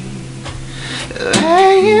on me. The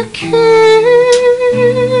way you kiss,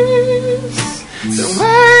 the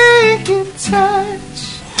way you touch,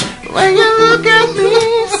 the way you look at me,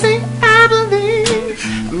 see I believe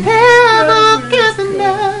I'm never giving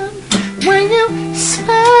up. When you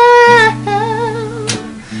smile,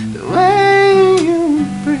 the way you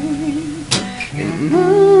breathe, and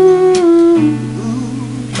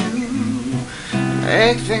you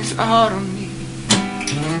make things hard on me.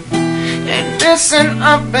 And listen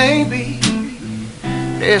up, baby,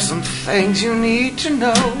 there's some things you need to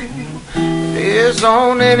know. There's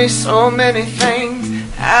only so many things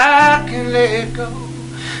I can let go.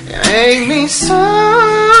 It make me so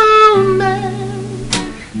mad.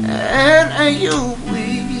 And you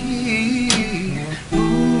weak.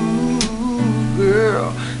 Ooh,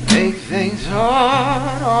 girl, make things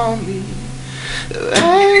hard on me. The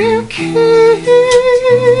way you kiss,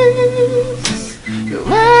 the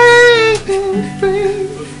way you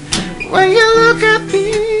breathe, when you look at me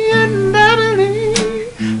and I believe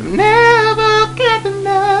I'm never giving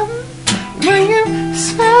up. When you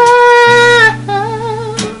smile,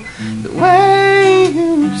 the way you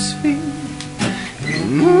speak.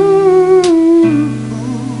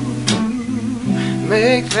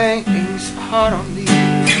 Make things hard on me.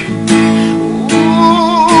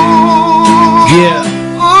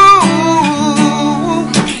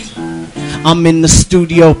 I'm in the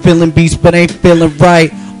studio feeling beats but ain't feeling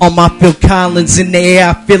right. On my Phil Collins in the air,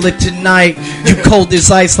 I feel it tonight. You cold as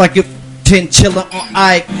ice like a chinchilla on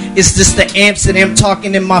Ike. It's just the Amsterdam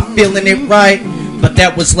talking, am I feeling it right? But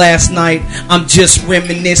that was last night. I'm just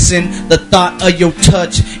reminiscing the thought of your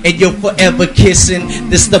touch and your forever kissing.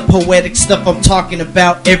 This the poetic stuff I'm talking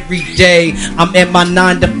about every day. I'm at my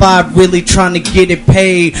 9 to 5 really trying to get it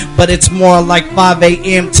paid, but it's more like 5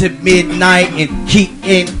 a.m. to midnight and keep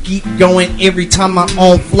going every time I'm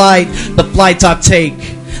on flight. The flights I take,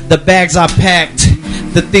 the bags I packed,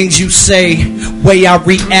 the things you say, way I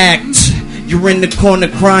react. You're in the corner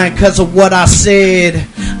crying cause of what I said.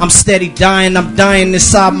 I'm steady dying, I'm dying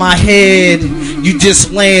inside my head. You just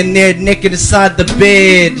laying there naked inside the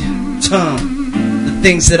bed. The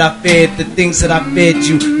things that I fed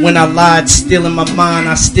you when I lied, still in my mind.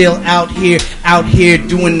 I still out here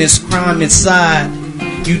doing this crime inside.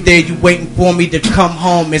 You there, you waiting for me to come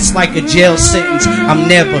home. It's like a jail sentence, I'm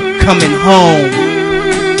never coming home.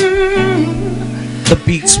 The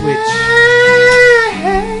beat switch.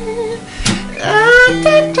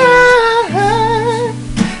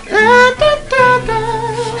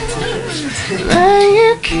 When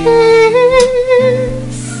you kiss,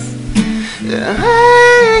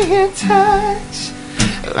 when you touch,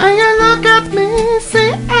 when you look at me,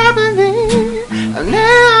 say I believe I'll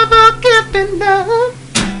never give enough.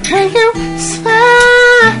 When you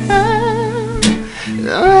smile,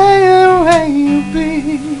 the way you be,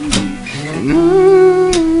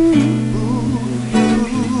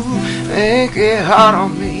 make it hard on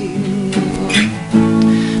me.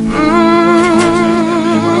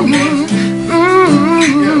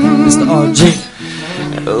 Mr. RG.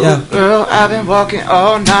 Oh, girl, I've been walking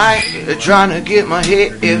all night, trying to get my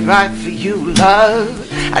head right for you, love.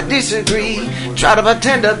 I disagree. Try to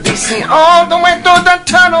pretend to be seen all the way through the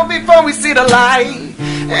tunnel before we see the light.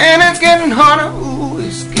 And it's getting harder, ooh,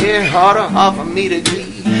 it's getting harder for me to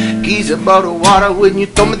geese about the water. When you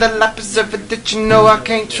throw me the life preserver that you know I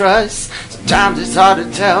can't trust. Sometimes it's hard to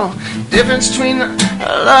tell the difference between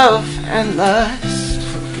love and lust.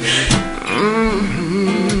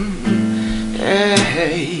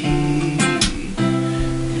 Hey.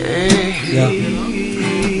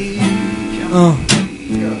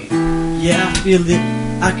 Yeah, I feel it.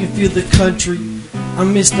 I can feel the country.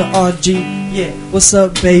 I'm Mr. RG. Yeah, what's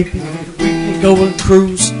up, baby? We can go and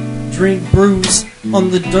cruise, drink brews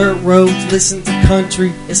on the dirt roads, listen to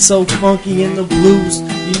country. It's so funky in the blues.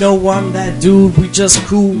 You know I'm that dude. We just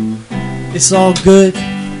cool. It's all good.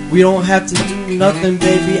 We don't have to do nothing,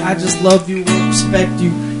 baby. I just love you and respect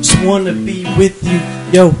you. Just wanna be with you.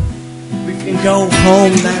 Yo, we can go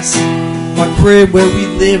home. That's my crib where we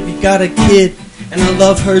live. We got a kid, and I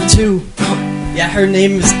love her too. Yeah, her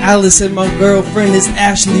name is Alice, and my girlfriend is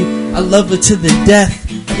Ashley. I love her to the death.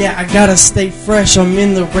 Yeah, I gotta stay fresh. I'm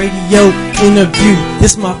in the radio interview.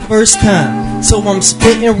 This my first time, so I'm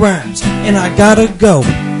spitting rhymes, and I gotta go.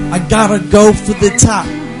 I gotta go for the top.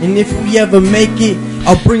 And if we ever make it,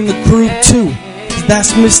 I'll bring the crew too. 'Cause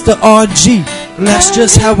that's Mr. RG, and that's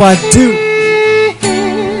just how I do.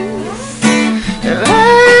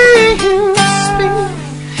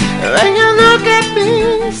 When you look at me,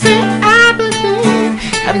 say I believe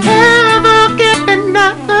I never get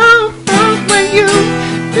enough when you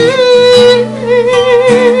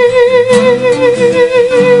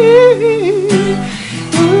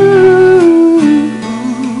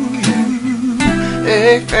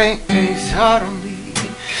it's hard on me.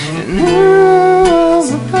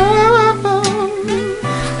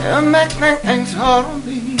 Make things hard on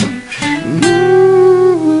me.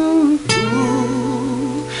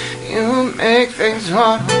 You make things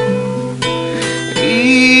hard on me.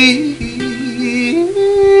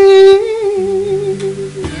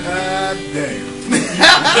 God damn.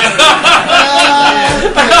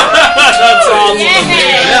 That's awesome.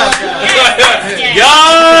 Yeah.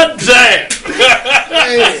 God damn.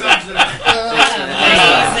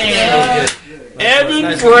 Evan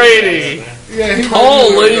Brady. Yeah,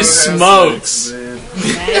 holy smokes.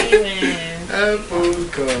 That fool's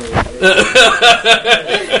cold.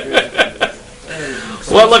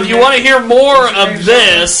 Well, if you want to hear more of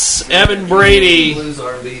this, Evan Brady. Blues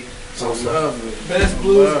R&B. Best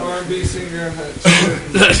blues R&B singer.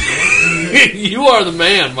 You are the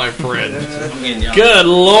man, my friend. Good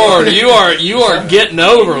Lord, you are getting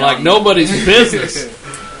over like nobody's business.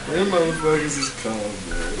 Them motherfuckers is cold,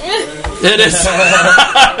 man. It is.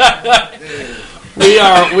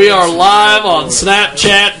 We are live on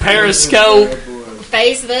Snapchat, Periscope,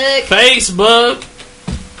 Facebook.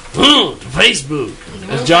 Facebook,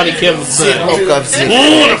 as Johnny Kim would say.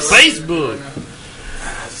 The Facebook.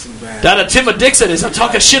 That Timma Dixon is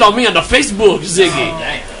talking shit on me on the Facebook, Ziggy.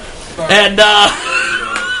 And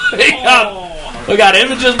we got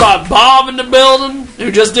images by Bob in the building,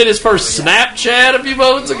 who just did his first Snapchat a few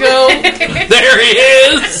moments ago. There he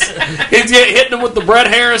is. He's hitting him with the Bret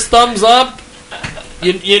Harris thumbs up.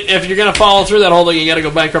 If you're going to follow through that whole thing, you got to go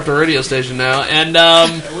bankrupt a radio station now. And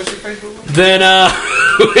then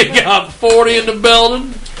we got 40 in the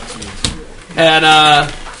building. And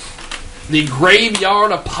the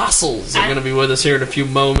Graveyard Apostles are going to be with us here in a few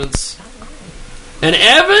moments. And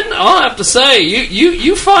Evan, I'll have to say,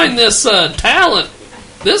 you find this talent,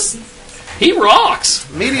 he rocks.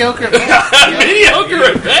 Mediocre at best. Mediocre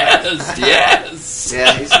at best, yes.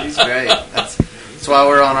 Yeah, he's great. That's why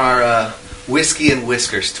we're on our Whiskey and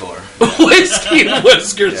Whiskers tour. Whiskey and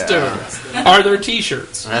Whiskers tour. Are there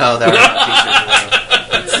T-shirts? No, there are not T-shirts.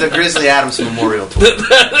 It's the Grizzly Adams Memorial Tour.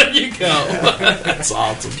 There you go. That's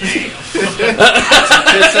awesome. I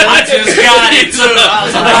just got it too.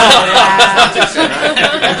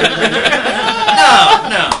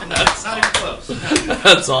 No, it's not even close.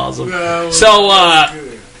 That's awesome. So,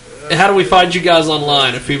 how do we find you guys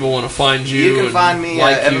online if people want to find you? You can find me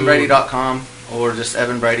like at evanbrady.com or just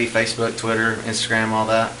Evan Brady, Facebook, Twitter, Instagram, all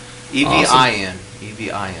that. EVIN. EVIN.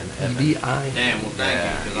 EVIN. Damn, well,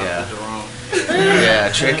 thank you. Yeah. I put the wrong.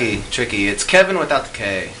 Yeah, tricky. It's Kevin without the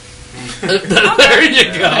K. There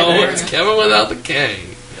you go. It's Kevin without the K.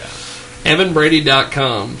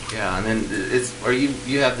 EvanBrady.com. Yeah, and then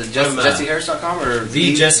you have the JesseHarris.com or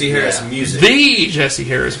the Jesse Harris Music. The Jesse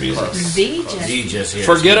Harris Music. The Jesse Harris.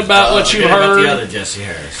 Forget about what you heard. About the other Jesse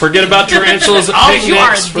Harris. Forget about tarantulas at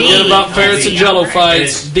picnics. Forget about ferrets and jello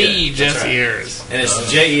fights. The Jesse Harris. And it's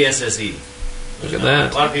JESSE. Look at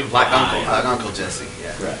that. A lot of people Black Uncle Jesse.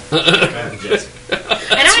 Yeah. Right. Jesse.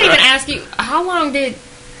 And I didn't even ask you, how long did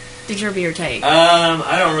your beard take?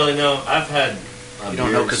 I don't really know. I've had. You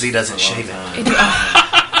don't know because he doesn't shave it. Okay.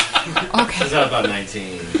 Since I was about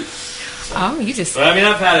 19. So. Oh, you just. But I mean,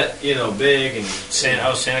 I've had it, big, and I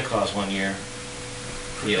was Santa Claus one year.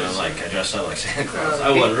 Like I dressed up like Santa Claus.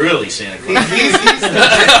 I wasn't really Santa Claus.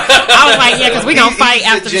 I was like, yeah, because we're going to fight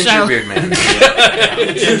after the show. Beard man.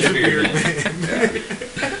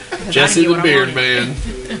 Jesse the Beard Man.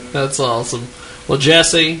 That's awesome. Well,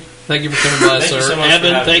 Jesse, thank you for coming by, sir. So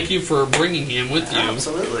Evan, thank you for bringing him with you.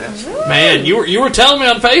 Absolutely. Man, you were telling me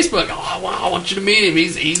on Facebook, I want you to meet him.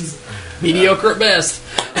 He's mediocre at best.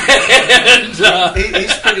 And,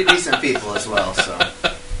 he's pretty decent people as well, so.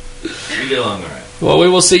 We get along all right. Well, we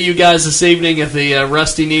will see you guys this evening at the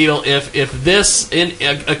Rusty Needle. If this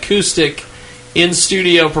acoustic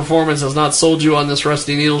in-studio performance has not sold you on this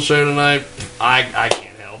Rusty Needle show tonight, I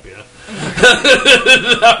can't help you.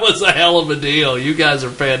 That was a hell of a deal. You guys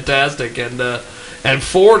are fantastic. And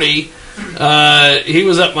 40, he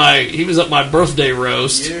was at my birthday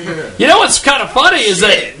roast. Yeah. You know what's kind of funny is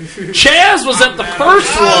that Chaz was at the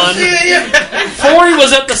first one. 40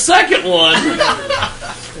 was at the second one.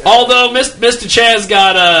 Although Mr. Chaz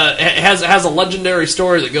has a legendary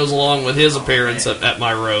story that goes along with his appearance at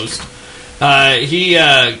my roast. He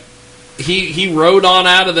rode on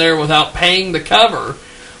out of there without paying the cover.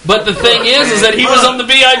 But the thing is that he was on the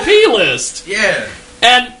VIP list. Yeah.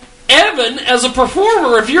 And Evan, as a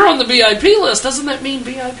performer, if you're on the VIP list, doesn't that mean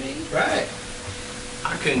VIP? Right.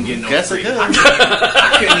 I couldn't get no Guess free. it could.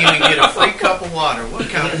 I couldn't even get a free cup of water. What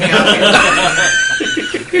kind of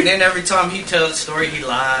And then every time he tells the story, he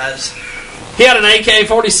lies. He had an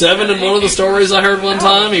AK-47 in one of the stories I heard one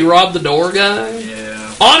time. He robbed the door guy.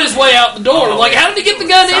 Yeah. On his way out the door. I'm like, how did he get the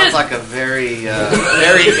gun in? Sounds like a very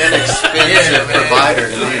inexpensive provider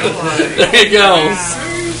to me. There you go.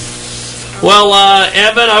 Well,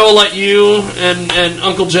 Evan, I will let you and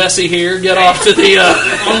Uncle Jesse here get off to the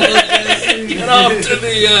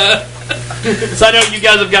so I know you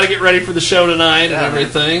guys have got to get ready for the show tonight and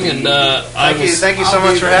everything. And thank you so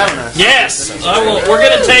much for having us. Yes, we're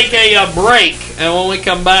going to take a break, and when we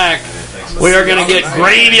come back, we are going to get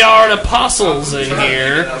Graveyard Apostles in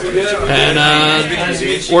here, and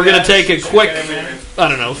we're going to take a quick, I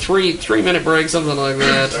don't know, 3-minute break, something like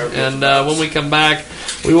that. And when we come back,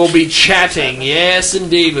 we will be chatting, yes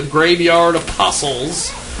indeed, with Graveyard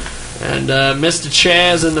Apostles and Mr.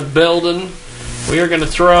 Chaz in the building. We are going to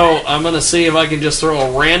I'm going to see if I can just throw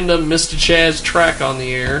a random Mr. Chaz track on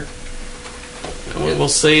the air. And we'll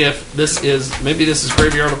see if maybe this is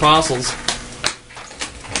Graveyard Apostles.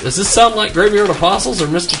 Does this sound like Graveyard Apostles or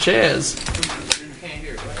Mr. Chaz?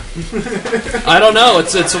 I don't know.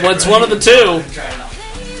 It's one of the two.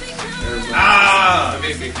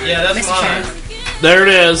 Yeah, that's mine. There it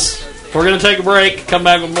is. We're going to take a break. Come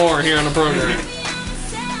back with more here on the program.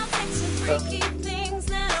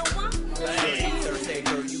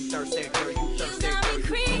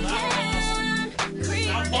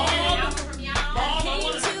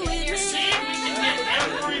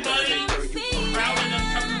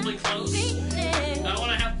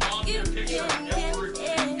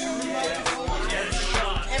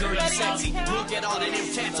 Look at all of them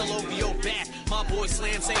tats all over your back. My boy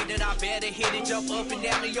Slam say that I better hit it, jump up and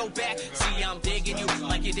down on your back. See, I'm digging you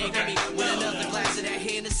like you're digging me with another glass of that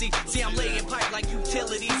Hennessy. See, I'm laying pipe like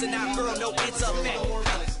utilities, and now, girl, no, it's a fact.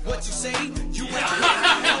 What you say? You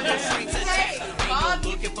ain't no strings attached. Ain't no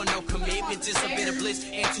looking for no commitment, just a bit of bliss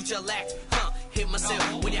and to chillax. Hit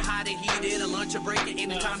myself when you're hot and heated, a lunch or break,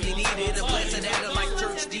 anytime you need it. A blessing at it like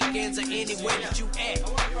church deacons. depends on anywhere that you at.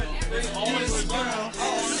 This girl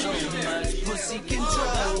has so much pussy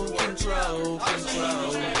control.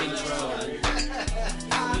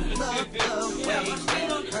 I love the way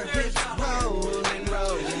her hips roll and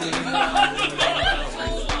roll.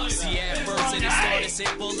 See, at first it started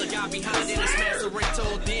simple, I got behind it, it's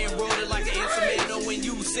masterito. Then wrote it like an instrumental. When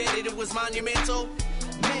you said it was monumental.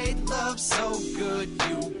 Made love so good,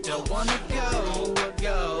 you don't wanna go.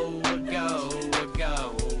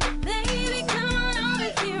 Baby, come on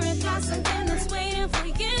over here and got something that's waiting for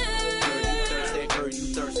you.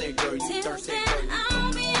 You thirsty girl, Till then,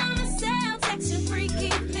 I'll be on the cell, texting freaky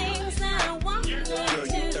things that I want you to.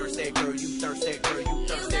 You thirsty girl, you thirsty girl. You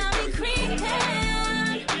got me creeping.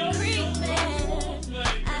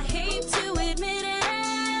 I hate to admit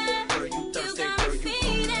it. You got me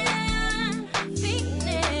feeling.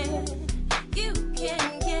 You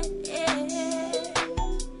can get it.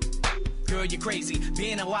 Girl, you're crazy.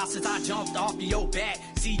 Been a while since I jumped off your back.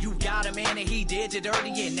 See, you got a man and he did you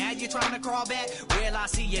dirty, and now you're trying to crawl back. Well, I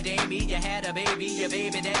see you, Damie. You had a baby. Your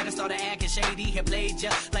baby daddy started acting shady. He played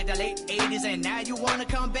you like the late 80s, and now you want to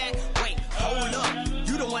come back. Wait, hold up.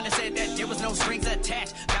 You the one that said that there was no strings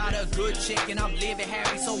attached. Got a good chick and I'm living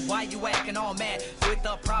happy, so why you acting all mad? With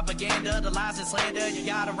the propaganda, the lies and slander, you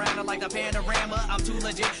got around it like a panorama. I'm too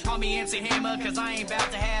legit, call me MC Hammer, cause I ain't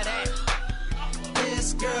about to have that.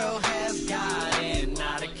 This girl has gotten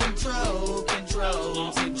out of control.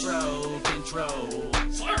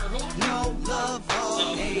 No love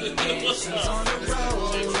or hate, she's on a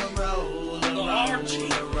roll.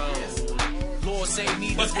 Lord save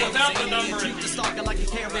me, this girl is treat the stalker like you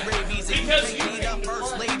carry rabies. If you make me the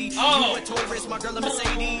first lady, you a tourist, my girl a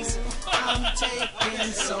Mercedes. I'm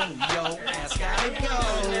taking so yo ass gotta go.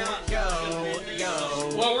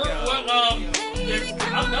 Well,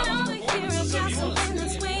 I'm done with performances, so if you want to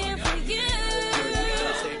scoot,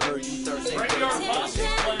 Graveyard Posse is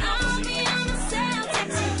playing on the scene.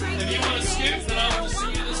 If you want to scoot, then I'll just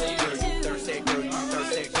see you this evening.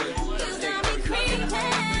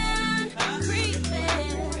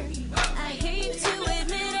 I hate to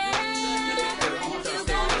admit it. You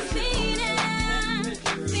got me feeling.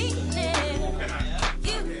 You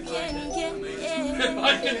can get it. If I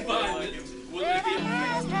can find it, will it be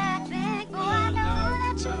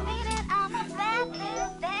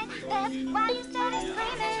why you started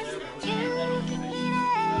screaming. You can get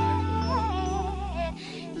it.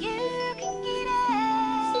 You can get it.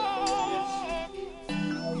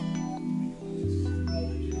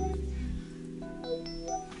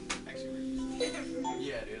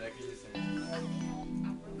 Yeah, dude, I could just say.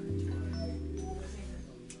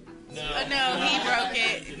 No, he broke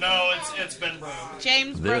it. No, it's been broken.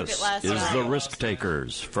 James broke it This last is night. the Risk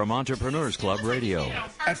Takers from Entrepreneurs Club Radio.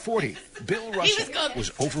 At 40, Bill Russell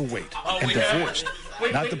was overweight and we divorced.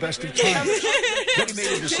 Not the best of times. But he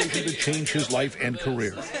made a decision to change his life and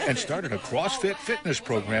career and started a CrossFit fitness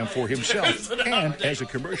program for himself and as a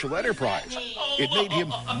commercial enterprise. It made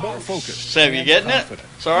him more focused. Sam, you getting it?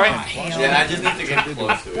 Sorry? Yeah, I just need to get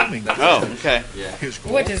close to it. Oh, okay. Yeah.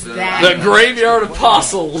 What is that? The Graveyard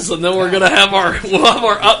Apostles, and then we're gonna have our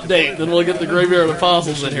update. Then we'll get the Graveyard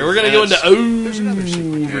Apostles in here. We're gonna go into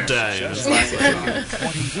overtime.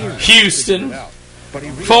 Houston.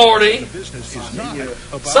 40.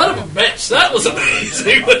 Son of a bitch, that was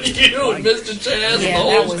amazing with you and Mr. Chaz and the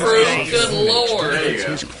whole crew. Good Lord.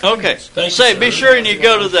 Okay. Say, be sure and you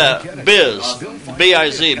go to that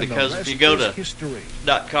B-I-Z, because if you go to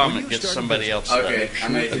 .com, it gets somebody else. Okay,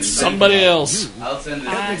 it's somebody else. I'll send it.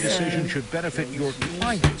 Every decision should benefit your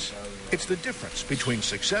clients. It's the difference between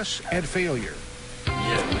success and failure.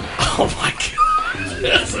 Oh my God.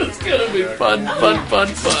 Yes, it's going to be fun. I want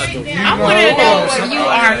to know what you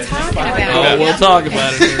are talking about. Oh, we'll talk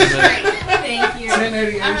about it here in a minute. Thank you.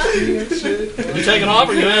 1080 HD and shit. You taking off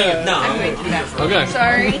or you hanging? No. Okay.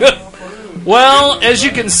 Sorry. Well, as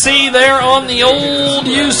you can see there on the old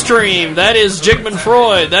Ustream, that is Jigman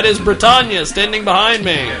Freud. That is Britannia standing behind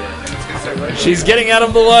me. She's getting out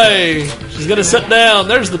of the way. She's going to sit down.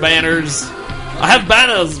 There's the banners. I have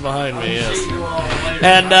banners behind me, yes.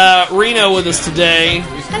 And Reno with us today,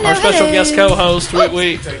 our special guest co-host.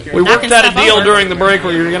 We worked out a deal during the break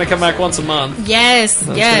where you're going to come back once a month. Yes,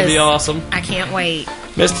 That's going to be awesome. I can't wait.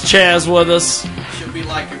 Mr. Chaz with us. Should be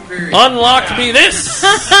like your period. Unlocked Me This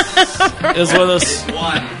is with us.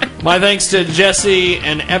 My thanks to Jesse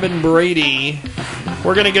and Evan Brady.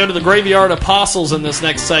 We're going to go to the Graveyard Apostles in this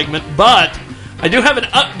next segment, but I do have an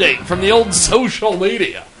update from the old social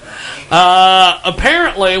media.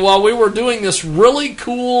 Apparently, while we were doing this really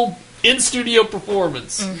cool in-studio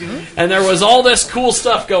performance, and there was all this cool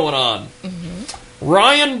stuff going on,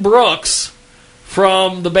 Ryan Brooks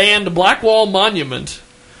from the band Black Wall Monument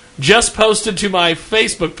just posted to my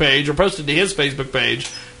Facebook page, or posted to his Facebook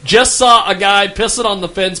page. Just saw a guy pissing on the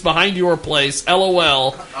fence behind your place.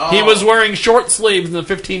 LOL. He was wearing short sleeves in the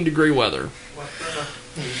 15-degree weather.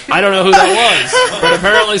 I don't know who that was, but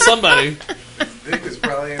apparently somebody. Dick is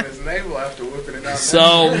probably in his navel after whipping it out.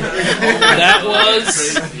 So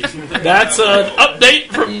that's an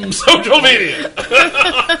update from social media.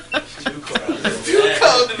 It's too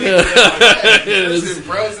cold to be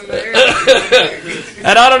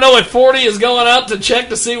And I don't know if 40 is going out to check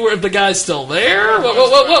to see if the guy's still there.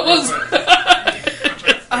 What was?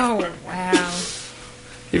 Oh wow!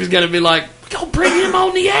 He was going to be like, "Go bring him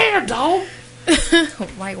on the air, dog."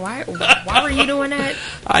 Like why were you doing that?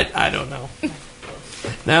 I don't know.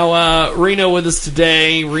 Now Reno with us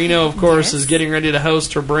today. Reno, of course, is getting ready to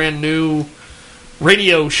host her brand new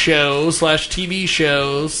radio show / TV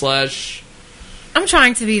show / I'm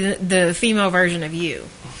trying to be the female version of you.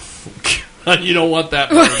 You don't want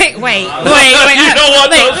that. Wait. You don't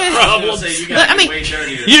want those problems.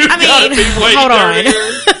 Hold on.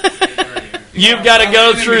 You've got to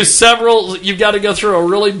go through several. You've got to go through a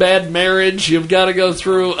really bad marriage. You've got to go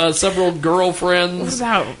through several girlfriends.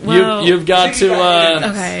 You've got to.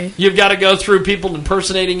 Okay. You've got to go through people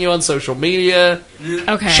impersonating you on social media.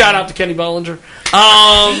 Okay. Shout out to Kenny Bollinger.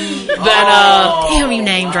 Damn, you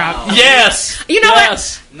name dropped. Yes. You know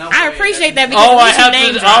what? I appreciate that because I have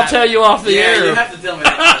to. I'll tell you off the air. You have to tell me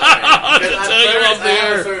that story. I'll tell you off the I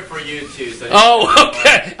have air. a story for you too. So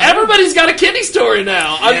Okay. Everybody's got a Kenny story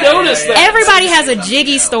now. I've noticed that. Everybody has a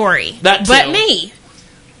Jiggy story. That but too. me.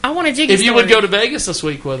 I want a Jiggy story. If you would go to Vegas this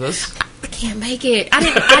week with us. I can't make it. I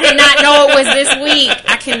did not know it was this week.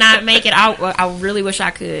 I cannot make it. I really wish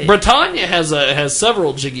I could. Britannia has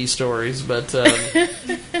several Jiggy stories, but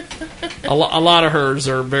a lot of hers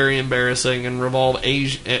are very embarrassing and involve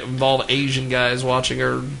Asian guys watching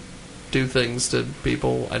her do things to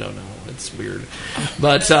people. I don't know. It's weird.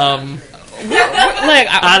 But look,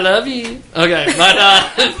 I love you. Okay,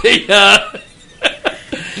 but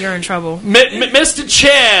you're in trouble. Mr.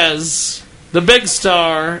 Chaz, the big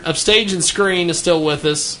star of stage and screen, is still with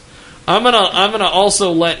us. I'm gonna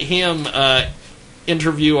also let him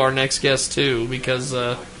interview our next guest too, because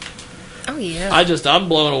oh yeah, I'm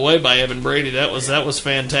blown away by Evan Brady. That was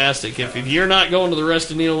fantastic. If you're not going to the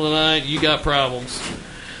Rest of Neil tonight, you got problems,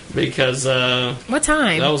 because what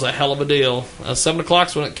time? That was a hell of a deal. 7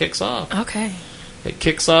 o'clock's when it kicks off. Okay, it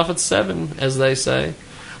kicks off at 7, as they say.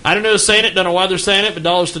 I don't know who's saying it, don't know why they're saying it, but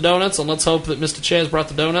dollars to donuts, and let's hope that Mr. Chaz brought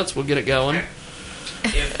the donuts. We'll get it going.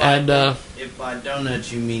 If by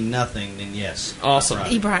donuts you mean nothing, then yes. Awesome.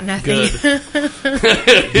 He brought nothing. Good.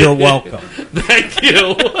 You're welcome. Thank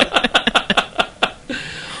you.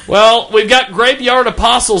 Well, we've got Graveyard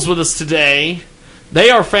Apostles with us today. They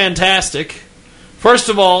are fantastic. First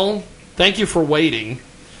of all, thank you for waiting.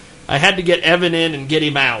 I had to get Evan in and get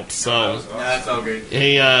him out, so that's all good.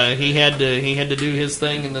 He had to do his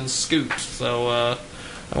thing and then scoot. So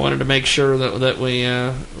I wanted to make sure that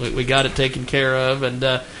we got it taken care of.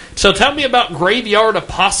 And so tell me about Graveyard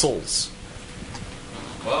Apostles.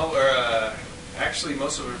 Well, we're actually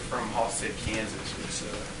most of it from Halstead, Kansas.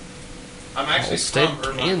 I'm actually from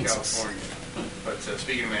Irvine, California. But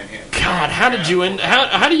speaking of Manhattan, God, how did you end?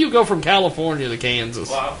 How do you go from California to Kansas?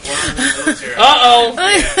 Well, we're in the military. Uh-oh. Yeah,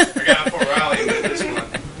 I got Fort Riley this one.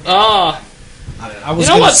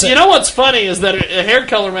 You know what's funny is that her hair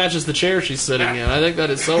color matches the chair she's sitting in. I think that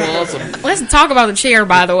is so awesome. Let's talk about the chair,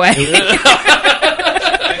 by the way.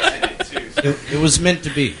 It was meant to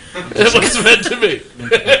be. It was meant to be.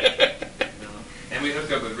 And we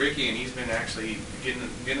hooked up with Ricky, and he's been actually getting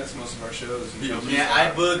us most of our shows. And Yeah,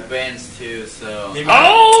 I book bands too, so.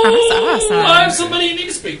 Awesome. I have somebody you need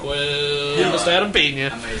to speak with. Mr. Adam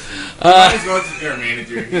Pena. Amazing. Your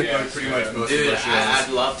manager. Yeah, pretty much most Dude, of our shows. I'd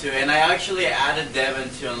love to. And I actually added Devin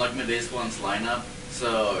to Unlock Me This One's lineup.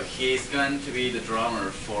 So he's going to be the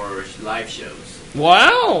drummer for live shows.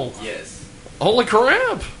 Wow. Yes. Holy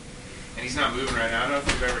crap. And he's not moving right now. I don't know if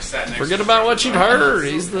we've ever sat next Forget to about what you've heard.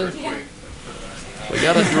 He's the... We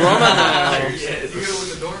got a drummer now. You go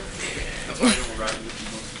with the door? That's why I don't ride with you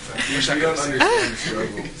most of the time. You don't understand the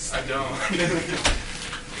struggles. I don't.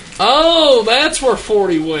 Oh, that's where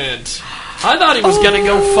 40 went. I thought he was going to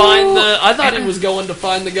go find the... I thought he was going to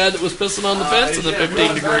find the guy that was pissing on the fence in the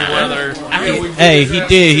 15-degree weather. Hey, he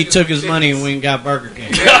did. He took his money and went and got Burger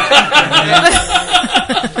King.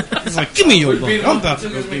 He's like, give me your money. I'm about to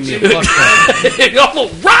go give me a buck. I'm going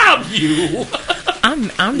to rob you.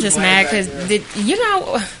 I'm just mad because did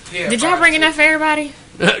y'all bring enough for everybody?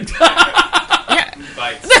 Yeah.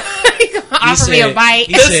 Offer me a bite.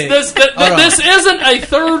 This isn't a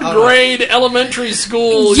third grade elementary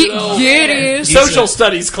school, social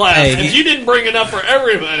studies class. Hey, and you didn't bring enough for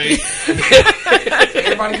everybody.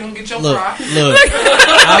 Everybody gonna get your fry. Look.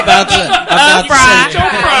 How about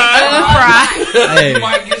Hey, Hey. you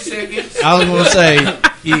might get seconds. I was gonna say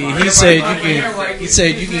he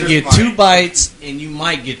said you can get 2 bites and you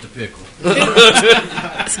might get the pickle.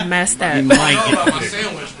 It's messed up. You might get the pickle.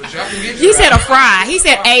 Sandwich, but y'all can get He said a fry. He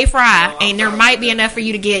said a fry, and there might be enough for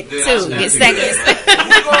you to get 2, get seconds.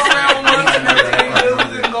 go around once and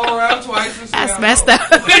then go around twice. And That's messed up.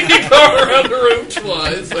 You go around the room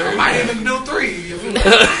twice. I might even do 3.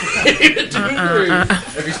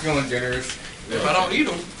 If he's feeling generous. If I don't eat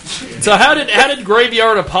them. So how did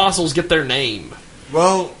Graveyard Apostles get their name?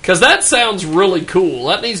 Well, because that sounds really cool.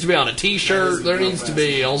 That needs to be on a T-shirt. There needs to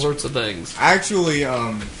be all sorts of things. Actually,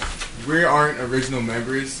 we aren't original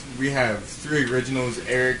members. We have 3 originals: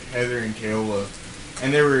 Eric, Heather, and Kayla.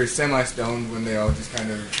 And they were semi-stoned when they all just kind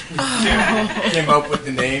of came up with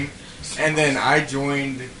the name. And then I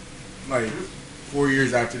joined like 4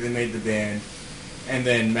 years after they made the band. And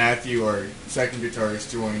then Matthew, our second guitarist,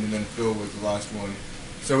 joined, and then Phil was the last one.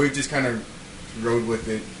 So we just kind of rode with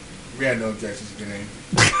it. We had no objections to the name.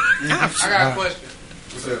 I got a question.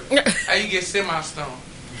 What's up? How you get semi-stoned?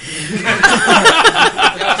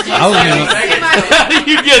 How do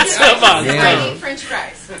you get semi-stoned? Semi-eating French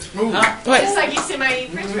fries. Just like you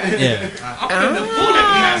semi-eating French fries. Yeah. I'm in the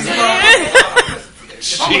bullet.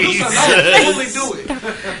 Jesus. I'm gonna do it. I'm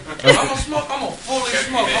gonna smoke. I'm gonna fully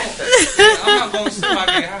smoke. I'm not gonna sit like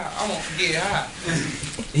get high. I'm gonna get high.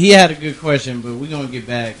 He had a good question, but we're gonna get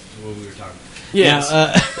back to what we were talking about. Yes.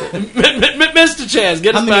 Now, Mr. Chaz,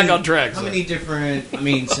 get us back on track. How many different? I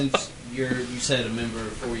mean, since you said a member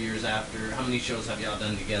 4 years after, how many shows have y'all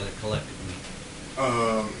done together collectively?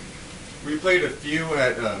 We played a few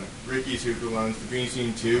at Ricky's Hooper Lounge, the Green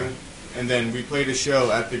Scene 2, and then we played a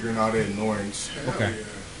show at the Granada in Lawrence. Okay.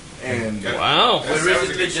 And wow, we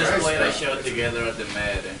recently just played a show together at the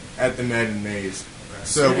Med. At the Med in Maze.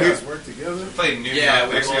 So we guys work together. Played New Yeah,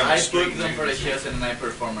 York, actually on I the street booked them New for the York. shows and then I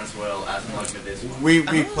perform as well as like with this one. We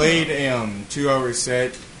played a 2-hour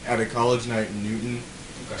set at a college night in Newton.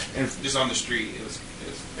 Okay. And just on the street, it was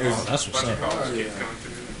that's a what's bunch of up. college kids coming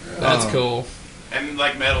through. That's cool. And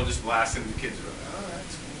like metal just blasting, the kids were like, oh,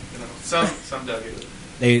 that's cool. You know, some dug it.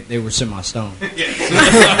 They were semi-stoned. Yeah.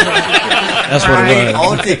 That's what it was.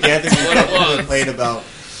 All together, we played about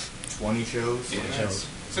 20 shows. Yeah,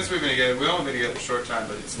 since we've been together, we've only been together a short time,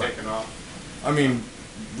 but it's taken off. I mean,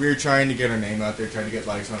 we're trying to get our name out there, trying to get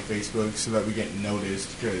likes on Facebook so that we get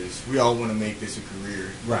noticed, because we all want to make this a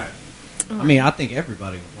career. Right. I mean, I think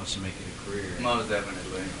everybody wants to make it a career. Most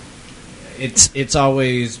definitely. It's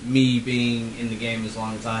always me being in the game as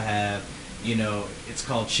long as I have. You know, it's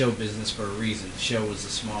called show business for a reason. Show is a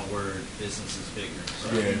small word. Business is bigger. So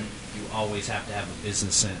Yeah. you always have to have a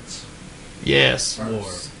business sense. Yes. More.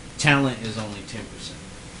 Talent is only 10%.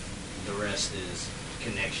 The rest is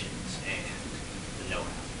connections and the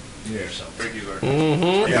know-how. Yeah. So, Ricky's our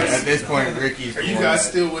Yeah, at this point, Ricky's. Are you guys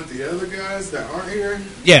still with the other guys that aren't here?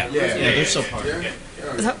 yeah, they're so part of it.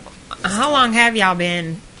 So, how long have y'all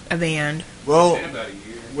been a band? Well, It's been about a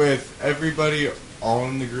year. with everybody all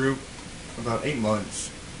in the group, about 8 months.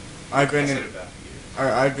 I've been in.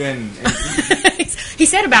 I've been. He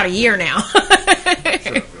said about a year now.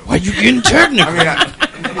 Why you getting technical? I mean,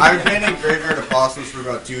 I've been in Graveyard Apostles for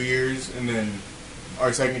about 2 years, and then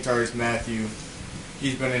our second guitarist Matthew,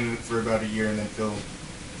 he's been in it for about a year, and then Phil,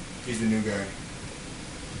 he's the new guy.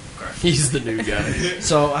 He's the new guy.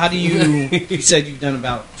 So how do you said you've done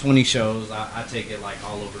about 20 shows. I take it like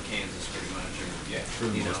all over Kansas pretty much. Or, Yeah, for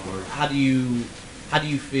the most part. How do you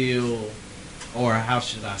feel, or how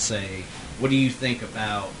should I say, what do you think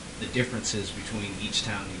about the differences between each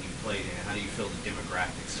town that you played in? How do you feel the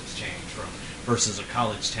demographics has changed from versus a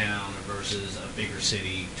college town or versus a bigger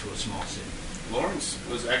city to a small city? Lawrence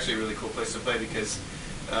was actually a really cool place to play because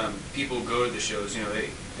people go to the shows. You know, they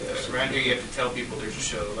around here you have to tell people there's a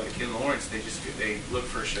show. Like in Lawrence, they look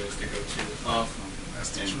for shows to go to. Awesome. That's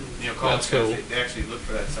the truth. You know, college That's cool. guys, they actually look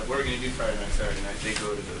for that stuff. What are we going to do Friday night, Saturday night? They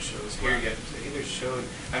go to those shows. Here you have to say, hey, there's a show.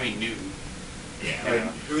 I mean, Newton. Yeah. Like,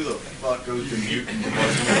 who the fuck goes to Newton?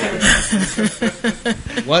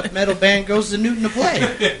 What metal band goes to Newton to play?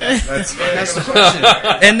 That's the question.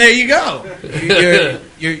 And there you go.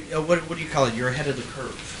 You're what do you call it? You're ahead of the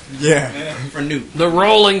curve. Yeah. For Newton. The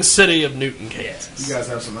rolling city of Newton, Kansas. You guys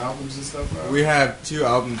have some albums and stuff out? We have 2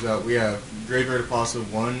 albums out. We have Graveyard Apostle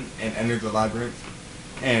 1 and Enter the Labyrinth.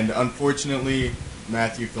 And unfortunately,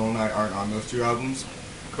 Matthew, Phil, and I aren't on those 2 albums.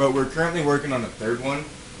 But we're currently working on a 3rd one.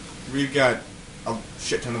 We've got a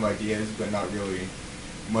shit ton of ideas, but not really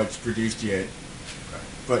much produced yet.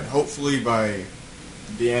 But hopefully by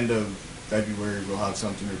the end of February, we'll have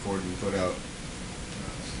something recorded and put out.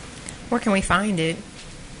 Where can we find it?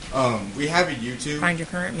 We have a YouTube. Find your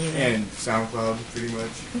current music. And SoundCloud, pretty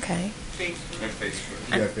much. Okay.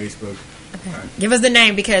 Facebook. Yeah, Facebook. Okay. Give us the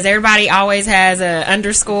name, because everybody always has a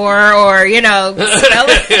underscore or, you know, spell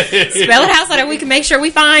it out so that we can make sure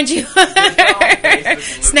we find you.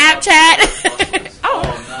 Snapchat.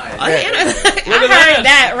 I heard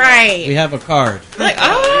that right. We have a card. Like,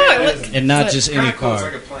 and not just any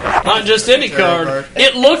card. Not just any card.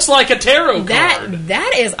 It looks like a tarot card.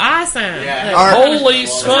 That is awesome. Yeah. Holy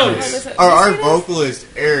smokes. Our vocalist,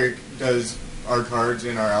 Eric, does our cards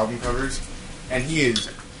and our album covers, and he is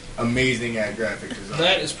amazing at graphic design.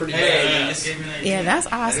 That is pretty badass. Yeah, that's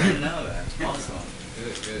awesome. I didn't know that. Awesome.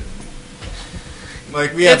 Good.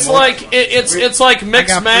 Like we have it's like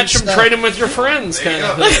mix, match, and trade them with your friends kind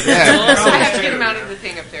of thing. I have to get them out of the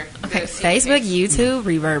thing up there. Okay, Facebook, YouTube,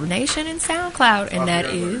 Reverb Nation, and SoundCloud, and that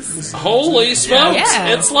is holy smokes!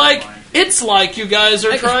 Yeah. It's like you guys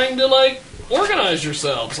are trying to like organize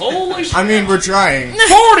yourselves. Holy! I mean, we're trying.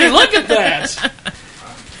 40. Look at that.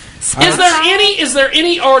 Is there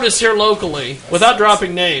any artists here locally, without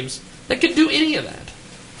dropping names, that could do any of that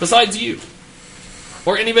besides you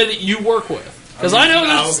or anybody that you work with? Because I know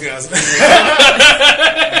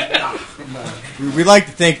we like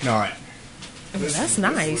to think not. That's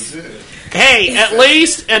nice. Hey, at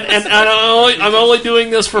least, and I'm only doing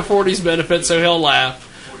this for 40's benefit, so he'll laugh.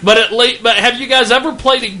 But have you guys ever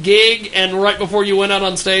played a gig and right before you went out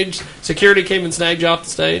on stage, security came and snagged you off the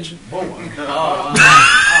stage? I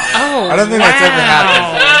don't think that's ever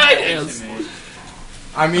happened. Yes.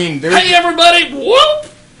 I mean, hey everybody, whoop!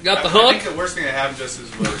 Got the hook. I think the worst thing that happened just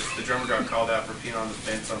was the drummer got called out for peeing on the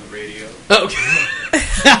fence on the radio. Okay.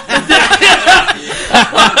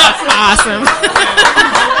 Awesome.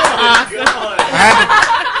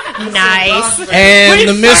 Nice. And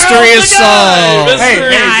the mystery is solved.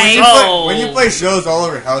 Hey, when you play shows all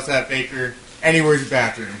over House at Baker, anywhere's a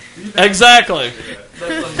bathroom. Exactly.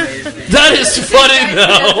 That is funny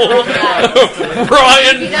though.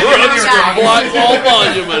 Brian runs the Black Wall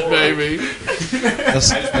Monument, baby.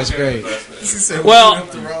 That's great. Well,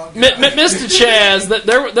 Mr. Chaz,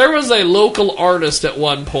 there was a local artist at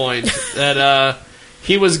one point that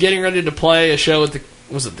he was getting ready to play a show at the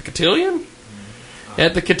Cotillion?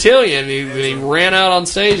 At the Cotillion, he ran out on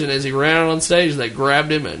stage, and as he ran out on stage, they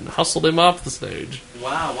grabbed him and hustled him off the stage.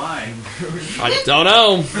 Wow, why? I don't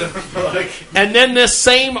know. And then this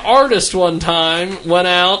same artist one time went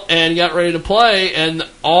out and got ready to play, and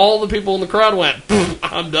all the people in the crowd went,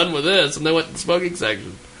 I'm done with this, and they went to the smoking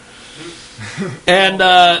section. And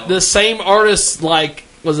this same artist, like,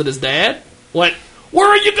 was it his dad? Went, where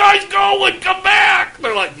are you guys going? Come back!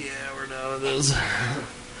 They're like, yeah, we're done with this.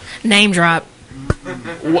 Name drop. Me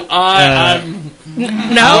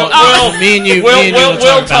and you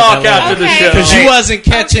we'll talk after the show because you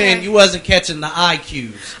wasn't catching the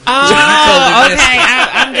IQs. Oh, okay.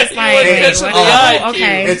 I'm just like,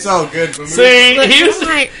 okay. It's all good. See,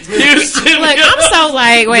 Houston. Look, I'm so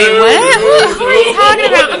like, wait, what? Who are you talking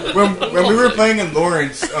about? When we were playing in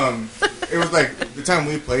Lawrence, it was like the time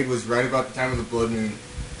we played was right about the time of the blood moon.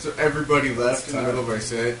 So everybody left in the middle of our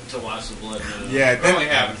set to watch the blood moon. Yeah, that only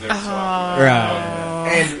happens every so often.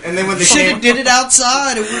 Right. And then when they should have did it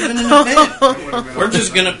outside, it would have been an event. We're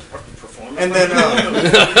just gonna perform. And then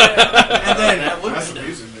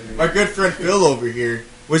my good friend Phil over here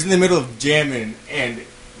was in the middle of jamming, and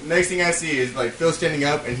next thing I see is like Phil standing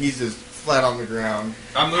up, and he's just flat on the ground.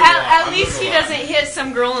 At least he doesn't hit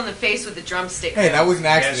some girl in the face with a drumstick. Hey, that was an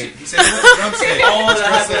accident. He said it was a drumstick.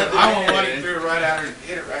 I won't want it through right out and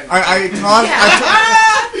hit it right. I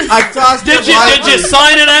tossed. Did you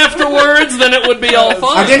sign it afterwards? Then it would be all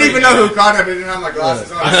fine. I didn't even know who caught it. I didn't have my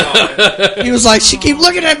glasses on. He was like, she keep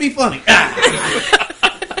looking at me funny.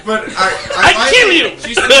 But I kill you.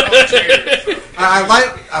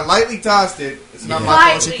 I lightly tossed it. It's not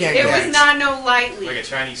my fault. She can't It catch. was not no lightly. Like a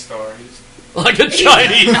Chinese star. Like a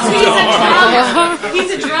Chinese star. He's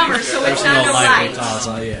a drummer, so it's not no light.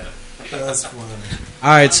 Yeah. That's funny. All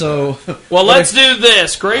right, so well, let's do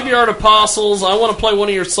this. Graveyard Apostles. I want to play one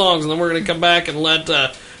of your songs, and then we're going to come back and let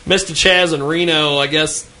Mr. Chaz and Reno, I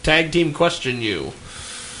guess, tag team question you.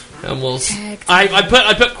 And we'll.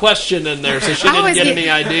 I put question in there so she didn't get any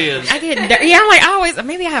ideas. I'm like always.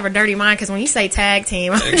 Maybe I have a dirty mind because when you say tag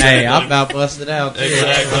team, hey, I about busted out.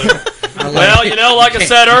 Exactly. Well, like I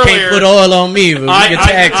said earlier, you can't put oil on me. But we can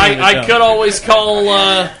tag team. I could always call.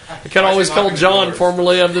 John,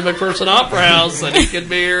 formerly of the McPherson Opera House, and he could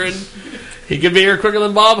be here and He could be here quicker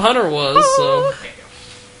than Bob Hunter was, so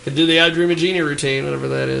could do the I Dream of Jeannie routine, whatever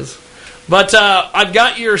that is. But I've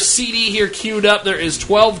got your CD here queued up. There is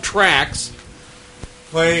 12 tracks.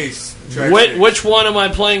 Plays. Which one am I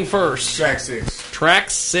playing first? Track 6. Track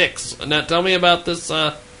 6. Now tell me about this.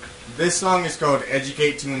 This song is called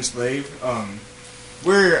Educate to Enslave.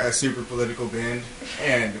 We're a super political band,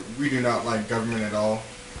 and we do not like government at all.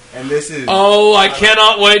 And this is... Oh, I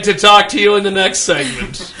cannot wait to talk to you in the next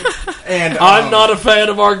segment. And I'm not a fan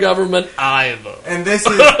of our government either. And this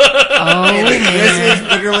is... this is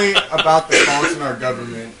literally about the faults in our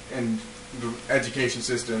government and the education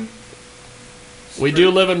system. We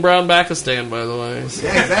do live in Brown Pakistan, by the way. So.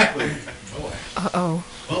 Yeah, exactly. Uh-oh.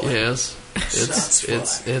 Yes.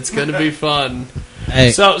 It's going to be fun.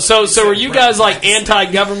 Hey. So are you guys like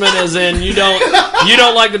anti-government, as in you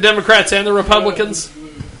don't like the Democrats and the Republicans?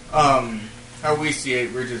 How we see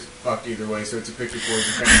it, we're just fucked either way, so it's a pick your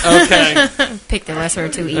poison. Okay. Pick the lesser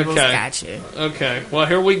of two evils. Okay. Gotcha. Okay. Well,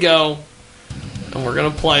 here we go, and we're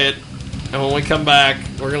gonna play it. And when we come back,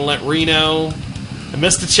 we're gonna let Reno and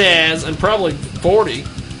Mr. Chaz and probably 40.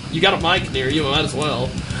 You got a mic near you, might as well.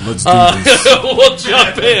 Let's do this. We'll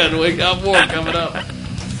jump in. We got more coming up.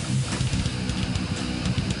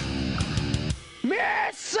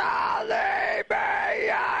 Miss Ollie,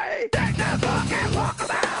 take the fucking walk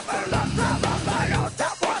about for love from a final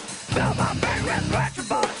top one. Fill my brain with retro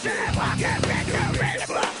bullshit. I can't make you read it,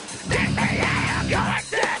 but this me I'm going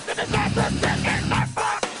dead to the best of this in my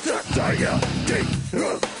fuck. To tell you,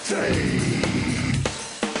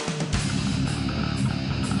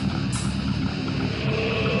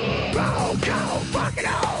 roll, go, fucking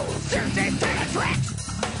old. Seriously, take a trick.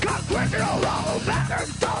 Congressional roll, battered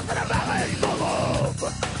stones in a valley full of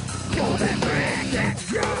golden bricks and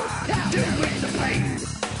drugs. Doing the pain.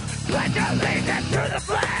 Pledge allegiance to the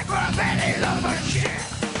flag for a penny lover shit.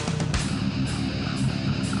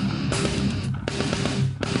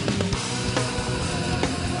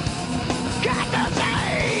 Got to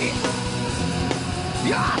say,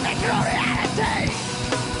 you're the true reality.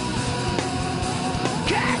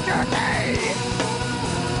 Can't you see?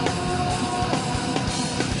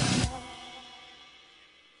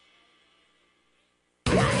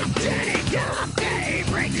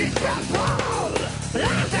 Reaches the pole.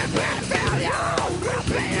 Lies and bad failure. Will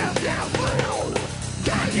be a downfall.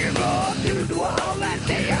 Turn you up to the wall. Let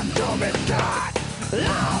the absorbent start.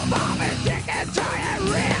 Long bomb is sick and tired.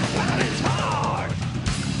 Real but it's hard.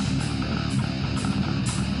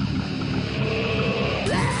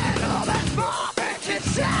 Let all that small bitch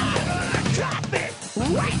inside. Drop it.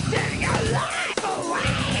 Wasting your life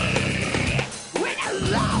away. When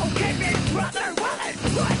alone, keep it, brother. While it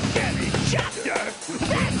push every chapter.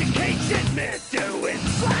 Education meant to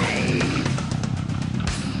enslave.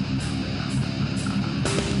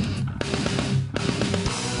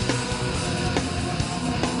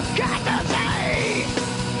 Got to say,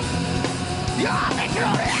 you're the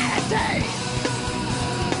true reality.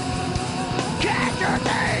 Can't you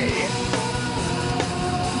see?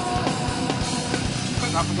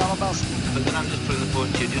 I forgot about school. But then I'm just putting the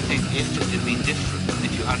point to you. Do you think if it had been different,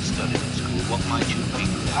 if you had studied at school, what might you have been?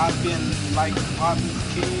 I've been like Martin Luther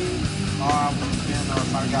King, or I would have been,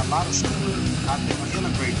 if I got a lot of school, I'd been an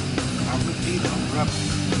integrator. I would be the rebel,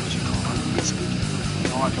 what you call it. I wouldn't be speaking for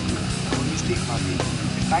the argument. I wouldn't be speaking my people.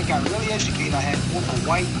 If I got really educated, I had more of a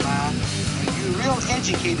white mind, and you real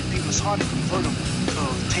educated people, it's hard to convert them to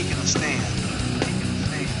taking a stand.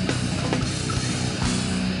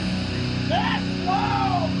 This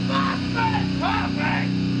world must be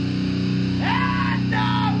perfect, and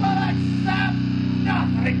I will accept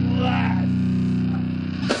nothing less.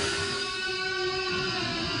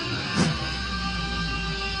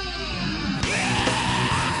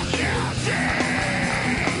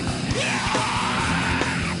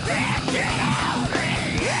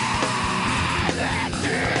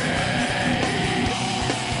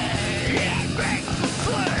 Yeah.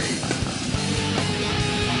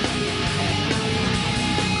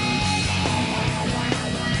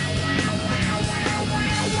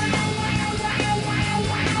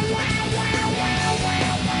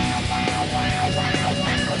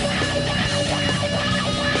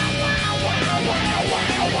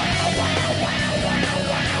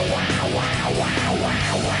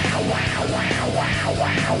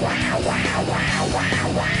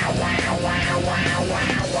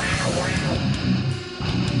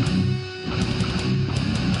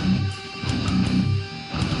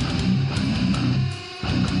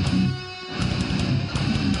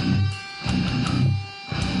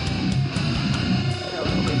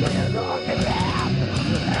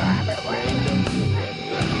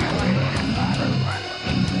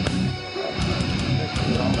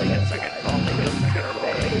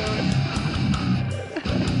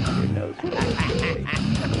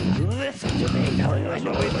 tell you, I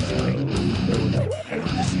know what he's doing.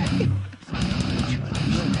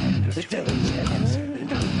 The devil's hands. They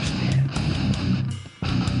don't understand.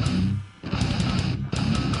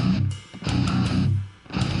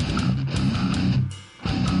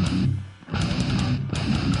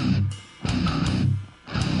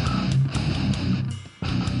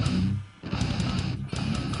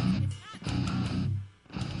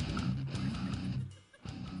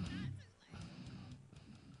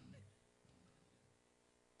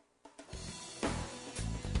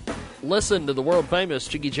 Listen to the world-famous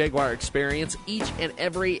Jiggy Jaguar Experience each and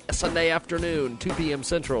every Sunday afternoon, 2 p.m.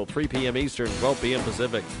 Central, 3 p.m. Eastern, 12 p.m.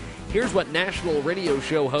 Pacific. Here's what national radio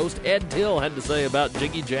show host Ed Till had to say about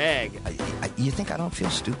Jiggy Jag. You think I don't feel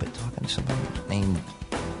stupid talking to somebody named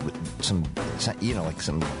with some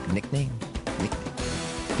nickname?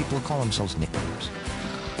 People call themselves nicknames.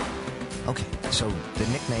 Okay, so the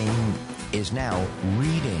nickname is now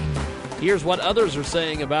Reading. Here's what others are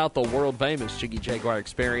saying about the world-famous Jiggy Jaguar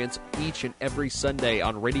Experience each and every Sunday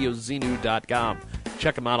on RadioZenu.com.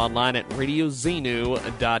 Check them out online at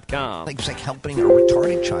RadioZenu.com. It was like helping a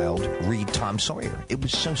retarded child read Tom Sawyer. It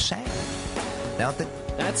was so sad. Now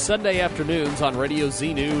That's Sunday afternoons on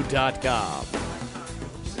RadioZenu.com.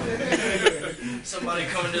 Somebody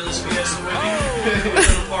coming to this fiesta with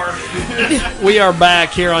you. We are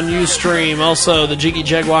back here on Ustream. Also, the Jiggy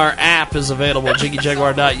Jaguar app is available at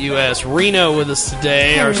jiggyjaguar.us. Reno with us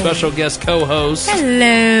today, our special guest co-host.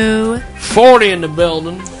 Hello. 40 in the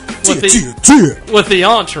building with the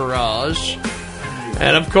entourage.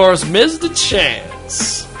 And, of course, Ms. The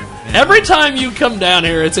Chance. Every time you come down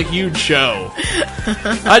here, it's a huge show.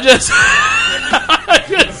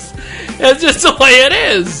 It's just the way it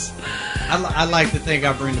is. I like to think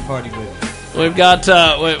I bring the party with me. We've got,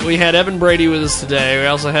 we had Evan Brady with us today. We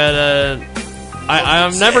also had,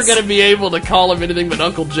 I'm never going to be able to call him anything but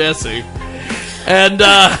Uncle Jesse. And,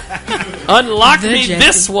 Unlock Me Jesse.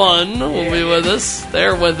 This One will be with us.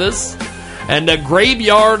 They're with us. And a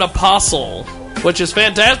Graveyard Apostle, which is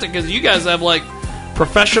fantastic because you guys have, like,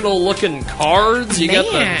 professional looking cards. You got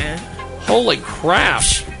the, holy crap.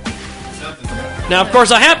 Now, of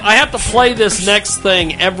course, I have to play this next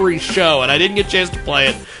thing every show, and I didn't get a chance to play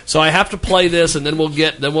it, so I have to play this, and then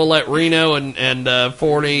we'll let Reno and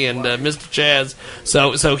 40 and Mr. Chaz.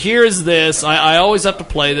 So here's this. I always have to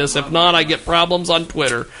play this. If not, I get problems on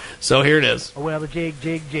Twitter. So here it is. Oh, well, the jig,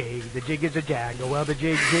 jig, jig. The jig is a jag. Oh, well, the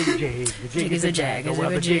jig, jig, jig. The jig is a jag. Oh,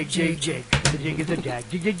 well, the jig, jig, jig. The jig is a jag.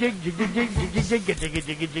 Jig, jig, jig, jig, jig, jig, jig, jig, jig, jig,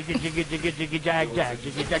 jig, jig, jig, jig, jig, jag, jag,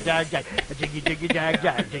 jig, jag, jag, jag, jig, jig, jag,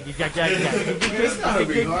 jag, jig, jag, jag, jag.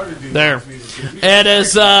 There. And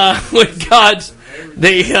as we've got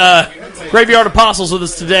the Graveyard Apostles with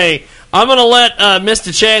us today, I'm going to let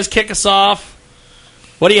Mr. Chaz kick us off.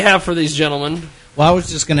 What do you have for these gentlemen? Well, I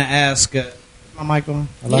was just going to ask... my mic on?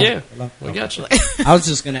 Hello? Yeah, Hello? we got you. I was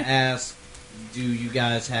just going to ask, do you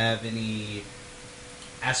guys have any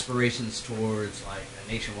aspirations towards like a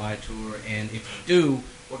nationwide tour? And if you do,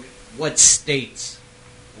 what states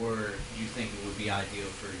were you think it would be ideal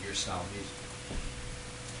for your style of music?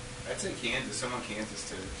 I'd say Kansas. I want Kansas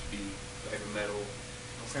to be like a metal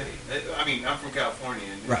state. I mean, I'm from California,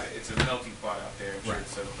 and right. It's a melting pot out there. I'm sure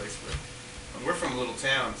it's a place where we're from a little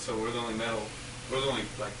town, so we're the only metal. We're the only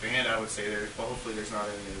like band I would say there. Well, hopefully there's not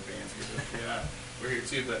any other bands here. But yeah, we're here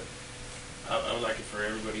too. But I would like it for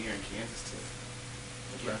everybody here in Kansas to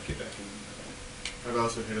get back in. I'd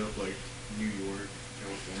also hit up like New York.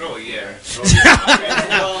 Oh yeah.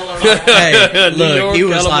 Hey, look, New York, he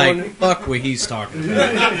was California. like, "Fuck what he's talking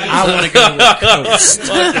about. I want to go to the coast."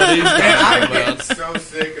 Fuck what he's talking I'm about. getting so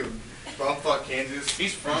sick of bumfuck Kansas.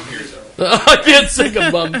 He's from here though. I get sick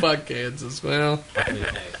of bumfuck Kansas. Well,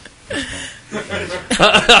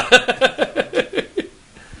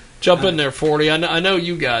 jump in there, 40. I know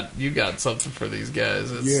you got something for these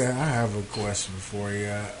guys. Yeah, I have a question for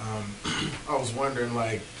you. I was wondering,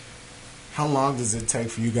 like, how long does it take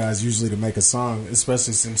for you guys usually to make a song,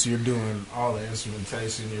 especially since you're doing all the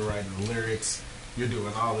instrumentation, you're writing the lyrics, you're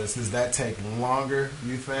doing all this. Does that take longer,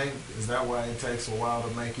 you think? Is that why it takes a while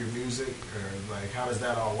to make your music? Or, like, how does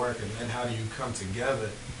that all work? And then how do you come together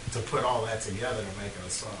to put all that together to make a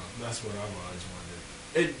song? That's what I've always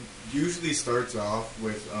wondered. It usually starts off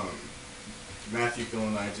with Matthew, Phil,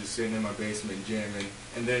 and I just sitting in my basement jamming,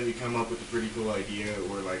 and then we come up with a pretty cool idea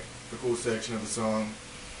or like a cool section of the song,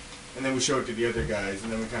 and then we show it to the other guys,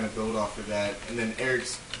 and then we kind of build off of that, and then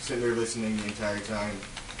Eric's sitting there listening the entire time,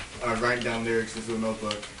 writing down lyrics into a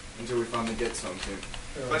notebook until we finally get something.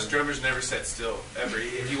 Plus, drummers never sit still ever.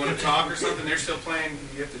 If you want to talk or something, they're still playing.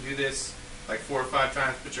 You have to do this like 4 or 5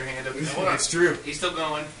 times. Put your hand up. Hold on. It's true. He's still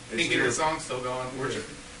going. It's Thinking true. the song's still going.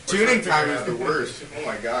 Tuning time is the worst. Oh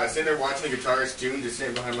my god. Sitting there watching the guitarist tune, just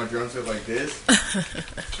sitting behind my drum set like this.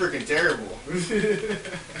 It's freaking terrible.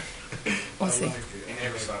 We'll see. It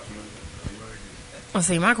never stops moving. Well,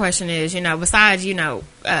 see, my question is, besides,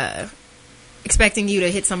 expecting you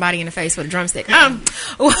to hit somebody in the face with a drumstick,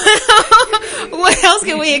 what else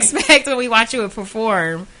can we expect when we watch you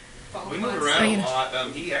perform? We move around a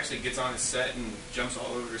lot. He actually gets on his set and jumps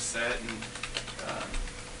all over his set, and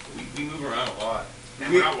we move around a lot.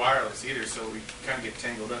 And we're not wireless either, so we kind of get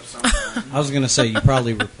tangled up sometimes. I was going to say, you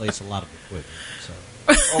probably replace a lot of equipment. So.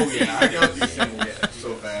 Oh, yeah. I go through singles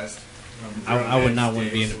so fast. I would not want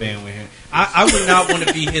to be in the band with him. I would not want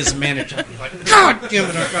to be his manager. I'd be like, God damn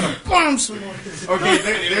it, I got to bomb someone. Okay,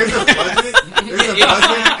 there's a budget. And then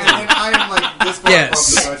I am like this far above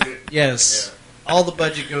the budget. Yes. Yeah. All the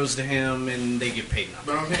budget goes to him, and they get paid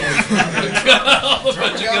nothing. All the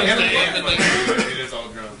budget goes to him, and it is all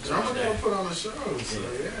drums. Drummer gonna put on a show, so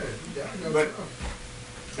But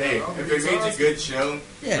hey, if it means a good show,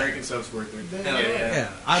 breaking stuff's worth it. Yeah.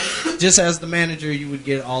 Just as the manager, you would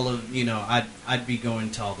get all of, I'd be going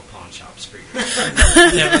to all the pawn shops for you.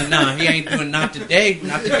 No, he ain't doing not today,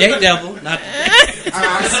 devil, not today.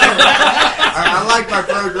 I like my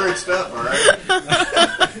pro-grade stuff, all right?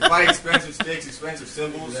 Buy expensive sticks, expensive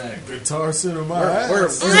cymbals. Guitar sit in my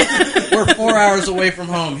ass. We're 4 hours away from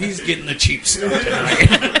home. He's getting the cheap stuff tonight.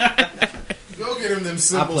 Go get him them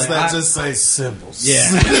symbols that just say symbols.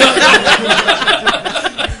 Yeah.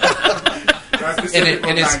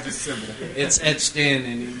 and it's etched in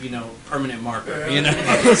and permanent marker. Right.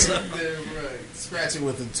 Scratch it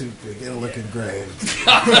with a toothpick. It'll look engraved.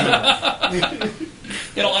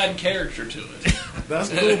 It'll add character to it. That's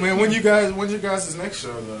cool, man. When's your guys' next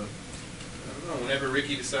show though? I don't know. Whenever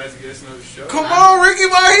Ricky decides to get us another show. Come on, Ricky,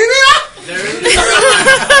 why he there? There it is.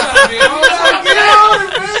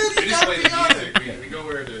 We just play the music. We go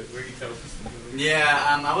where he tells us to go.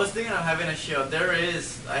 Yeah, I was thinking of having a show.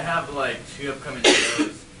 I have like 2 upcoming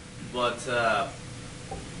shows, but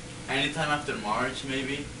anytime after March,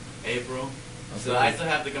 maybe April. So I still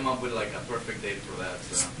have to come up with like a perfect date for that.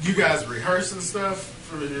 So you guys rehearse and stuff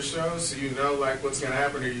for your shows, so you know like what's gonna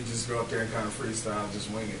happen, or you just go up there and kind of freestyle, just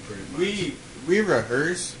wing it pretty much. We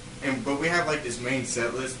rehearse, but we have like this main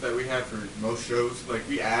set list that we have for most shows. Like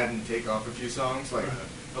we add and take off a few songs. Like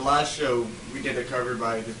the last show, we did a cover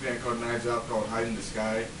by this band called Knives Out called Hide in the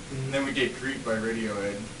Sky, and then we did Creep by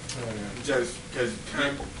Radiohead. Just because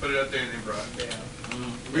put it up there and then brought it down.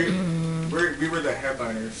 We were the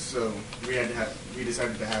headliners, so we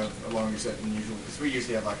decided to have a longer set than usual because we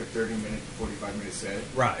usually have like a 30-minute to 45-minute set.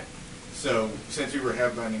 Right. So since we were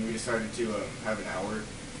headlining, we decided to have an hour.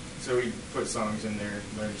 So we put songs in there,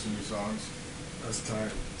 learned some new songs. That's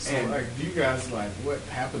tight. So do you guys what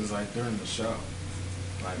happens during the show?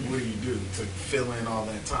 Like, what do you do to fill in all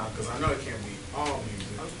that time? Because I know it can't be all music.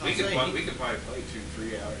 We could probably play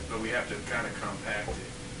 2-3 hours, but we have to kind of compact it.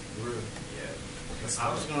 Really? Yeah.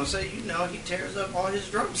 I was going to say, he tears up all his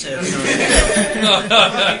drum sets. It's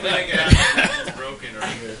broken or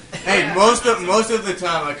hey, most of the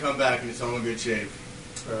time I come back and it's all in good shape.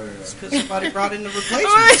 It's because somebody brought in the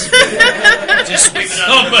replacements. Just sweep it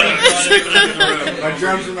up. My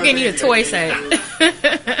drums are my Getting you a toy set.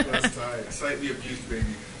 That's tight. Slightly abused baby.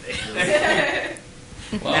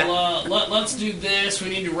 Well, let's do this. We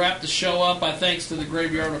need to wrap the show up. My thanks to the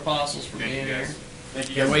Graveyard Apostles for being here. Thank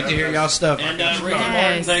you. Can't wait to hear y'all stuff. And Ricky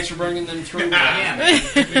Martin, thanks for bringing them through. Ricky.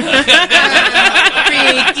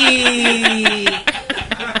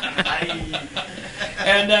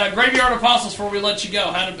 And Graveyard Apostles, before we let you go,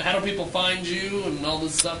 how do people find you and all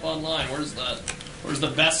this stuff online? Where's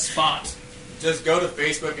the best spot? Just go to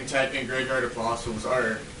Facebook and type in Graveyard Apostles.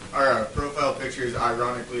 Our profile picture is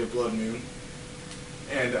ironically a blood moon.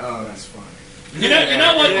 And that's funny. You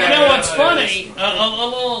know what's funny?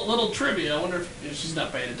 A little trivia. I wonder if she's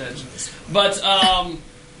not paying attention. But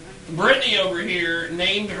Brittany over here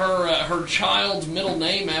named her child's middle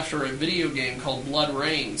name after a video game called Blood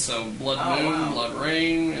Rain. So Blood Moon, Blood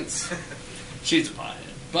Rain. She's a pothead.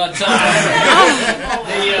 But not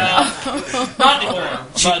anymore.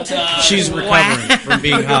 But she's recovering from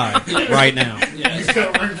being high right now. Yes.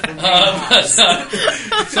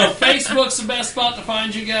 So Facebook's the best spot to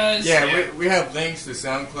find you guys. Yeah, we have links to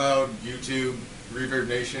SoundCloud, YouTube, Reverb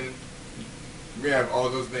Nation. We have all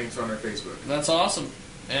those links on our Facebook. That's awesome.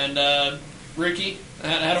 And Ricky,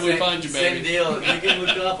 how do we find you, baby? Same deal. You can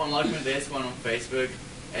look up Unlockment This One on Facebook,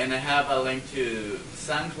 and I have a link to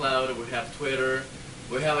SoundCloud. We have Twitter.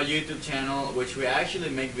 We have a YouTube channel, which we actually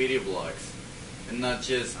make video blogs, and not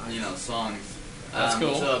just songs. That's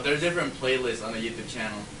cool. So there's different playlists on the YouTube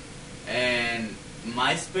channel, and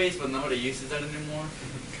MySpace, but nobody uses that anymore.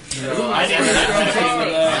 I didn't.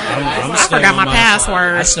 I forgot my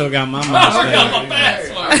password. I still got my password.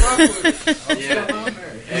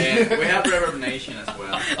 And we have Reverb Nation as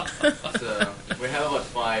well. So we have about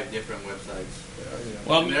 5 different websites.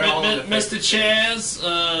 Well, And they're all on the Mr. Chaz,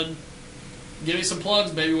 give me some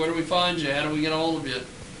plugs, baby. Where do we find you? How do we get a hold of you?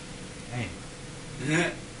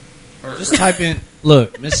 Just type in,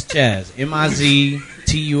 look, Mr. Chaz,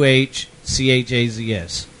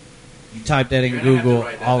 MIZTUHCHAZS. You type that in Google,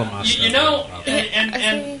 all of my stuff. You know,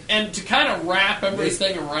 and to kind of wrap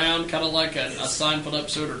everything around, kind of like a Seinfeld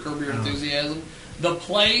episode or Curb Your Enthusiasm, the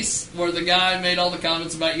place where the guy made all the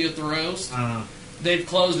comments about you at the roast, they've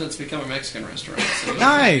closed and it's become a Mexican restaurant. So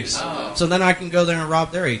Nice. Oh. So then I can go there and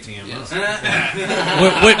rob their ATM. Yes.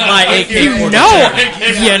 with my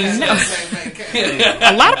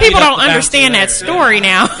AK-47. A lot of people don't understand that story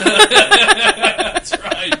now. That's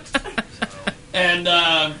right. And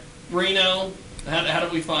Reno, how do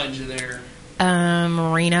we find you there?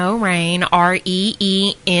 Reno Rain,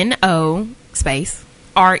 REENO space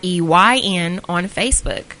REYN on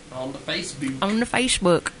Facebook. On the Facebook. On the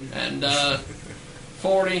Facebook. And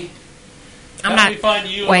 40. I'm how not. do we find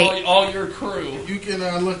you Wait. and all your crew? You can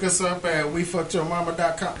look us up at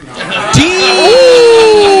wefuckedyourmama.com. No.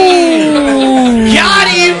 Got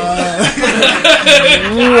him!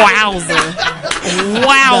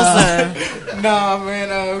 Wowza. Nah, man,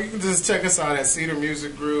 you can just check us out at Cedar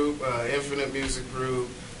Music Group, Infinite Music Group,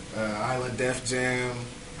 Island Def Jam,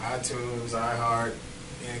 iTunes, iHeart,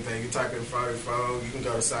 anything. You type in 44. You can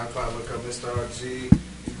go to SoundCloud, look up Mr. RG.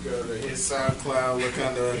 You go to his SoundCloud, look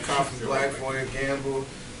under Coffee Black Boy Gamble.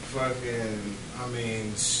 Fucking, I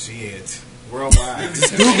mean, shit. Worldwide.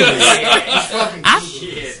 Just Google it.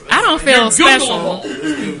 I don't feel special.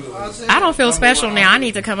 I don't feel special now. I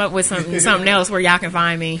need to come up with something else where y'all can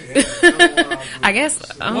find me. I guess.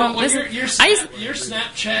 You're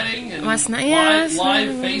Snapchatting and live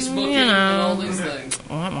Facebooking and all these things.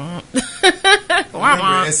 Remember,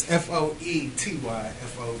 it's FOETY.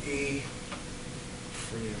 FOE.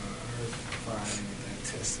 Free on earth. Find anything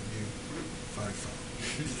testing you.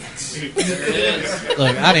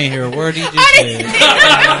 Look, I didn't hear a word he just said.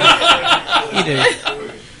 He did.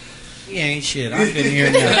 He ain't shit. I couldn't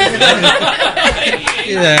hear nothing.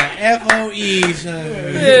 FOE.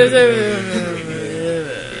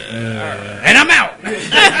 And I'm out.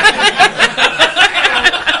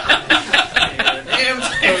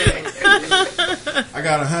 I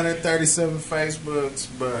got 137 Facebooks,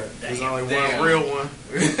 but there's only one real one.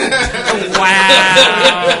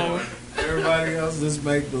 Wow. Everybody else just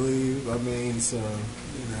make believe. I mean, so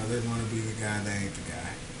they want to be the guy. They ain't the guy.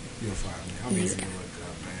 You'll find me. I'm easy to look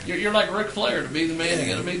up, man. You're like Ric Flair. To be the man, you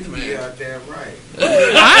got to be the man. Yeah, damn right.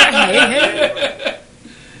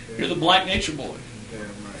 You're the Black Nature Boy. Damn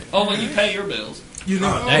right. Oh, when you pay your bills. You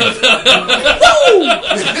know.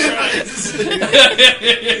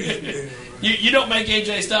 You don't make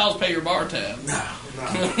AJ Styles pay your bar tab. No.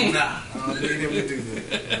 I don't need him to do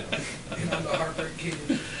that. And I'm the Heartbreak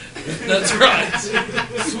Kid. That's right.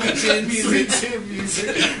 Sweet chin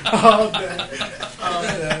music. All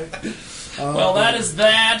day. Well, that is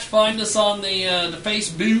that. Find us on the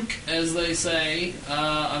Facebook, as they say.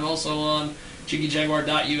 I'm also on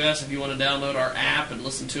JiggyJaguar.us if you want to download our app and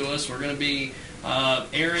listen to us. We're going to be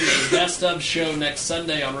airing a best of show next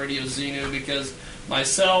Sunday on Radio Xenu because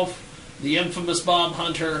myself, the infamous Bob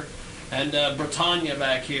Hunter, and Britannia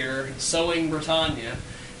back here, Sewing Britannia,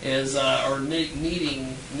 is or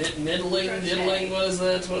niddling. What is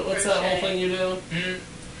that? What's that whole thing you do?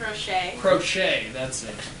 Crochet. That's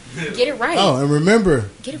it. Get it right. Oh, and remember,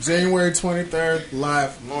 Get it January 23rd,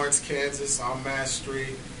 live, Lawrence, Kansas, on Mass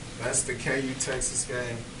Street. That's the KU Texas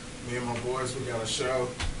game. Me and my boys, we got a show.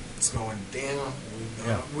 It's going down.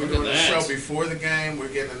 We're doing a show before the game. We're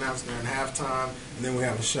getting announced during halftime, and then we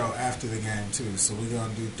have a show after the game too. So we're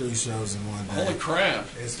gonna do 3 shows in one day. Holy crap!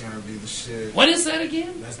 It's gonna be the shit. What is that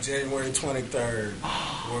again? That's January 23rd.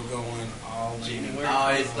 We're going all in.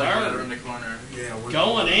 Oh, it's like around the corner. Yeah, we're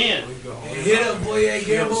going in. Hit up Boye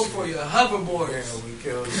Gamble for your hoverboard. Yeah, we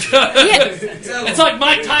killed. It's like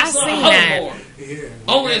Mike Tyson on a hoverboard. Yeah,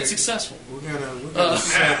 only it's successful. We're gonna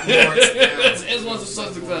shut Lawrence down. It was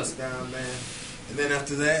so successful. Down, man. And then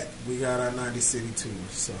after that, we got our 90 city tour.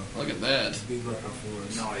 So look at that. Be looking for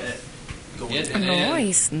us.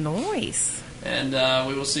 Nice. And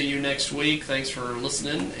we will see you next week. Thanks for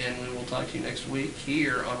listening, and we will talk to you next week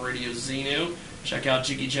here on Radio Xenu. Check out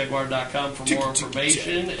JiggyJaguar.com for more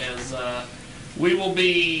information. As we will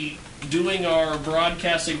be doing our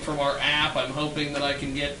broadcasting from our app. I'm hoping that I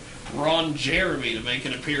can get Ron Jeremy to make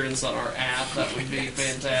an appearance on our app. That would be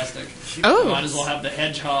fantastic. Oh. Might as well have the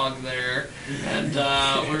hedgehog there. And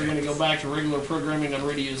we're going to go back to regular programming on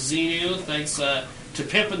Radio Xenu. Thanks to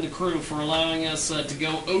Pip and the crew for allowing us to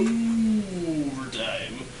go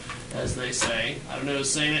overtime, as they say. I don't know who's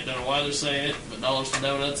saying it, don't know why they're saying it, but dollars to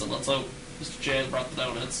donuts, and let's hope Mr. Chad brought the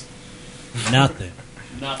donuts. Nothing.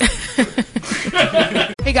 Nothing.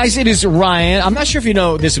 Hey guys, it is Ryan. I'm not sure if you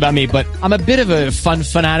know this about me, but I'm a bit of a fun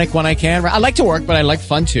fanatic when I can. I like to work, but I like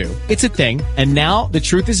fun too. It's a thing. And now the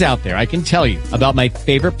truth is out there. I can tell you about my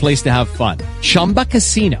favorite place to have fun. Chumba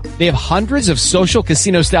Casino. They have hundreds of social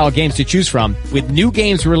casino style games to choose from with new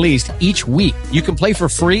games released each week. You can play for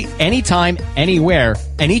free anytime, anywhere.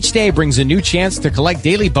 And each day brings a new chance to collect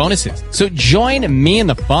daily bonuses. So join me in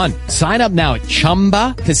the fun. Sign up now at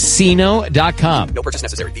ChumbaCasino.com. No purchase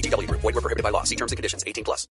necessary. VGW Group. Void where prohibited by law. See terms and conditions. 18+.